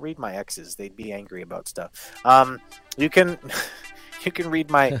read my X's. They'd be angry about stuff. You can read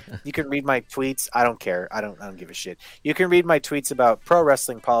my tweets. I don't care. I don't give a shit. You can read my tweets about pro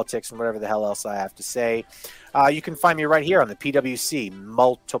wrestling, politics, and whatever the hell else I have to say. You can find me right here on the PWC.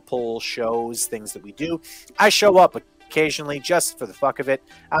 Multiple shows, things that we do. I show up occasionally just for the fuck of it,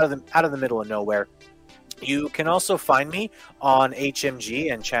 out of the middle of nowhere. You can also find me on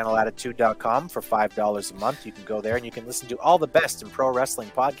HMG and channelattitude.com for $5 a month. You can go there and you can listen to all the best in pro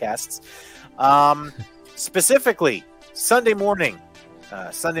wrestling podcasts. Specifically, Sunday morning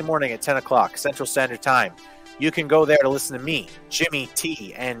at 10 o'clock Central Standard Time. You can go there to listen to me, Jimmy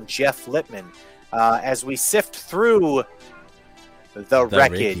T, and Jeff Lippman as we sift through the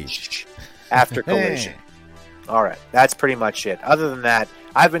wreckage after Collision. All right, that's pretty much it. Other than that,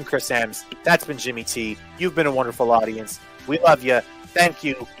 I've been Chris Ambs. That's been Jimmy T. You've been a wonderful audience. We love you. Thank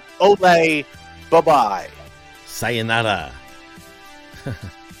you. Ole. Bye-bye. Sayonara.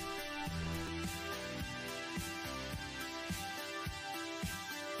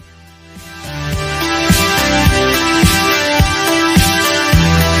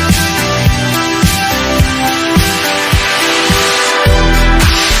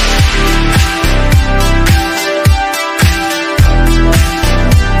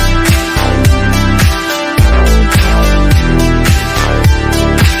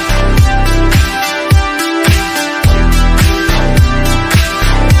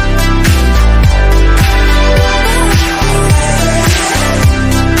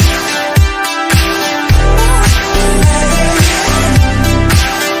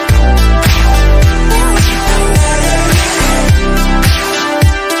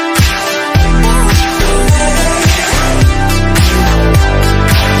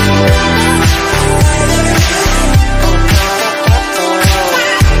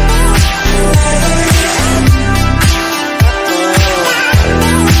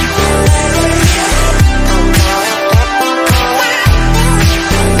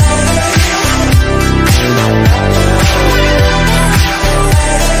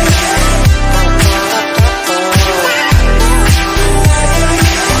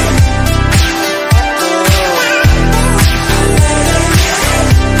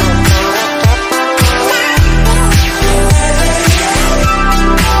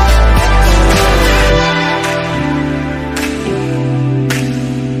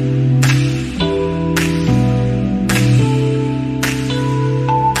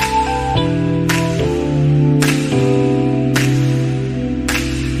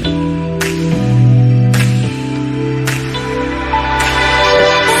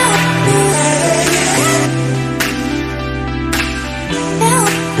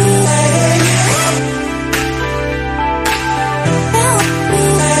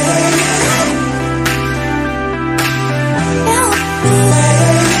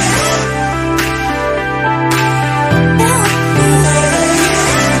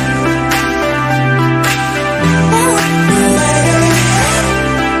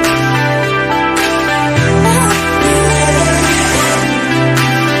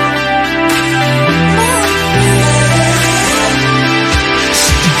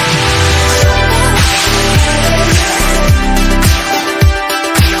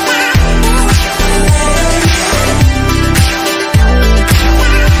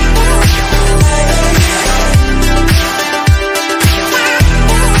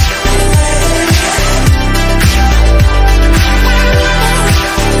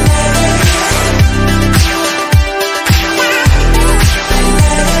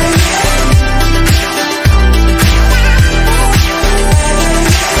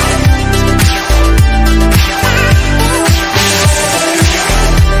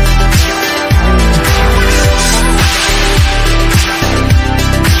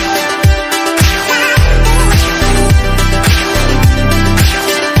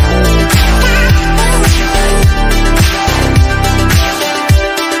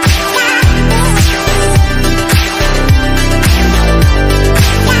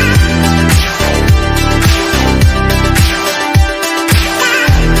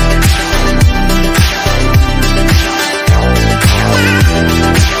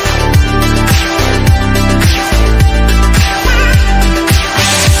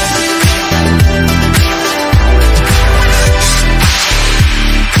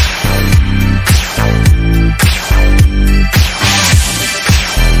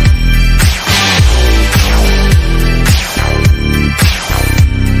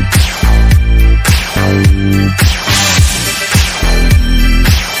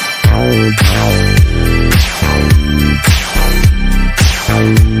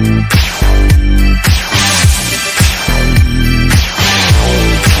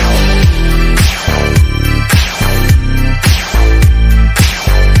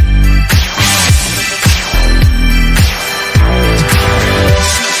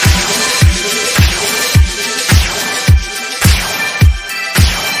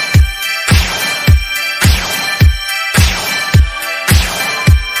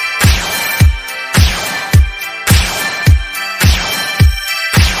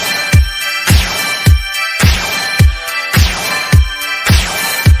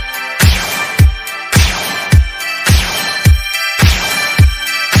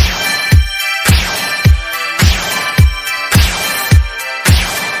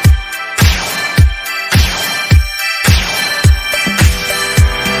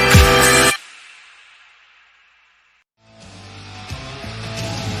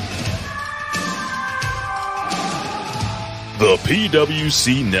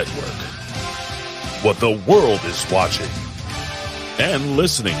 PWC Network. What the world is watching and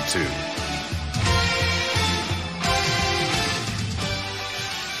listening to.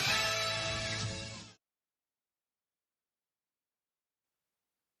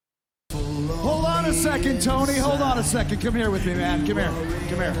 Hold on a second, Tony. Hold on a second. Come here with me, man. Come here.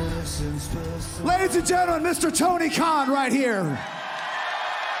 Come here. Ladies and gentlemen, Mr. Tony Khan right here.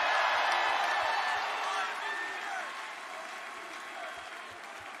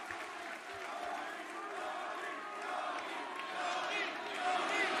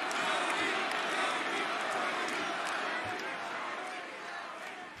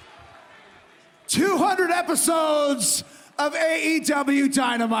 "200 episodes of AEW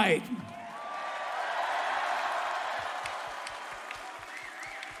Dynamite.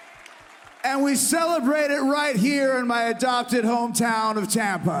 And we celebrate it right here in my adopted hometown of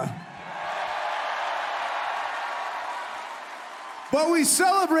Tampa. But we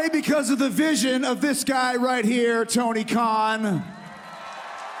celebrate because of the vision of this guy right here, Tony Khan.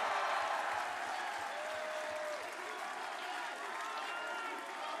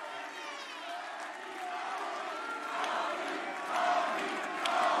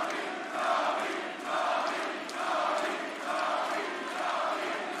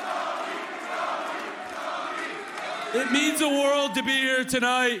 It means the world to be here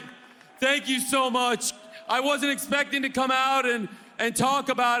tonight. Thank you so much. I wasn't expecting to come out and talk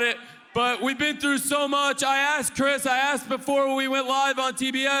about it, but we've been through so much. I asked Chris, I asked before we went live on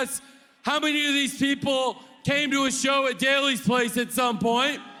TBS, how many of these people came to a show at Daly's Place at some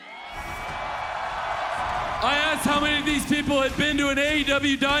point? I asked how many of these people had been to an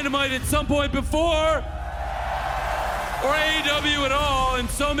AEW Dynamite at some point before, or AEW at all, and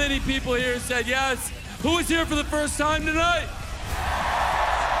so many people here said yes. Who is here for the first time tonight?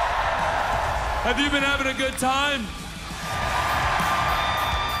 Have you been having a good time?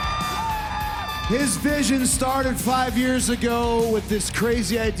 His vision started 5 years ago with this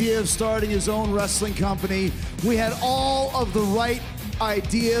crazy idea of starting his own wrestling company. We had all of the right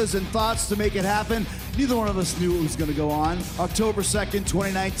ideas and thoughts to make it happen. Neither one of us knew it was going to go on. October 2nd,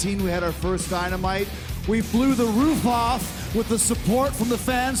 2019, we had our first Dynamite. We blew the roof off with the support from the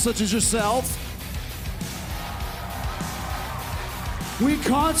fans such as yourself. We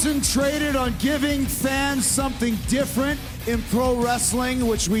concentrated on giving fans something different in pro wrestling,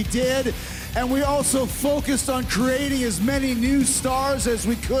 which we did. And we also focused on creating as many new stars as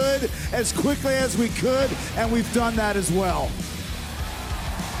we could, as quickly as we could, and we've done that as well.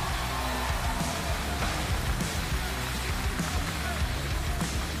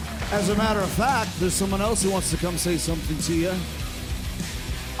 As a matter of fact, there's someone else who wants to come say something to you.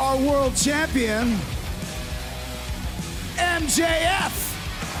 Our world champion, MJF.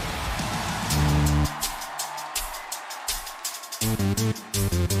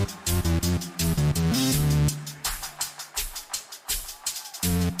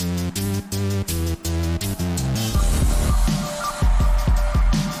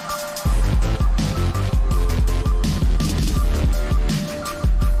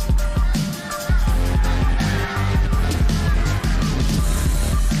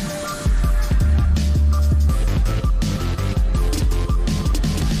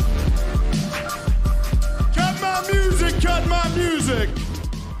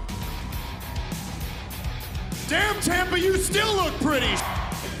 Damn, Tampa, you still look pretty.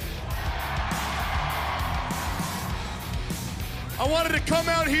 I wanted to come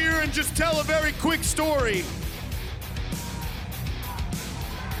out here and just tell a very quick story.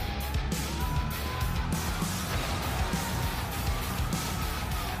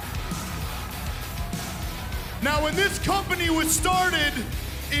 Now, when this company was started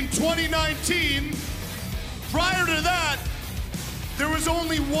in 2019, prior to that, there was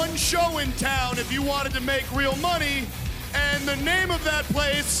only one show in town if you wanted to make real money, and the name of that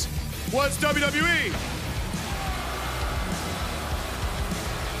place was WWE.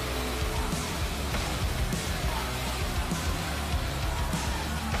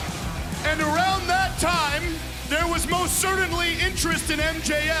 And around that time, there was most certainly interest in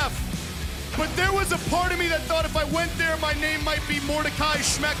MJF. But there was a part of me that thought if I went there, my name might be Mordecai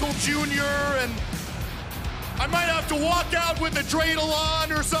Schmeckel Jr., and I might have to walk out with a dreidel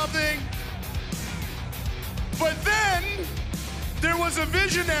on or something. But then there was a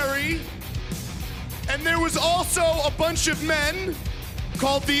visionary, and there was also a bunch of men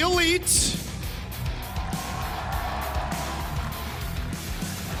called the Elite.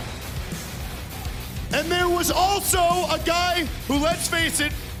 And there was also a guy who, let's face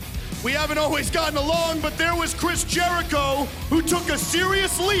it, we haven't always gotten along, but there was Chris Jericho, who took a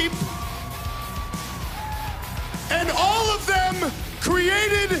serious leap And all of them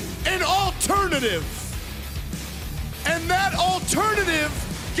created an alternative. And that alternative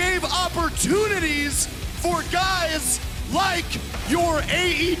gave opportunities for guys like your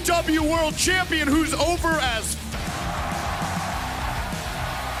AEW World Champion who's over as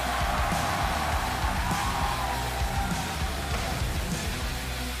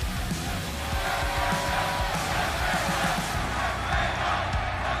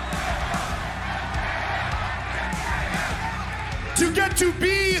to get to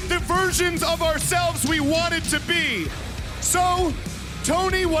be the versions of ourselves we wanted to be. So,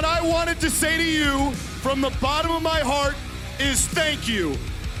 Tony, what I wanted to say to you from the bottom of my heart is thank you.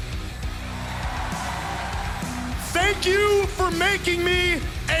 Thank you for making me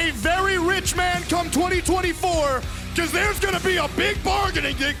a very rich man come 2024, because there's gonna be a big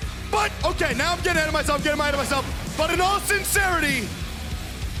bargaining gig. But, okay, now I'm getting ahead of myself, But in all sincerity,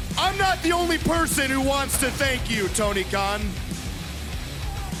 I'm not the only person who wants to thank you, Tony Khan.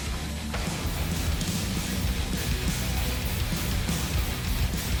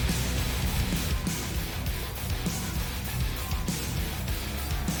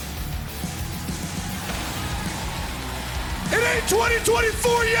 It ain't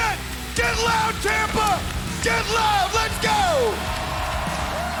 2024 yet! Get loud, Tampa! Get loud! Let's go!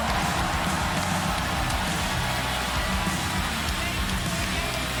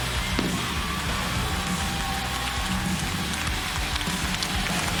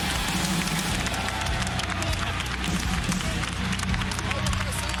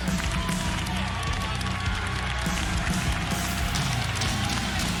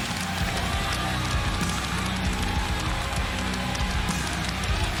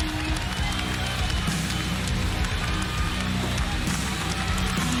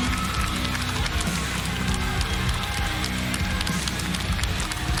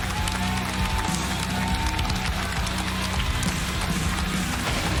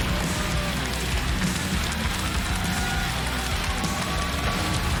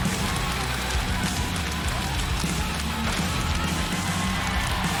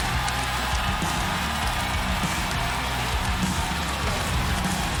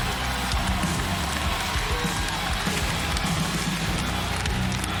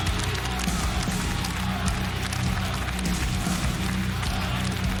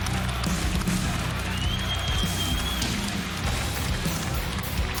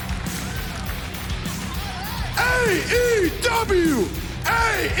 AEW!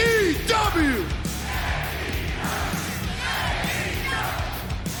 AEW!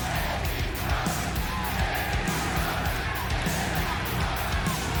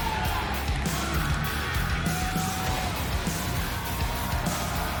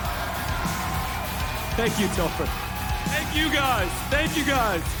 Thank you, Topher. Thank you guys. Thank you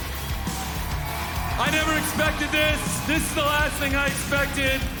guys. I never expected this. This is the last thing I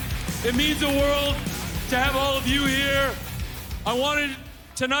expected. It means the world to have all of you here. I wanted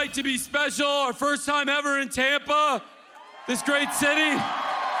tonight to be special. Our first time ever in Tampa, this great city.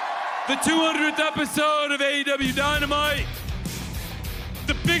 The 200th episode of AEW Dynamite.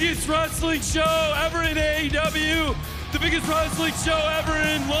 The biggest wrestling show ever in AEW. The biggest wrestling show ever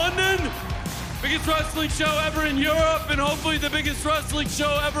in London. Biggest wrestling show ever in Europe, and hopefully the biggest wrestling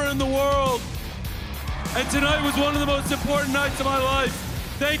show ever in the world. And tonight was one of the most important nights of my life.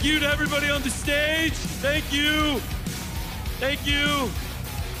 Thank you to everybody on the stage. Thank you. Thank you.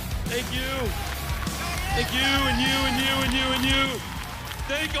 Thank you. Thank you, and you, and you, and you, and you.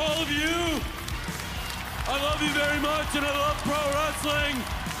 Thank all of you. I love you very much, and I love pro wrestling.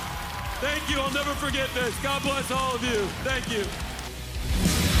 Thank you. I'll never forget this. God bless all of you. Thank you.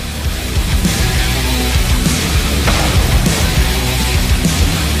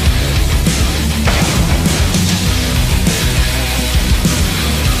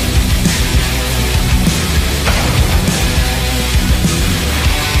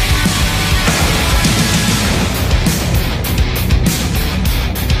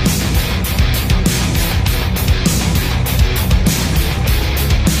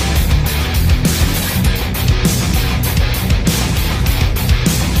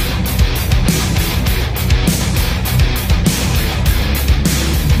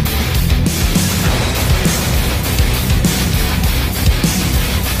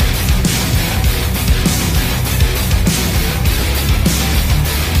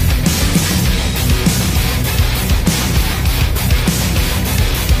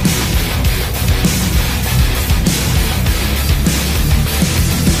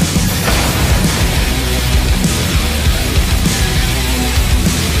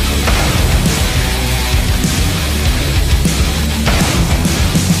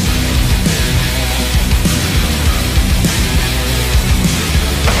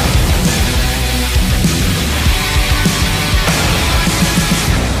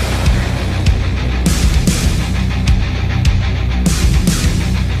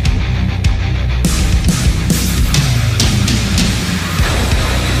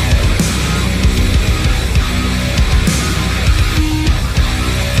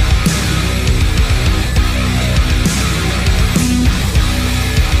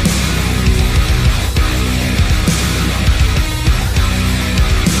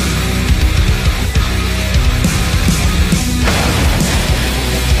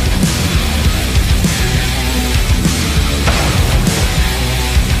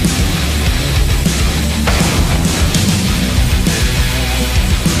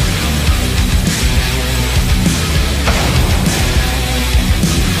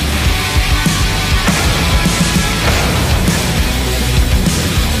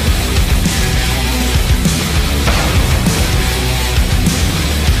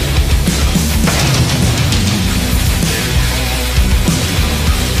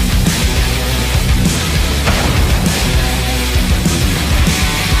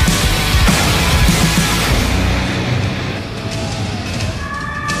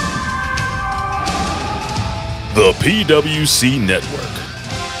 PWC Network.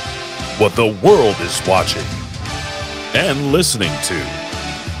 What the world is watching and listening to.